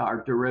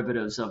are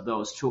derivatives of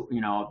those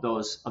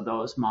of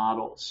those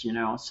models.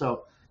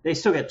 So they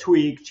still get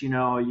tweaked.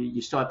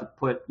 You still have to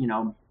put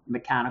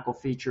mechanical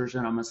features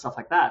in them and stuff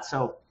like that.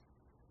 So,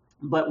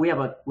 but we have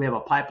a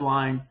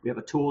pipeline, we have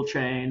a tool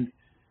chain,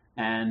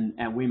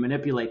 and we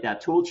manipulate that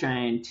tool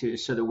chain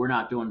so that we're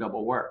not doing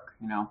double work.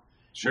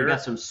 Sure. We've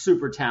got some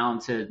super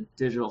talented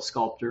digital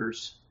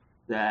sculptors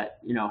that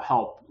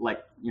help,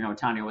 like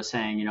Tanio was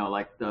saying,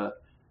 like the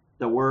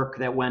work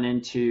that went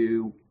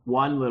into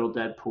one Little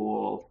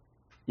Deadpool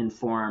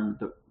informed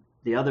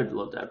the other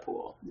Little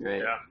Deadpool,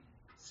 right? Yeah.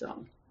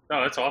 So.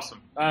 Oh, that's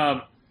awesome.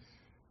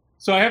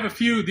 So I have a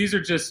few. These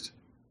are just,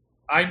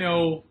 I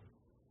know.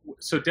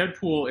 So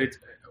Deadpool,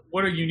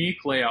 what a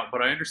unique layout,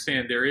 but I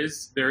understand there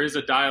is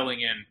a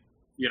dialing in.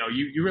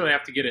 You really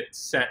have to get it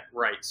set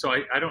right. So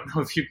I don't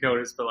know if you've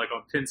noticed, but like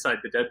on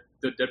Pinside, the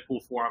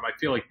Deadpool forum, I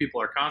feel like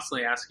people are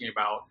constantly asking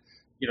about,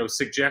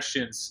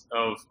 suggestions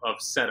of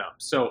setup.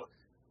 So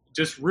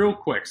just real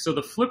quick. So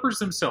the flippers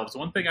themselves,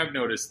 one thing I've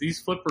noticed,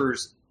 these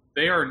flippers,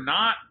 they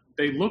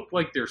look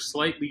like they're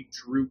slightly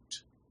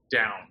drooped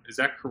down. Is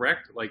that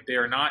correct? Like, they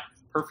are not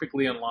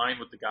perfectly in line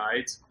with the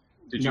guides?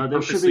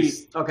 There should be.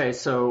 Okay,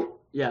 so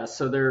yeah,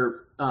 so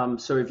they're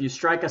so if you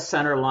strike a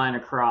center line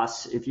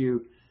across, if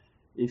you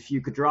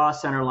could draw a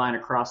center line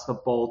across the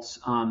bolts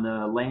on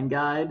the lane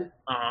guide,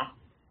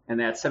 and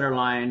that center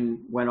line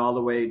went all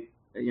the way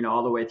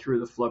through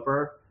the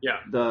flipper. Yeah.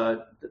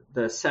 The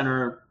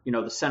center,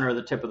 the center of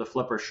the tip of the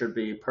flipper should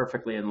be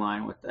perfectly in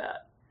line with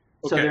that.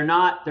 Okay. So they're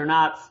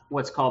not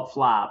what's called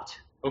flopped.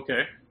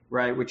 Okay.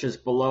 Right, which is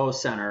below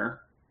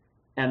center.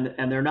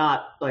 And they're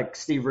not like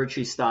Steve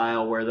Ritchie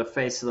style where the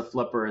face of the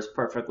flipper is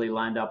perfectly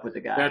lined up with the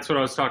guide. That's what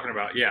I was talking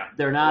about. Yeah.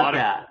 They're not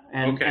that.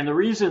 And the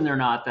reason they're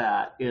not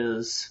that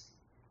is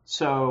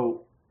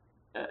so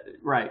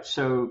right.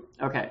 So,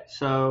 okay.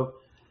 So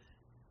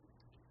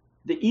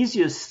the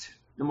easiest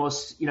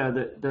most,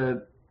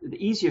 the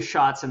easiest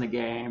shots in the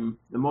game,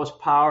 the most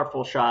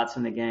powerful shots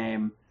in the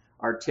game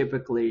are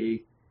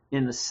typically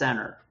in the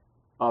center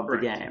of the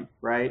game,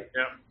 right?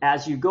 Yep.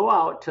 As you go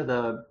out to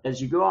the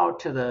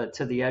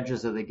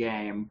edges of the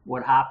game,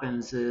 what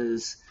happens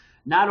is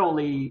not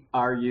only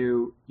are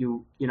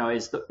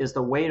is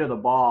the weight of the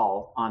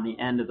ball on the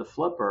end of the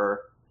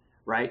flipper,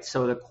 right?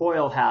 So the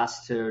coil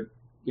has to,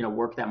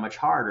 work that much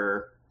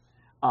harder.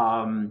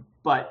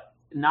 But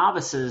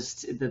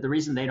novices, the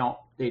reason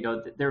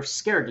they're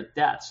scared to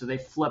death, so they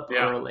flip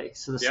early.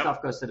 So the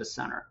stuff goes to the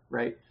center,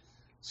 right?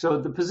 So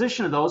the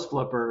position of those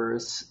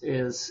flippers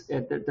there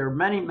are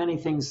many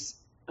things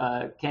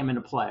came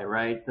into play,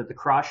 right? That the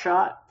cross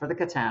shot for the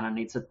katana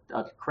needs a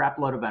crap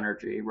load of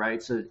energy, right?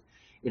 So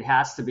it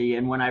has to be.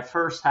 And when I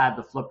first had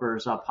the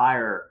flippers up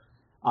higher,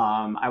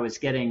 I was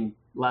getting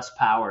less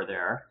power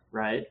there,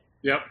 right?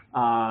 Yep.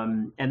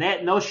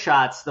 And those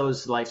shots,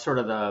 those like sort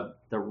of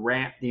the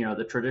ramp,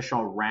 the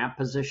traditional ramp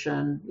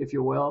position, if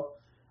you will,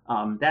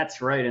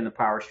 that's right in the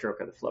power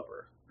stroke of the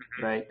flipper.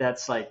 Right.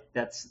 That's pretty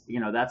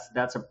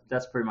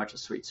much a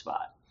sweet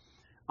spot.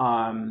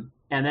 And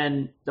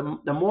then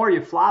the more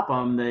you flop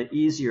them, the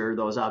easier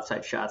those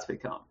outside shots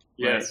become.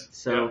 Yes. Right?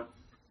 So,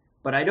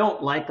 but I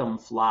don't like them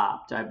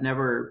flopped. I've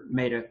never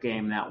made a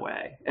game that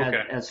way.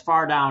 Okay. As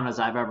far down as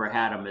I've ever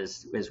had them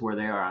is where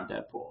they are on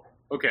Deadpool.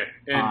 Okay.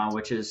 I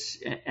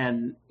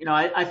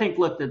think,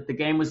 look, the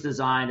game was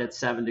designed at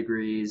 7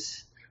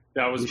 degrees.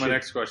 That was my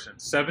next question.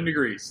 7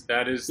 degrees.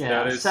 That is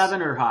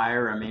 7 or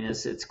higher. I mean,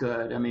 it's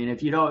good. I mean,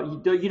 if you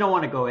don't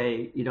want to go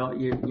 8,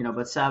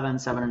 but 7,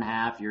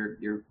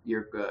 7.5,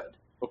 you're good.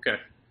 Okay.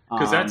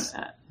 Because that's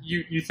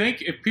you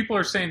think if people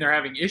are saying they're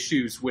having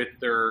issues with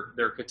their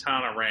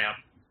katana ramp,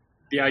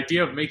 the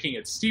idea of making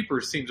it steeper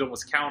seems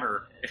almost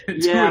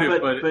counterintuitive. Yeah,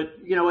 but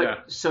you know what? Yeah.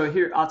 So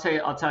here, I'll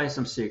tell you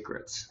some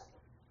secrets.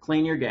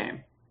 Clean your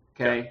game.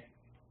 Okay. Yeah.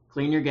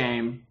 Clean your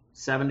game.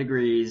 7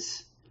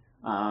 degrees.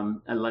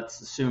 And let's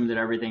assume that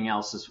everything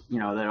else is,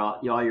 that all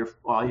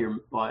your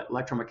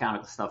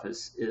electromechanical stuff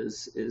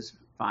is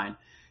fine.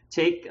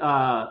 Take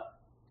a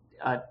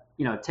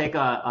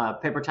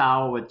paper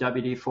towel with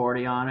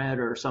WD-40 on it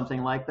or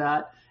something like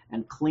that,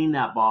 and clean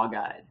that ball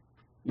guide.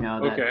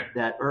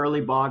 That early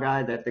ball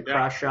guide, the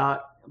cross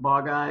shot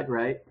ball guide,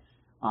 right?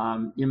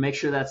 You make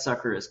sure that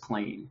sucker is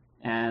clean,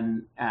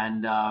 and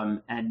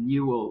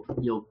you'll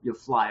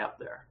fly up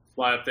there.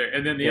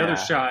 And then the other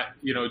shot,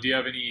 do you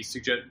have any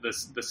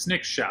the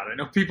snick shot? I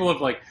know people have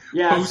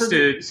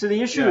posted. So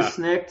the issue with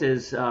snicked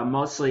is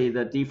mostly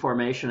the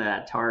deformation of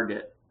that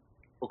target.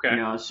 Okay.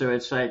 So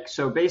it's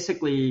so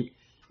basically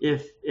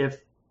if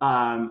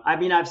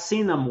I've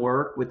seen them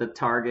work with the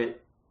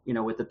target,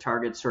 with the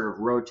target sort of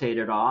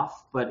rotated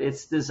off, but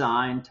it's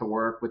designed to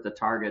work with the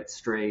target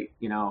straight,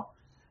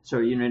 So,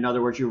 in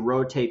other words, you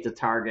rotate the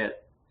target,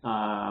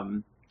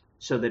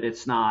 so that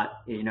it's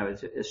not,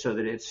 so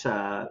that it's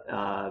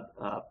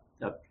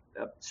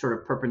sort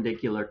of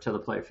perpendicular to the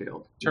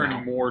playfield.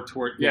 Turning more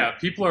toward,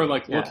 people are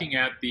looking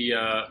at the,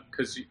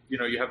 because,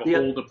 you have a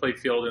hole to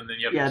playfield and then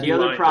you have the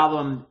other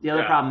problem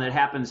that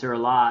happens there a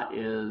lot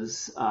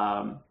is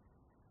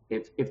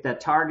if the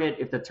target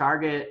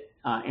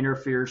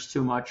interferes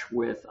too much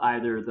with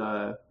either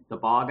the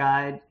ball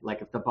guide,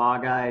 like if the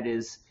ball guide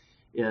is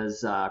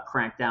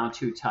cranked down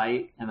too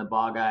tight and the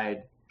ball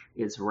guide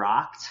is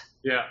rocked,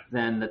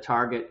 then the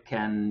target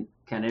can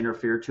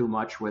interfere too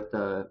much with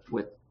the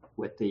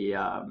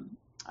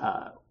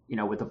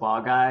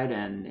ball guide,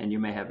 and you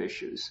may have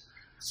issues.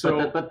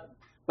 So,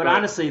 but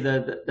honestly,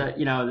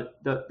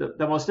 the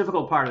most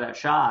difficult part of that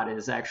shot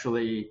is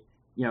actually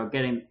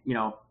getting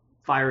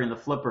firing the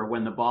flipper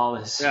when the ball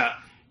is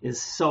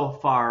so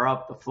far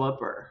up the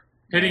flipper.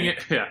 Hitting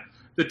it,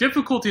 The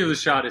difficulty of the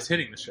shot is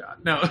hitting the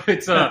shot. No,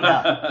 it's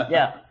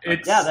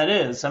that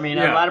is. I mean,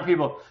 a lot of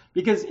people,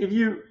 because if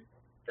you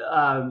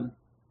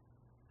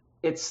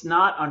it's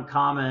not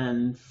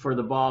uncommon for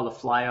the ball to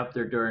fly up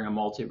there during a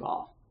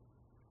multi-ball.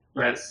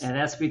 Right. Yes. And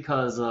that's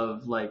because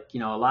of a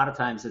lot of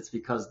times it's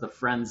because the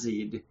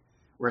frenzied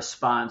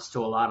response to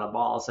a lot of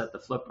balls at the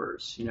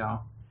flippers,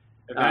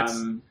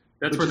 And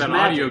that's where that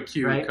magic, audio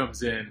cue right?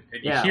 comes in,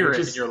 and you hear it,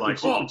 and you're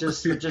like, "Oh!"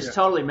 Just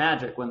totally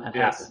magic when that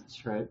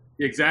happens, right?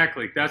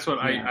 Exactly. That's what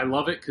I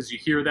love it, because you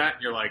hear that,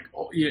 and you're like,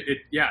 "Oh, it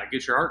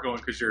gets your heart going,"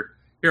 because you're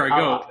here. I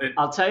go.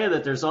 I'll tell you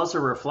that there's also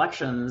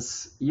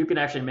reflections. You can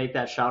actually make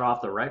that shot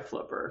off the right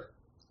flipper.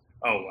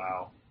 Oh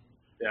wow!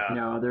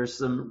 Yeah. There's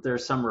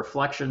some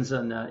reflections,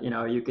 and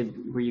you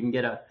can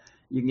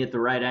get the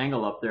right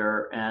angle up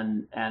there,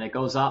 and it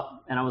goes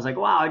up, and I was like,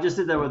 wow, I just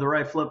did that with the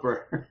right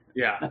flipper.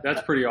 Yeah,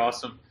 that's pretty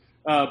awesome.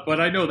 But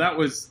I know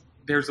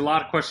there's a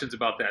lot of questions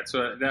about that,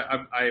 so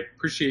I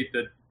appreciate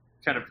the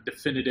kind of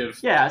definitive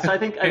so I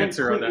think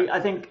answer of that.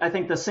 I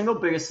think the single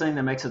biggest thing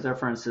that makes a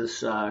difference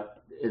is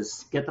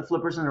get the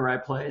flippers in the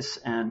right place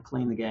and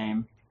clean the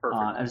game,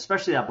 and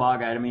especially that ball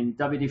guide. I mean,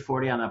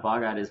 WD-40 on that ball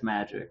guide is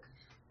magic.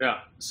 Yeah.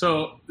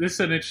 So this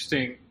is an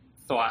interesting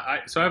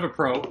thought. So I have a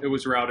Pro. It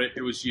was routed.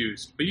 It was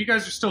used. But you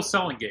guys are still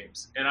selling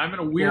games, and I'm in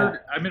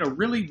a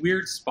really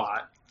weird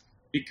spot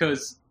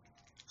because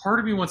part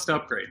of me wants to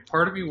upgrade.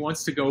 Part of me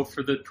wants to go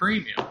for the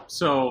premium.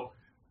 So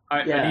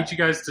I need you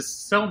guys to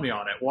sell me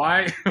on it.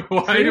 Why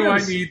do I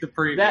need the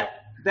premium?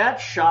 That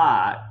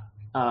shot,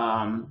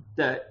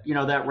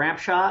 that ramp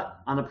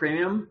shot on the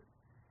premium.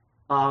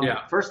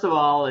 First of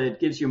all, it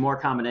gives you more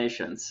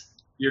combinations.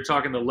 You're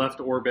talking the left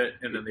orbit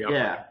and then the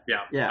upper.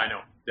 Yeah. I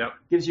know. Yep.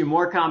 Gives you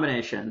more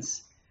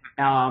combinations,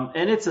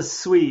 and it's a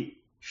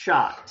sweet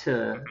shot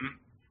to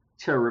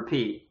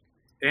repeat.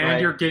 And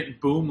right? You're getting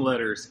boom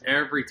letters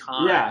every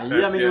time. Yeah.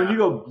 I mean, when you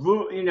go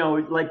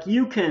boom, like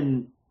you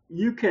can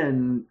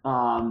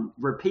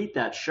repeat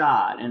that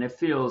shot, and it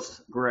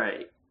feels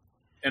great.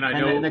 And I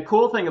know the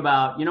cool thing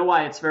about,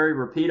 why it's very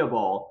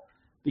repeatable,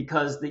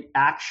 because the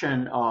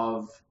action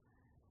of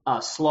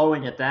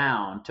slowing it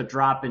down to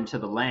drop into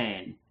the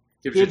lane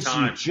gives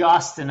you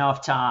just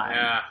enough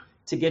time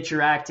to get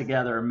your act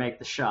together and make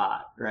the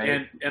shot,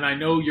 right? And I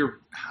know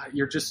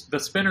you're just the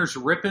spinner's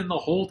ripping the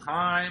whole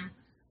time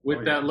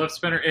with that left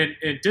spinner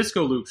and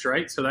disco loops,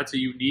 right? So that's a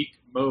unique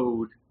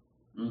mode,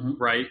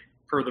 right,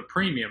 for the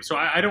premium. So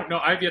I don't know.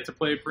 I've yet to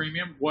play a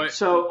premium. What?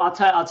 So I'll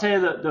tell you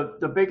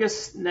the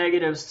biggest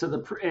negatives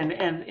to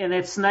and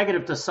it's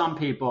negative to some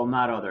people,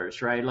 not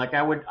others, right? Like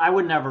I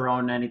would never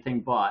own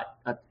anything but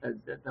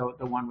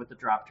the one with the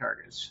drop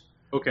targets.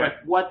 Okay.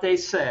 But what they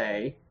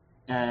say,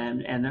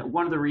 and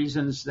one of the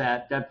reasons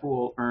that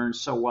Deadpool earns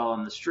so well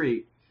on the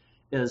street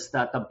is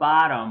that the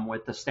bottom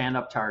with the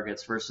stand-up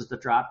targets versus the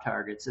drop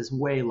targets is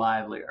way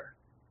livelier.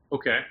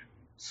 Okay.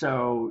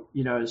 So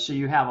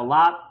you have a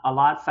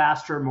lot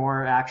faster,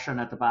 more action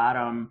at the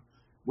bottom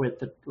with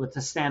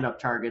the stand-up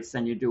targets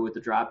than you do with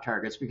the drop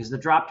targets, because the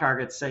drop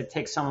targets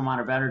take some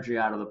amount of energy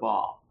out of the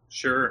ball.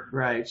 Sure.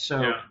 Right.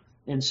 So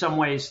in some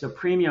ways, the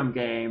premium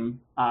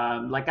game,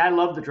 like I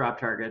love the drop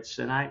targets,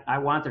 and I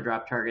want the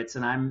drop targets,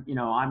 and I'm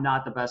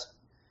not the best.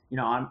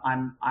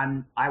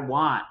 I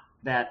want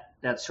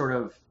that sort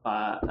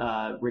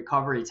of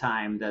recovery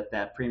time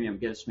that premium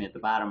gives me at the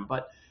bottom,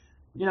 but.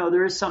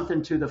 There is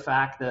something to the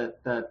fact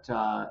that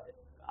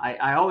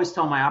I always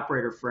tell my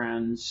operator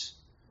friends,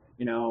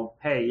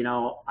 hey,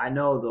 I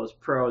know those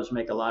pros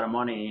make a lot of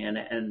money, and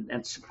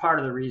part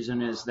of the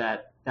reason is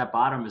that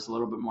bottom is a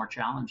little bit more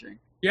challenging.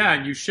 Yeah,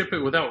 and you ship it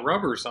without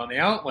rubbers on the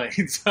out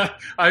lanes.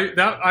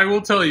 I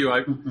will tell you,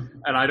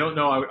 and I don't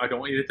know, I don't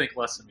want you to think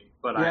less of me,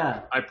 but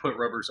I put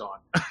rubbers on.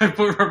 I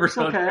put rubbers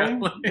on. Okay,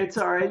 it's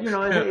all right.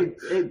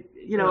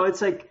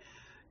 It's like.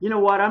 You know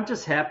what? I'm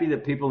just happy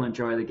that people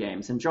enjoy the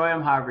games. Enjoy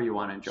them however you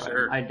want to enjoy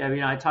them. I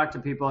mean, I talk to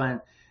people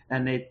and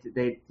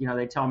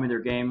they tell me their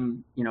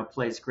game,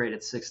 plays great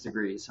at 6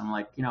 degrees. I'm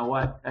like, you know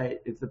what?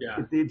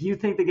 If you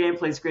think the game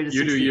plays great at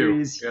 6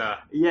 degrees, I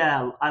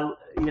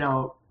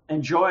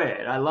enjoy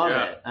it. I love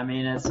it. I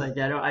mean, it's like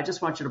I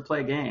just want you to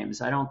play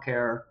games. I don't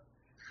care.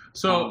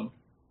 So,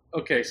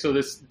 okay, so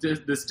this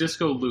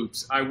disco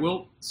loops.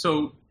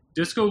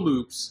 Disco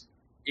loops.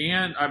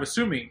 And I'm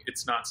assuming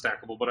it's not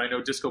stackable, but I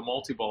know Disco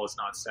Multi-Ball is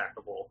not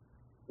stackable.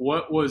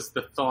 What was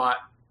the thought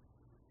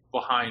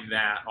behind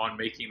that on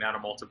making that a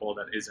multi-ball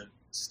that isn't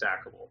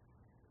stackable?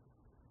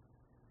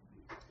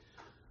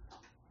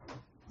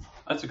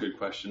 That's a good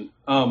question.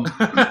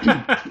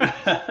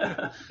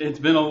 It's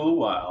been a little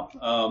while.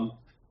 I'll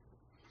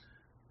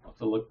have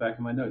to look back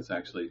in my notes,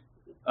 actually.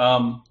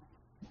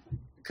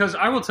 Because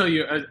I will tell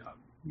you,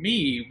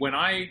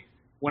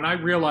 when I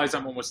realize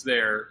I'm almost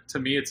there, to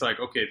me it's like,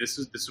 okay, this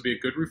will be a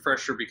good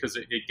refresher because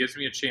it gives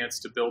me a chance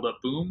to build up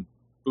boom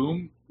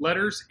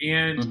letters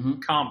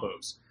and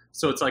combos.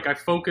 So it's like I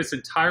focus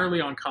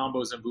entirely on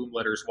combos and boom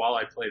letters while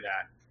I play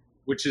that,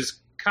 which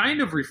is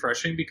kind of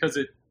refreshing because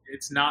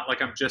it's not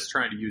like I'm just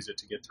trying to use it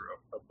to get through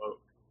a mode.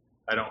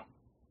 I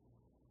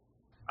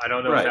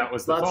don't know if that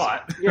was the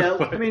thought. Yeah,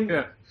 but, I mean,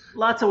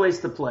 lots of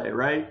ways to play,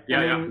 right?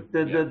 Yeah,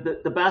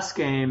 the best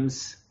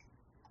games.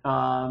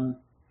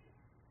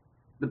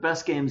 The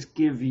best games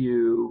give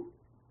you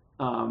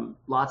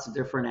lots of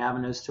different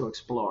avenues to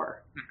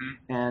explore,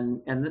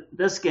 and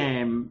this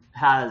game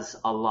has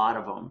a lot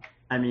of them.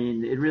 I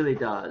mean, it really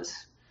does.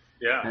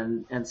 Yeah.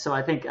 And so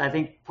I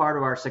think part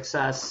of our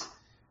success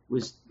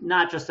was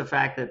not just the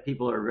fact that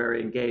people are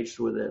very engaged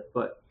with it,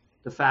 but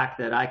the fact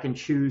that I can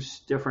choose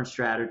different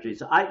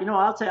strategies.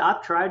 I'll say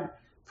I've tried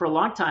for a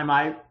long time.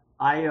 I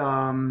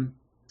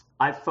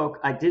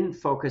didn't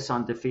focus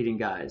on defeating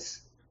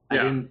guys. I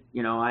didn't,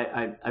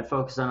 I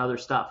focused on other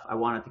stuff. I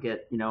wanted to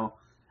get,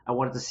 I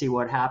wanted to see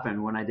what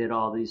happened when I did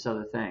all these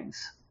other things.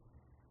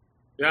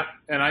 Yeah.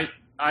 And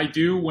I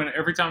do,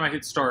 every time I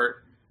hit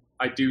start,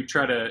 I do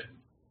try to,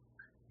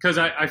 because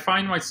I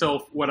find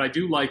myself, what I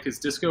do like is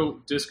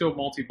disco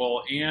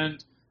multi-ball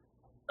and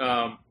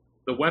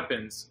the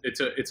weapons.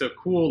 It's a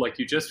cool, like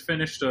you just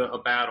finished a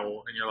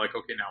battle and you're like,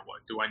 okay, now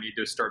what? Do I need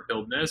to start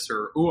building this?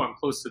 Or, I'm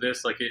close to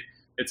this. Like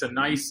it's a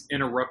nice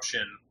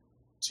interruption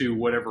to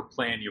whatever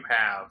plan you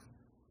have,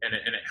 and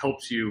it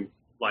helps you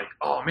like,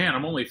 oh man,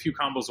 I'm only a few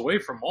combos away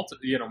from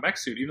mech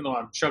suit, even though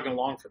I'm chugging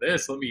along for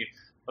this. Let me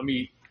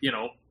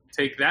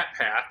take that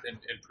path and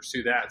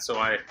pursue that. So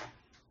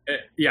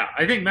Yeah,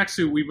 I think Mech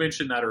Suit, we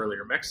mentioned that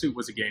earlier. Mech Suit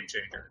was a game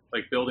changer.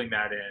 Like building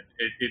that in,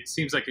 it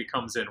seems like it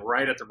comes in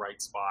right at the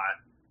right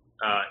spot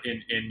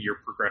in your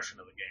progression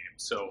of the game.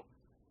 So,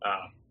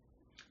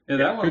 yeah,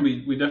 that one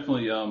we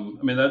definitely. I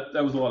mean,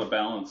 that was a lot of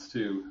balance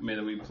too. I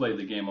mean, we played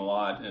the game a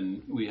lot,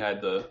 and we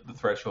had the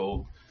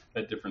threshold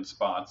at different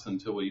spots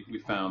until we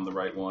found the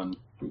right one.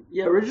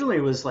 Yeah, originally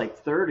it was like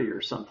 30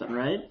 or something,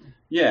 right?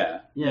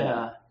 Yeah.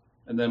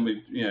 And then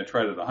we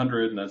tried it at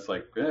 100, and that's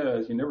like,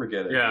 you never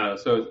get it. Yeah.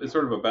 So it's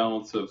sort of a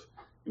balance of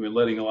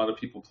letting a lot of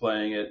people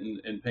playing it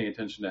and paying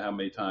attention to how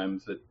many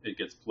times it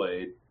gets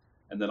played,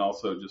 and then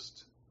also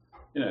just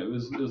it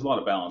was a lot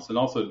of balance, and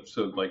also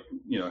so like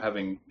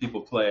having people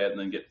play it and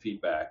then get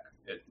feedback.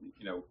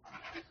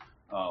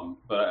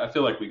 But I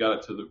feel like we got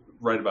it to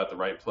about the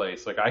right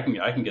place. Like I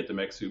can get to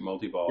Mech Suit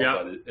Multi-Ball,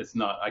 but it's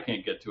not. I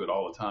can't get to it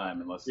all the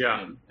time unless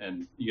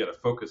and you got to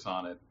focus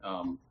on it.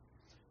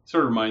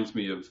 Sort of reminds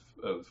me of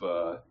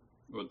the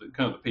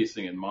kind of the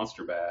pacing in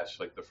Monster Bash,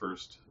 like the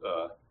first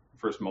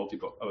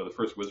multi-ball, the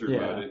first wizard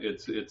mode.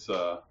 It's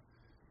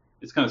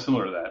kind of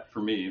similar to that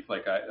for me.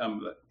 Like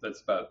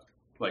that's about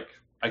like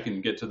I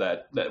can get to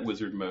that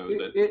wizard mode.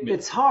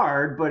 It's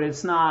hard, but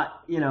it's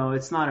not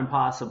it's not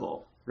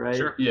impossible, right?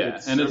 Sure.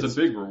 Yeah, it's a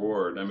big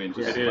reward. I mean,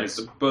 just like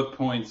both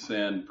points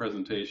and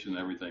presentation,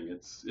 everything.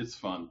 It's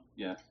fun.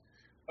 Yeah.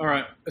 All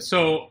right.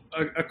 So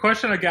a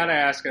question I gotta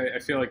ask. I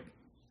feel like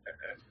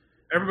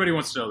everybody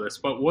wants to know this,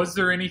 but was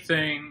there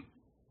anything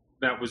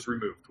that was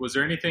removed? Was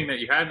there anything that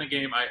you had in the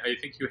game? I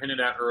think you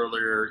hinted at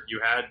earlier. You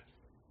had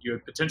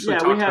potentially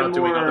talked about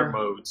doing other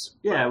modes.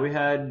 Yeah, we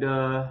had.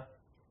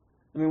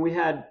 We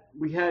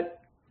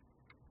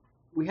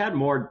had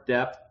more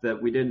depth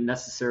that we didn't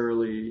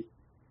necessarily.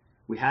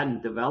 We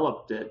hadn't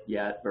developed it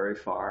yet very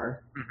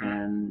far,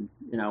 and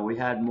we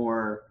had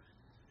more.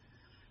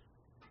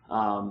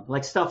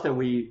 Like stuff that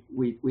we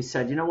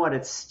said,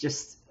 it's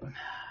just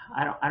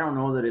I don't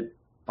know that it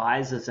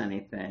buys us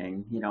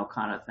anything,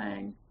 kind of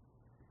thing.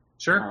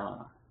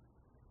 Sure.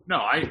 No,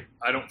 I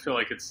don't feel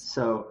like it's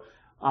so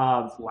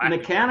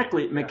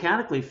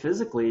mechanically,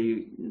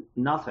 physically,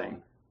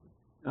 nothing.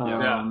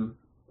 I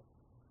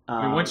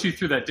mean, once you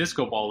threw that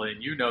disco ball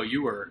in, you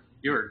were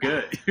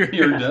good.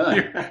 You're done.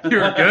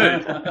 You're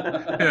good.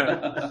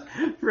 Yeah.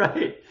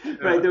 Right.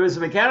 There was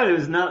mechanically, there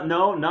was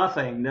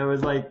nothing. There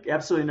was like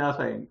absolutely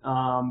nothing.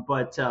 And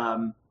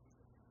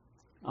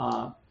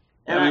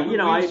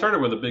we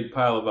started with a big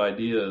pile of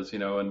ideas,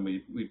 and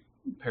we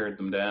pared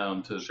them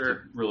down to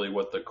really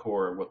what the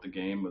core of what the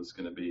game was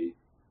going to be.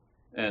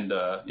 And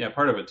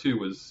part of it too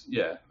was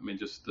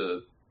just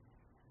the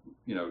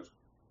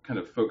kind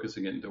of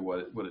focusing it into what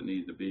it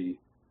needed to be.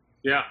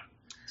 Yeah.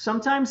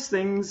 Sometimes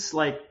things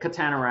like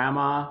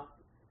Katanarama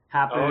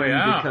happen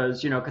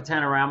because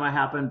Katanarama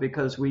happened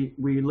because we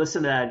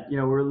listened to that.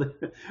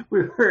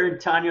 We were in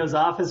Tanio's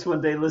office one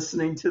day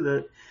listening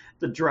to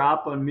the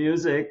drop on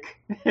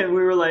music, and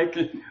we were like,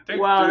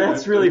 wow,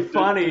 that's really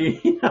funny.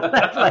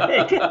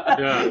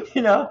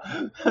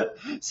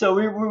 So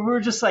we were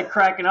just like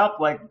cracking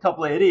up like a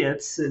couple of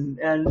idiots, and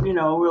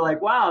we're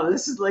like, wow,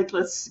 this is like,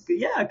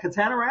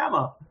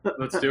 Katanarama.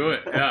 Let's do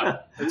it. Yeah,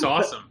 it's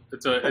awesome.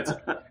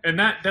 And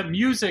that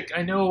music,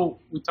 I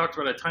know we talked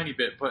about it a tiny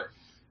bit, but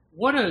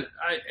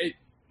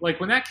like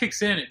when that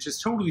kicks in, it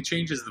just totally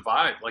changes the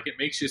vibe. Like it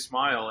makes you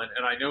smile.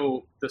 And I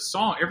know the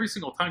song, every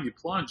single time you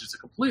plunge, it's a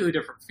completely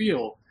different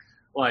feel.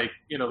 Like,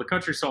 the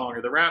country song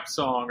or the rap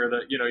song or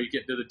you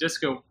get into the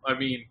disco. I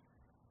mean,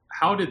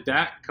 how did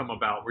that come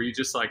about? Were you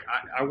just like,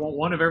 I want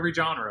one of every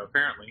genre,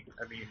 apparently?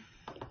 I mean.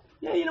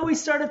 Yeah, we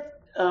started,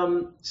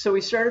 so we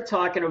started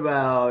talking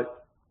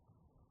about,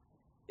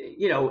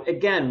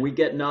 again, we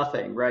get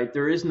nothing, right?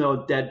 There is no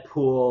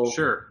Deadpool.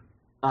 Sure.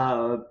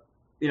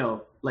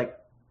 Like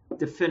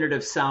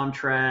definitive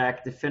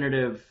soundtrack,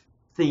 definitive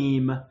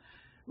theme,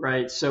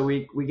 right? So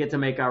we get to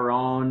make our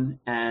own,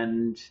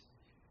 and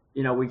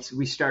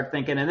we start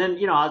thinking, and then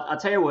I'll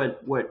tell you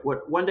what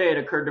one day it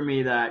occurred to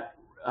me that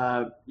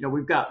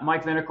we've got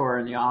Mike Vinicor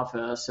in the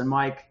office, and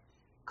Mike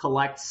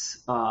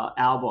collects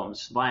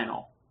albums,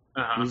 vinyl.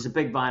 He's a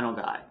big vinyl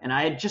guy, and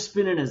I had just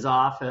been in his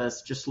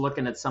office just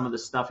looking at some of the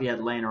stuff he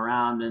had laying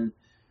around, and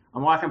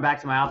I'm walking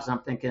back to my office, and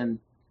I'm thinking,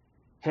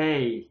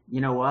 hey,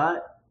 you know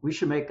what? We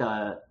should make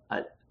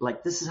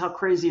like, this is how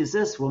crazy is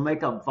this? We'll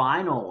make a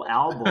vinyl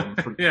album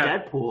for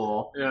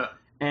Deadpool. Yeah.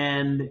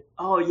 And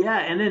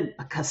and then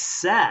a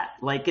cassette.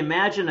 Like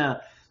imagine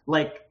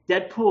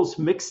Deadpool's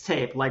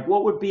mixtape. Like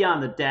what would be on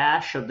the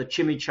dash of the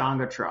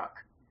chimichanga truck?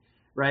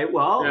 Right?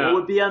 Well, what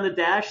would be on the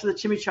dash of the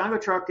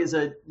chimichanga truck is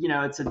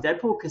it's a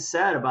Deadpool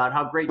cassette about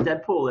how great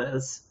Deadpool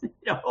is.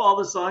 All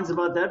the songs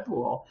about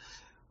Deadpool.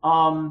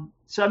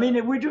 So I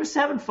mean, we're just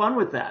having fun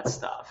with that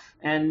stuff.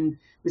 And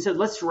we said,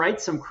 let's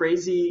write some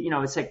crazy,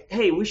 it's like,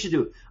 hey, we should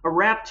do a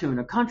rap tune,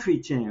 a country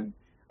tune,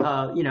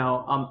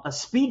 a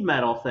speed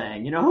metal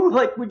thing,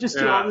 like we just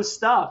do all this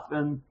stuff.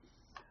 And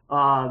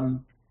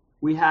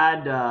we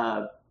had,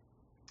 to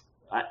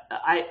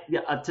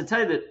tell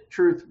you the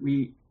truth,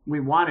 we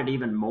wanted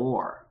even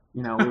more,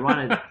 we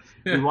wanted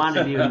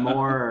even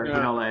more,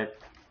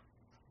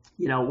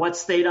 what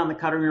stayed on the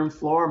cutting room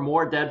floor?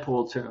 More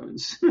Deadpool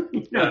tunes.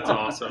 That's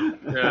awesome.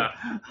 Yeah.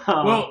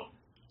 Well,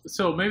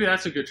 so maybe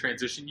that's a good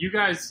transition. You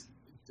guys,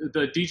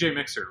 the DJ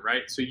Mixer,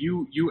 right? So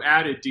you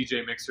added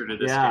DJ Mixer to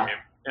this game.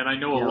 And I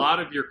know a lot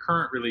of your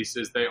current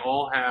releases, they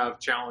all have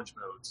challenge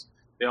modes.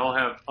 They all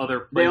have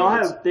other play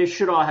modes. They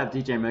should all have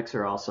DJ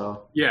Mixer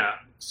also. Yeah.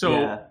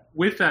 So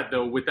with that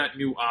though, with that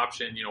new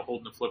option,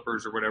 holding the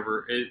flippers or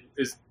whatever, do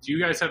you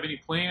guys have any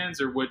plans,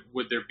 or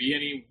would there be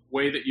any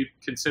way that you'd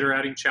consider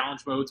adding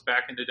challenge modes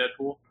back into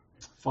Deadpool?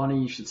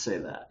 Funny you should say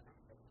that.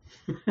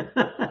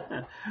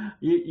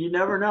 you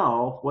never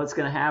know what's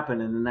going to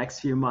happen in the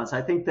next few months.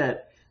 I think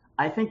that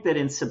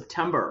in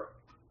September.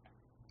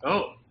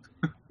 Oh.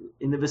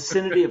 In the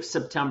vicinity of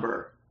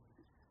September,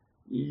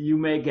 you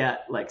may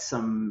get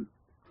some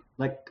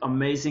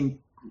amazing,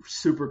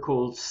 super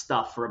cool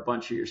stuff for a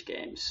bunch of your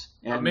games.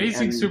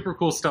 Super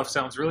cool stuff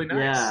sounds really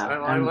nice. Yeah,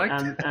 I like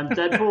it. And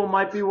Deadpool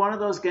might be one of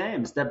those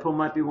games. That's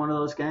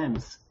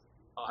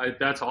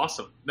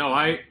awesome.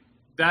 No,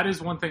 that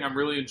is one thing I'm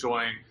really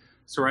enjoying.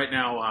 So right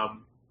now,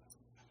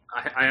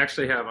 I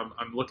actually have.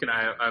 I'm looking.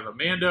 I have a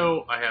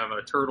Mando. I have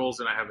a Turtles,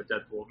 and I have a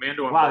Deadpool.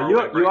 Mando.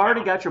 You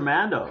already got your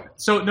Mando.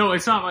 So no,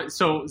 it's not.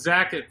 So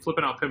Zach at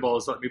Flipping Out Pinball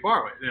has let me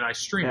borrow it, and I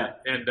stream it.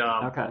 And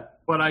okay.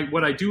 But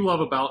what I do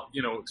love about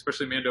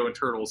especially Mando and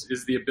Turtles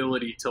is the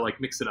ability to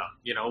mix it up.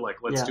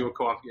 Let's do a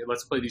co-op.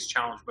 Let's play these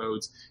challenge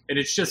modes, and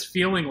it's just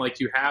feeling like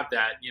you have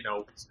that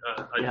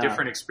a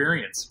different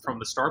experience from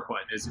the start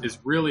button is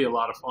really a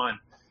lot of fun,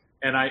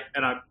 and I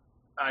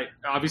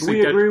obviously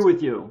we agree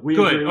with you.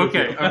 Good.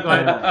 Okay.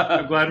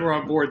 I'm glad we're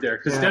on board there,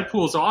 because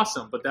Deadpool is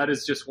awesome, but that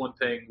is just one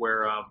thing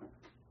where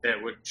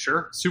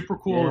super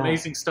cool,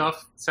 amazing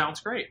stuff.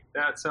 Sounds great.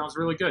 That sounds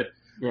really good.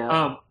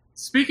 Yeah.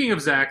 Speaking of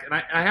Zach, and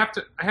I have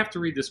to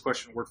read this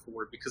question word for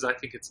word because I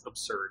think it's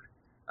absurd.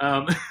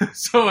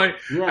 So I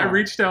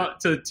reached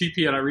out to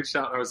TP and I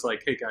was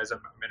like, hey guys, I'm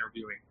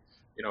interviewing,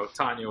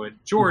 Tanio and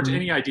George. Mm-hmm.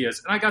 Any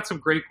ideas? And I got some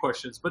great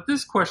questions, but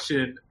this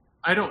question,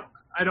 I don't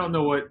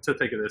know what to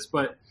think of this,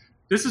 but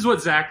this is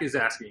what Zach is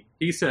asking.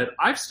 He said,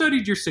 I've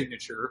studied your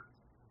signature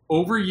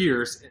over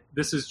years.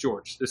 This is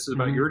George. This is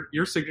about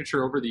your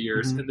signature over the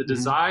years, and the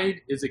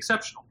design is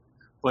exceptional,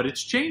 but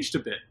it's changed a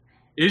bit.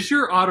 Is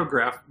your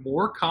autograph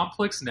more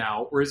complex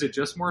now, or is it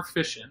just more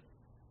efficient?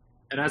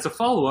 And as a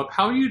follow-up,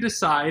 how do you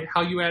decide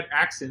how you add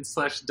accents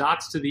 /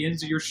 dots to the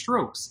ends of your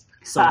strokes?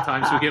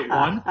 Sometimes we get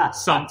one,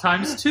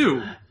 sometimes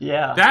two.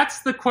 Yeah. That's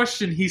the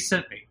question he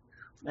sent me.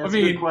 That's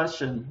a good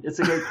question. It's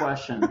a good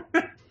question.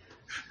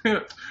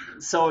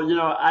 So,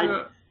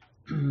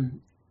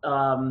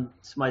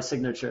 it's my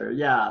signature.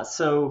 Yeah.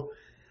 So,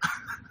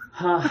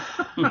 I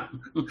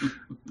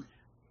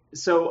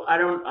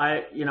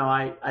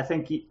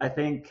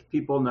think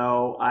people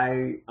know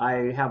I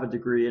have a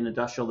degree in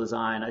industrial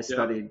design. I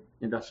studied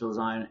industrial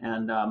design,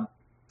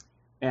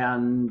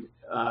 and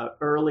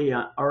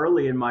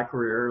early in my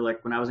career,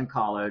 like when I was in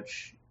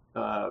college,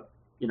 when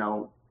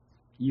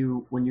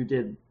you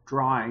did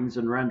drawings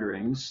and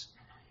renderings,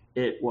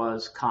 it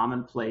was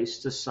commonplace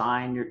to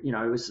sign your,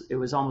 it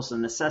was almost a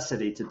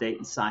necessity to date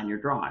and sign your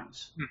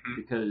drawings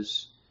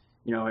because,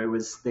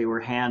 they were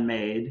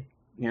handmade,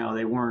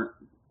 they weren't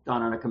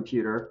done on a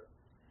computer.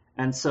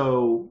 And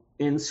so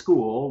in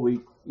school,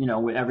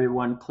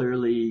 everyone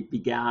clearly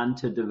began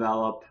to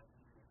develop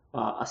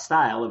a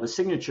style of a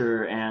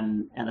signature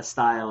and a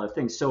style of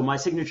things. So my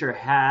signature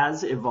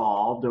has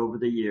evolved over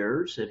the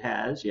years. It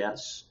has,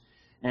 yes.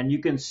 And you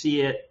can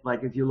see it,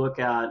 like if you look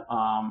at,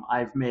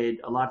 I've made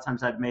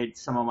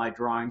some of my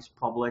drawings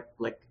public,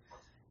 like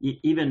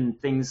even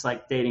things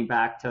like dating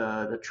back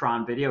to the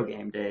Tron video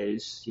game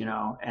days,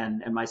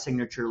 and my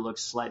signature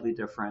looks slightly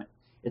different.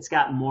 It's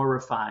gotten more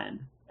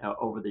refined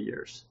over the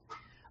years.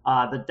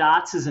 The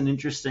dots is an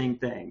interesting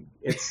thing.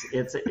 So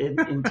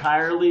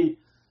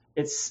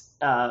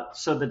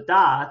the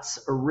dots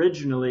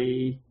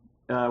originally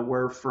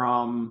were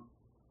from,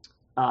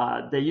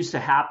 they used to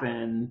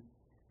happen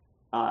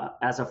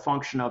as a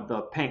function of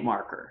the paint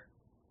marker,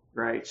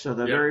 right? So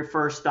the very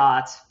first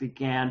dots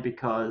began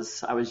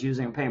because I was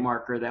using a paint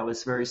marker that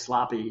was very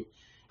sloppy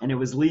and it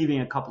was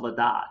leaving a couple of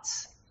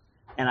dots.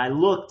 And I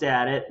looked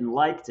at it and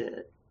liked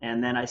it.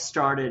 And then I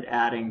started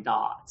adding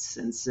dots.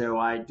 And so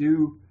I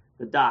do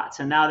the dots.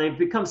 And now they've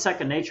become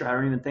second nature. I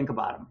don't even think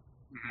about them.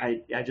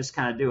 I just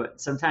kind of do it.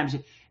 Sometimes,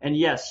 and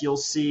yes, you'll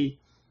see.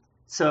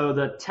 So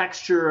the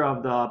texture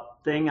of the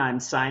thing I'm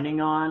signing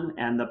on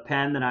and the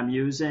pen that I'm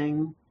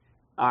using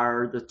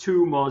are the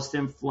two most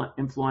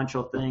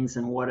influential things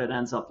in what it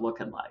ends up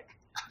looking like.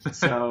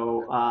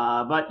 So,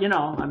 but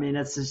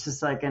it's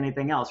just like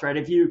anything else, right?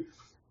 If you,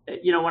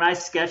 when I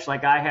sketch,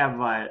 like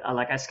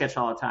I sketch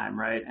all the time,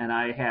 right? And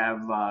I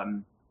have,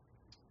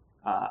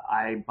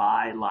 I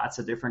buy lots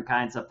of different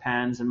kinds of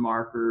pens and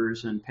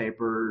markers and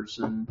papers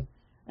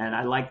and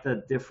I like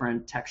the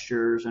different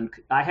textures, and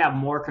I have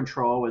more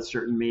control with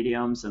certain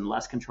mediums and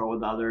less control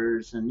with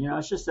others. And,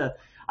 it's just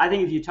I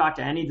think if you talk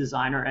to any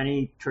designer,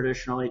 any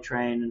traditionally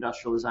trained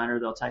industrial designer,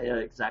 they'll tell you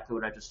exactly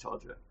what I just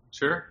told you.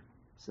 Sure.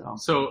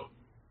 So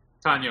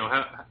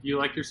Tanio, you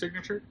like your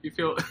signature? You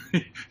feel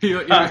you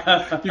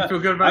feel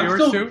good about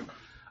yours too?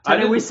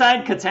 We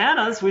signed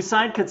katanas.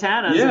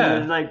 Yeah.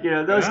 And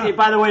those. Yeah.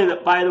 By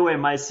the way,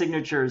 my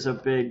signature is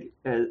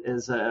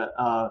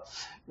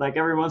like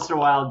every once in a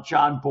while,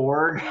 John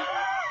Borg.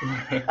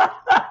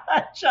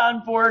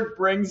 John Borg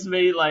brings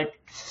me like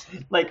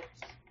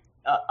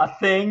a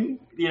thing,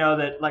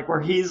 that like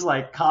where he's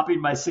like copied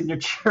my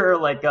signature,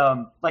 like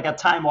a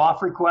time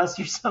off request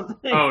or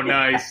something. Oh,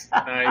 nice.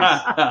 And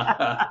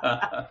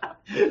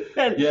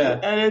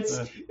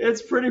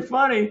it's pretty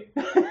funny.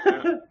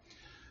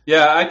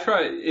 Yeah, I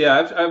try.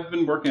 Yeah, I've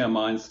been working on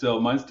mine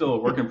still. Mine's still a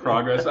work in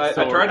progress. I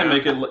tried to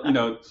make it,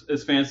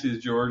 as fancy as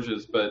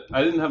George's, but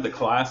I didn't have the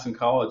class in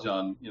college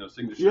on,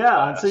 signatures. Yeah,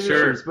 on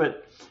signatures, sure.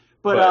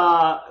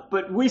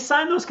 But we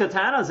signed those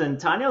katanas, and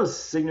Tanio's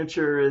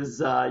signature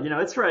is,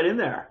 it's right in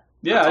there.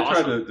 Yeah, that's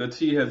awesome. The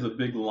T has a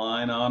big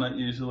line on it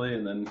usually,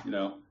 and then,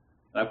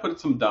 I put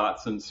some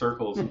dots and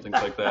circles and things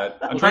like that.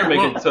 I'm trying to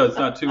make it so it's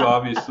not too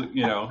obvious,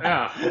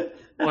 Yeah.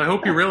 Well, I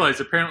hope you realize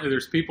apparently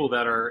there's people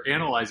that are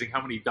analyzing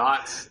how many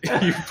dots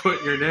you put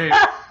in your name.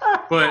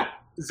 But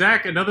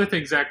Zach, another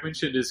thing Zach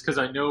mentioned is because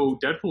I know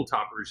Deadpool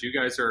toppers, you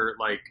guys are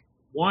like,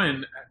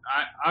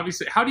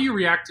 obviously, how do you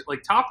react?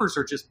 Like toppers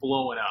are just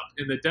blowing up.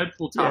 And the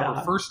Deadpool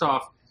topper, First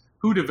off,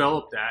 who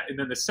developed that? And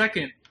then the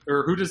second,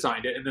 or who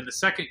designed it? And then the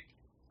second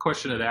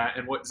question of that,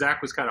 and what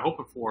Zach was kind of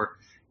hoping for,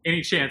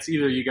 any chance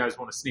either of you guys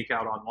want to sneak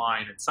out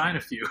online and sign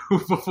a few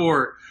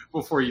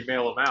before you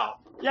mail them out?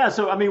 Yeah,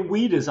 so I mean,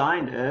 we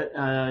designed it.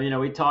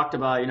 We talked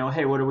about,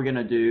 hey, what are we going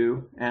to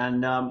do?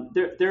 And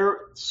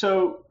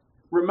so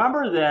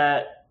remember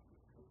that.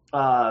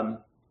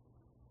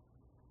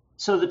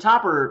 So the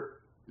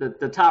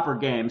topper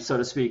game, so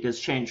to speak, has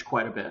changed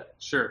quite a bit.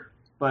 Sure.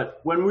 But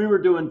when we were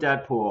doing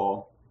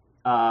Deadpool,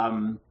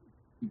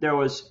 there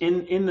was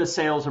in the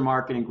sales and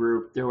marketing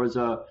group, there was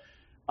a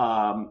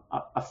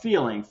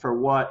feeling for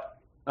what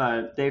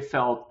they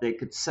felt they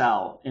could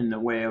sell in the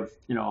way of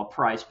a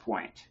price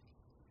point.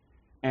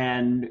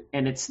 And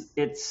it's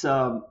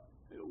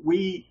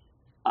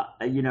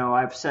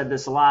I've said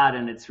this a lot,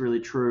 and it's really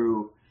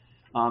true.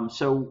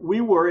 So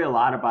we worry a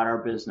lot about our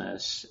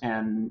business,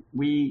 and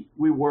we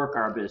work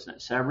our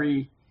business.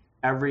 Every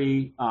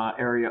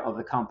area of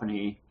the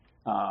company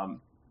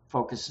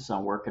focuses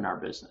on working our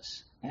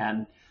business.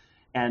 And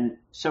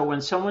so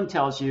when someone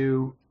tells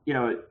you,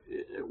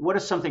 what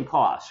does something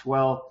cost?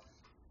 Well,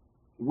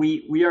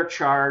 we are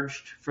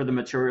charged for the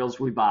materials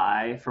we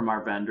buy from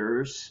our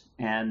vendors,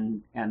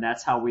 and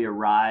that's how we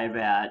arrive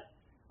at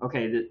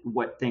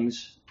what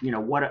things,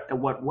 what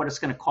it's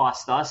going to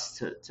cost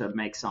us to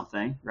make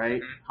something,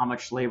 right? Mm-hmm. How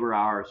much labor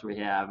hours we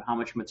have, how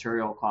much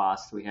material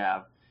costs we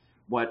have,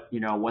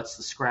 what's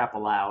the scrap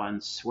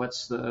allowance,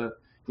 what's the,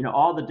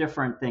 all the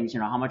different things,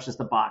 how much does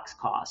the box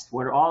cost?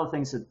 What are all the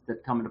things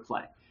that come into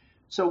play?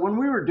 So when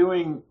we were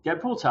doing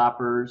Deadpool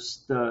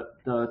toppers,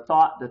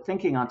 the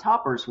thinking on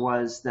toppers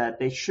was that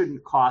they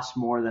shouldn't cost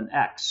more than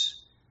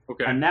X.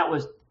 Okay. And that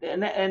was,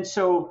 and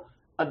so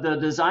the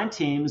design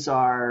teams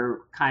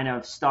are kind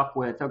of stuck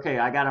with, okay,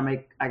 I gotta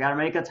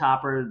make a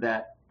topper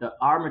that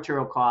our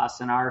material costs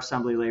and our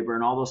assembly labor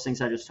and all those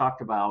things I just talked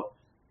about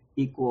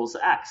equals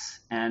X.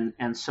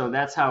 And so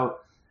that's how.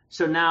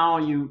 So now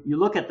you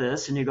look at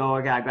this and you go,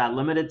 okay, I've got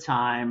limited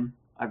time.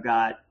 I've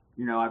got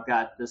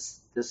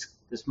this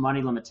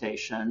money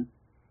limitation.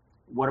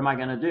 What am I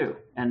going to do?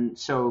 And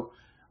so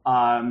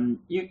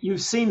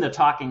you've seen the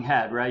talking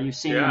head, right? You've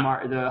seen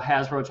the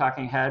Hasbro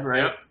talking head,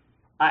 right? Yep.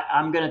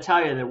 I'm going to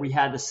tell you that we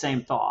had the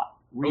same thought.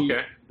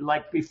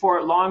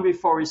 Long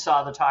before we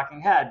saw the talking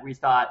head, we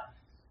thought,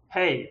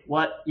 hey,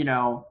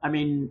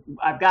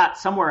 I've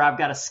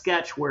got a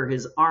sketch where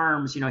his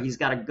arms, he's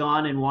got a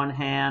gun in one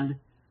hand,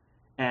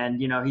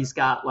 and he's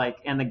got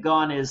and the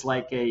gun is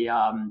not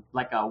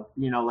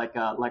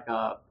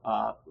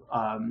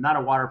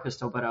a water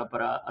pistol, but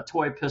a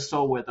toy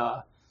pistol with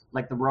the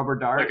rubber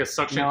dart, like a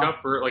suction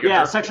cup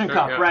or suction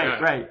cup,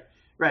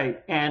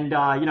 right. And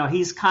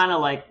he's kind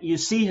of you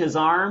see his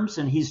arms,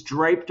 and he's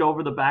draped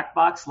over the back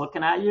box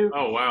looking at you.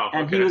 Oh wow!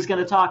 And he was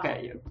going to talk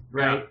at you,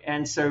 right? Yeah.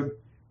 And so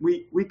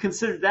we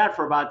considered that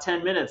for about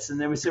 10 minutes,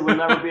 and then we said we'll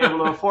never be able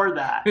to afford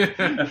that.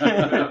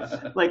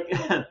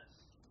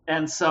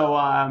 And so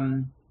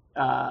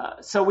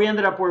we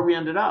ended up where we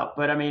ended up.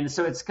 But I mean,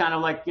 so it's kind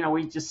of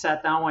we just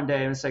sat down one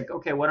day and it's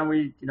okay, why don't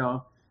we,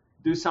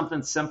 do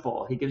something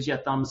simple? He gives you a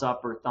thumbs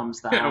up or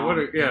thumbs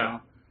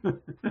down. And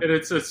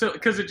it's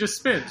because it just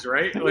spins,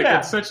 right?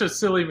 It's such a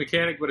silly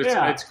mechanic, but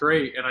it's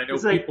great. And I know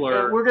people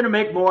are. We're going to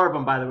make more of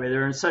them, by the way.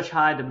 They're in such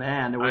high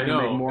demand that we're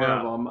going to make more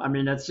of them. I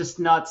mean, it's just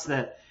nuts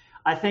that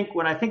I think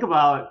when I think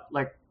about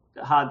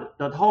how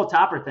the whole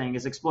topper thing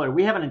is exploded.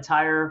 We have an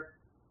entire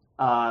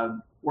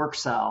work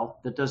cell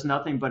that does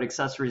nothing but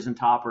accessories and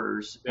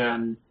toppers,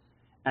 and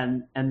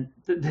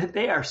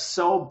they are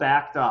so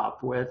backed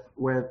up with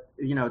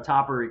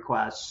topper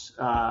requests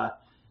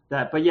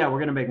but we're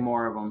going to make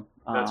more of them.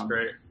 That's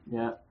great.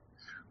 Yeah.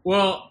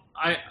 Well,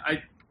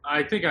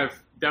 I think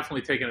I've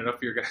definitely taken enough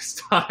of your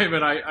guys' time,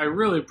 and I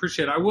really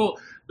appreciate it. I will.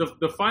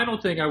 The final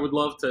thing I would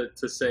love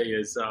to say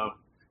is,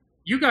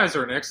 you guys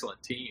are an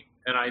excellent team,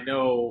 and I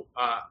know,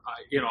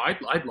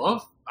 I'd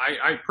love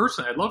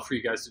for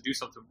you guys to do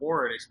something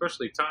more, and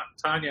especially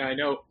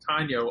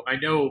Tanio. I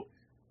know,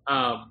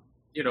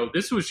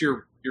 this was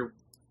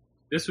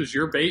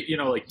your bait.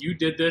 Like you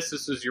did this.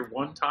 This is your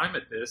one time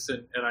at this,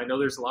 and I know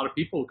there's a lot of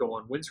people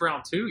going. When's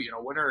round 2?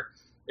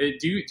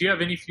 Do you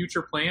have any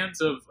future plans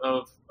of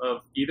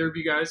either of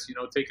you guys,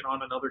 taking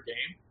on another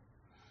game?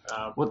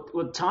 Well,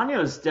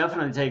 Tanio is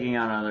definitely taking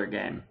on another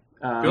game.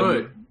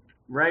 Good.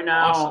 Right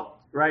now,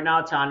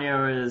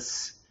 Tanio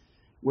is.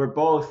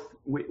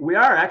 We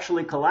are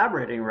actually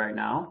collaborating right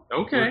now.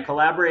 Okay. We're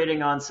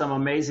collaborating on some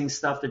amazing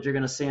stuff that you're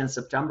going to see in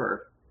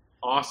September.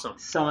 Awesome.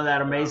 Some of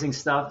that amazing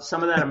stuff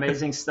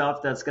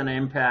that's going to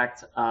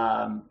impact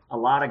a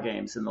lot of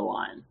games in the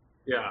line.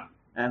 Yeah.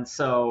 And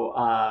so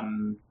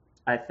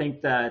I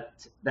think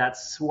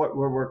that's what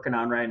we're working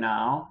on right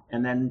now.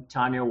 And then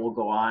Tanio will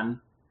go on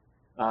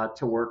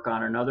to work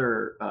on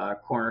another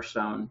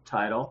cornerstone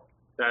title.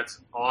 That's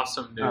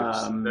awesome news.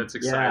 That's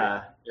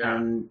exciting. Yeah.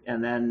 And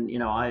then,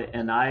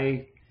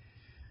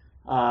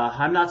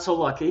 I'm not so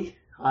lucky.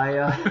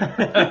 I'm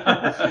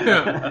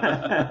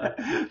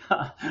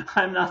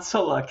not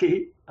so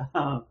lucky.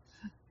 But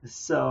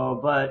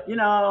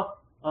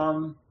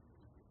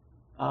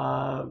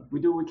we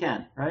do what we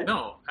can, right?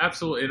 No,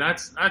 absolutely. And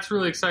that's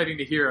really exciting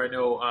to hear. I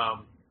know,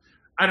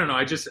 I don't know.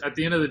 I just, at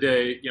the end of the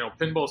day,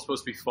 pinball is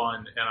supposed to be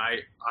fun. And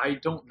I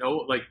don't know,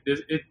 like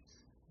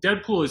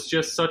Deadpool is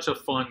just such a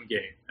fun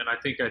game. And I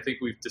think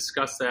we've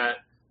discussed that.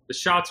 The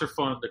shots are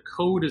fun. The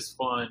code is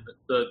fun.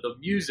 The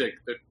music,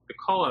 the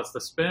call-outs, the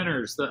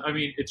spinners.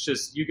 It's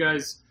just, you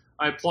guys,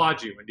 I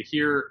applaud you. And to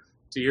hear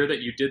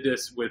that you did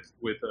this with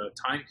a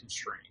time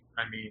constraint,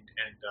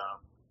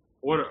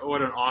 what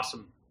an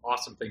awesome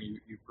thing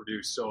you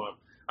produced. So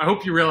I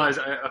hope you realize,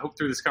 I hope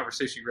through this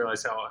conversation you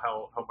realize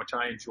how much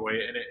I enjoy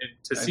it. And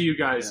to see you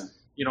guys,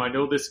 I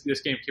know this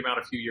game came out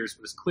a few years,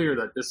 but it's clear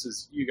that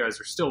you guys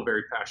are still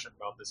very passionate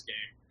about this game.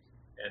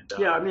 And,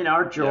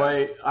 our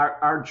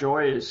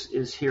joy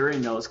is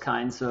hearing those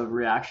kinds of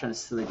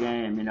reactions to the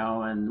game,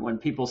 and when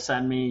people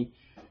send me,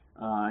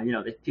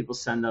 people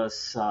send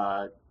us,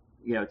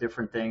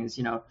 different things,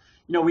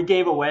 we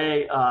gave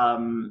away, I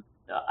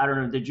don't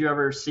know, did you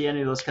ever see any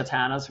of those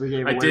katanas we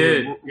gave away? I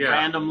did,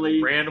 randomly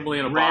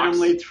in a box.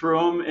 Randomly threw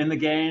them in the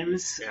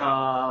games.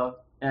 Yeah.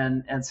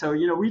 And so,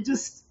 we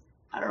just,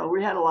 I don't know,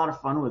 we had a lot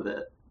of fun with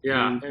it.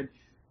 Yeah. And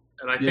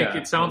I think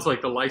it sounds like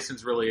the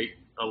license really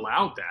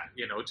allowed that,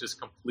 just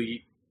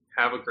complete,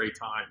 have a great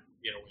time,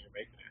 when you're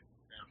making it.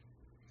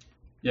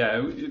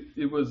 Yeah,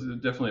 it was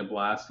definitely a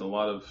blast. A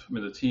lot of,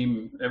 the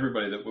team,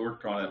 everybody that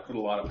worked on it put a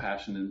lot of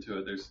passion into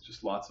it. There's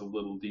just lots of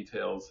little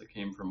details that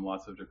came from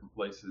lots of different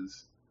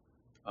places.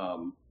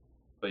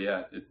 But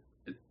yeah,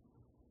 it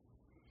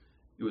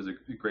was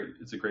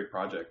it's a great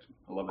project.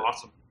 I love it.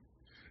 Awesome.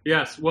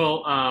 Yes.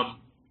 Well,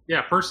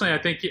 personally, I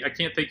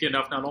can't thank you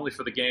enough, not only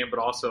for the game, but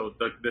also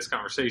this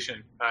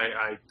conversation.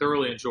 I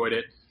thoroughly enjoyed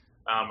it.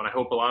 And I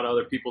hope a lot of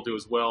other people do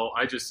as well.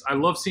 I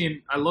love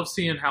seeing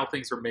how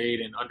things are made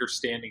and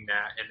understanding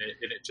that. And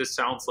it just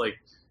sounds like,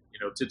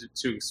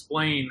 to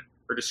explain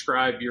or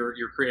describe your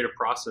creative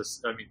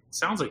process. it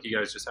sounds like you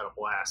guys just had a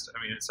blast.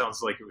 It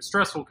sounds like it was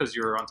stressful because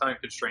you were on time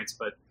constraints,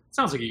 but it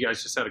sounds like you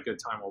guys just had a good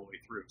time all the way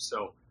through.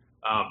 So,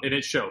 and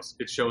it shows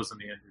in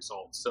the end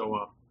result.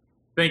 So,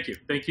 thank you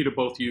to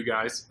both of you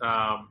guys.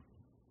 And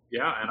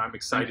I'm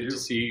excited to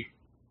see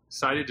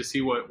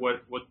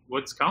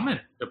what's coming.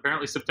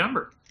 Apparently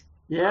September.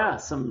 Yeah,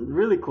 some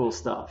really cool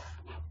stuff.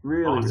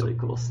 Really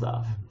cool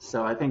stuff.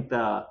 So I think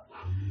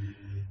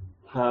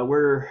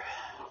we're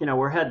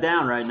head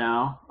down right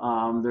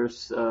now.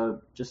 There's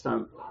just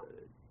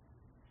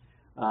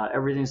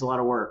everything's a lot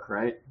of work,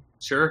 right?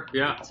 Sure.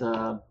 Yeah. It's,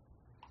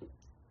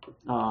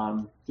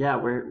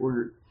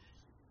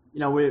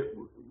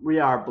 we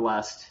are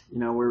blessed.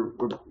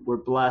 We're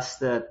blessed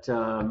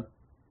that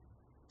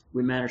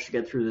we managed to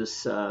get through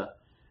this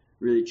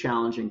really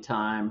challenging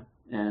time,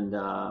 and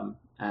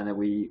that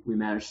we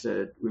managed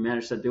to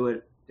do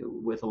it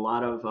with a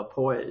lot of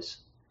poise.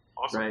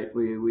 Awesome. Right?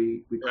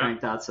 We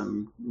cranked out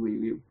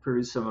we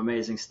produced some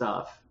amazing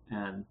stuff,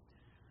 and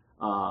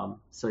I've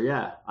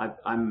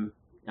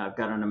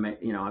got an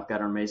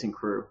amazing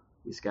crew.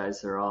 These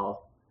guys are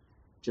all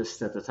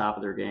just at the top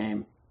of their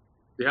game.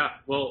 Yeah,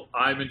 well,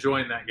 I'm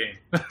enjoying that game.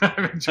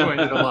 I'm enjoying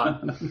it a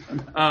lot.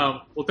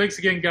 Well, thanks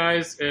again,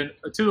 guys, and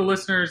to the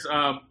listeners.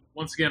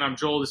 Once again, I'm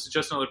Joel. This is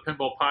Just Another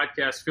Pinball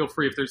Podcast. Feel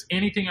free, if there's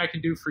anything I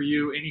can do for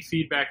you, any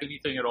feedback,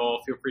 anything at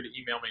all, feel free to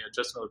email me at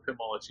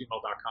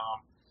justanotherpinball@gmail.com.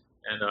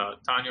 And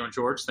Tanio and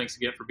George, thanks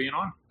again for being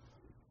on.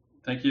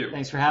 Thank you.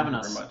 Thanks for having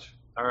us. Very much.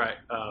 All right.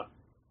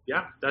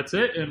 That's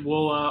it. And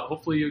we'll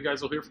hopefully you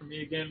guys will hear from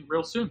me again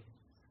real soon.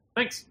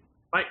 Thanks.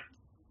 Bye.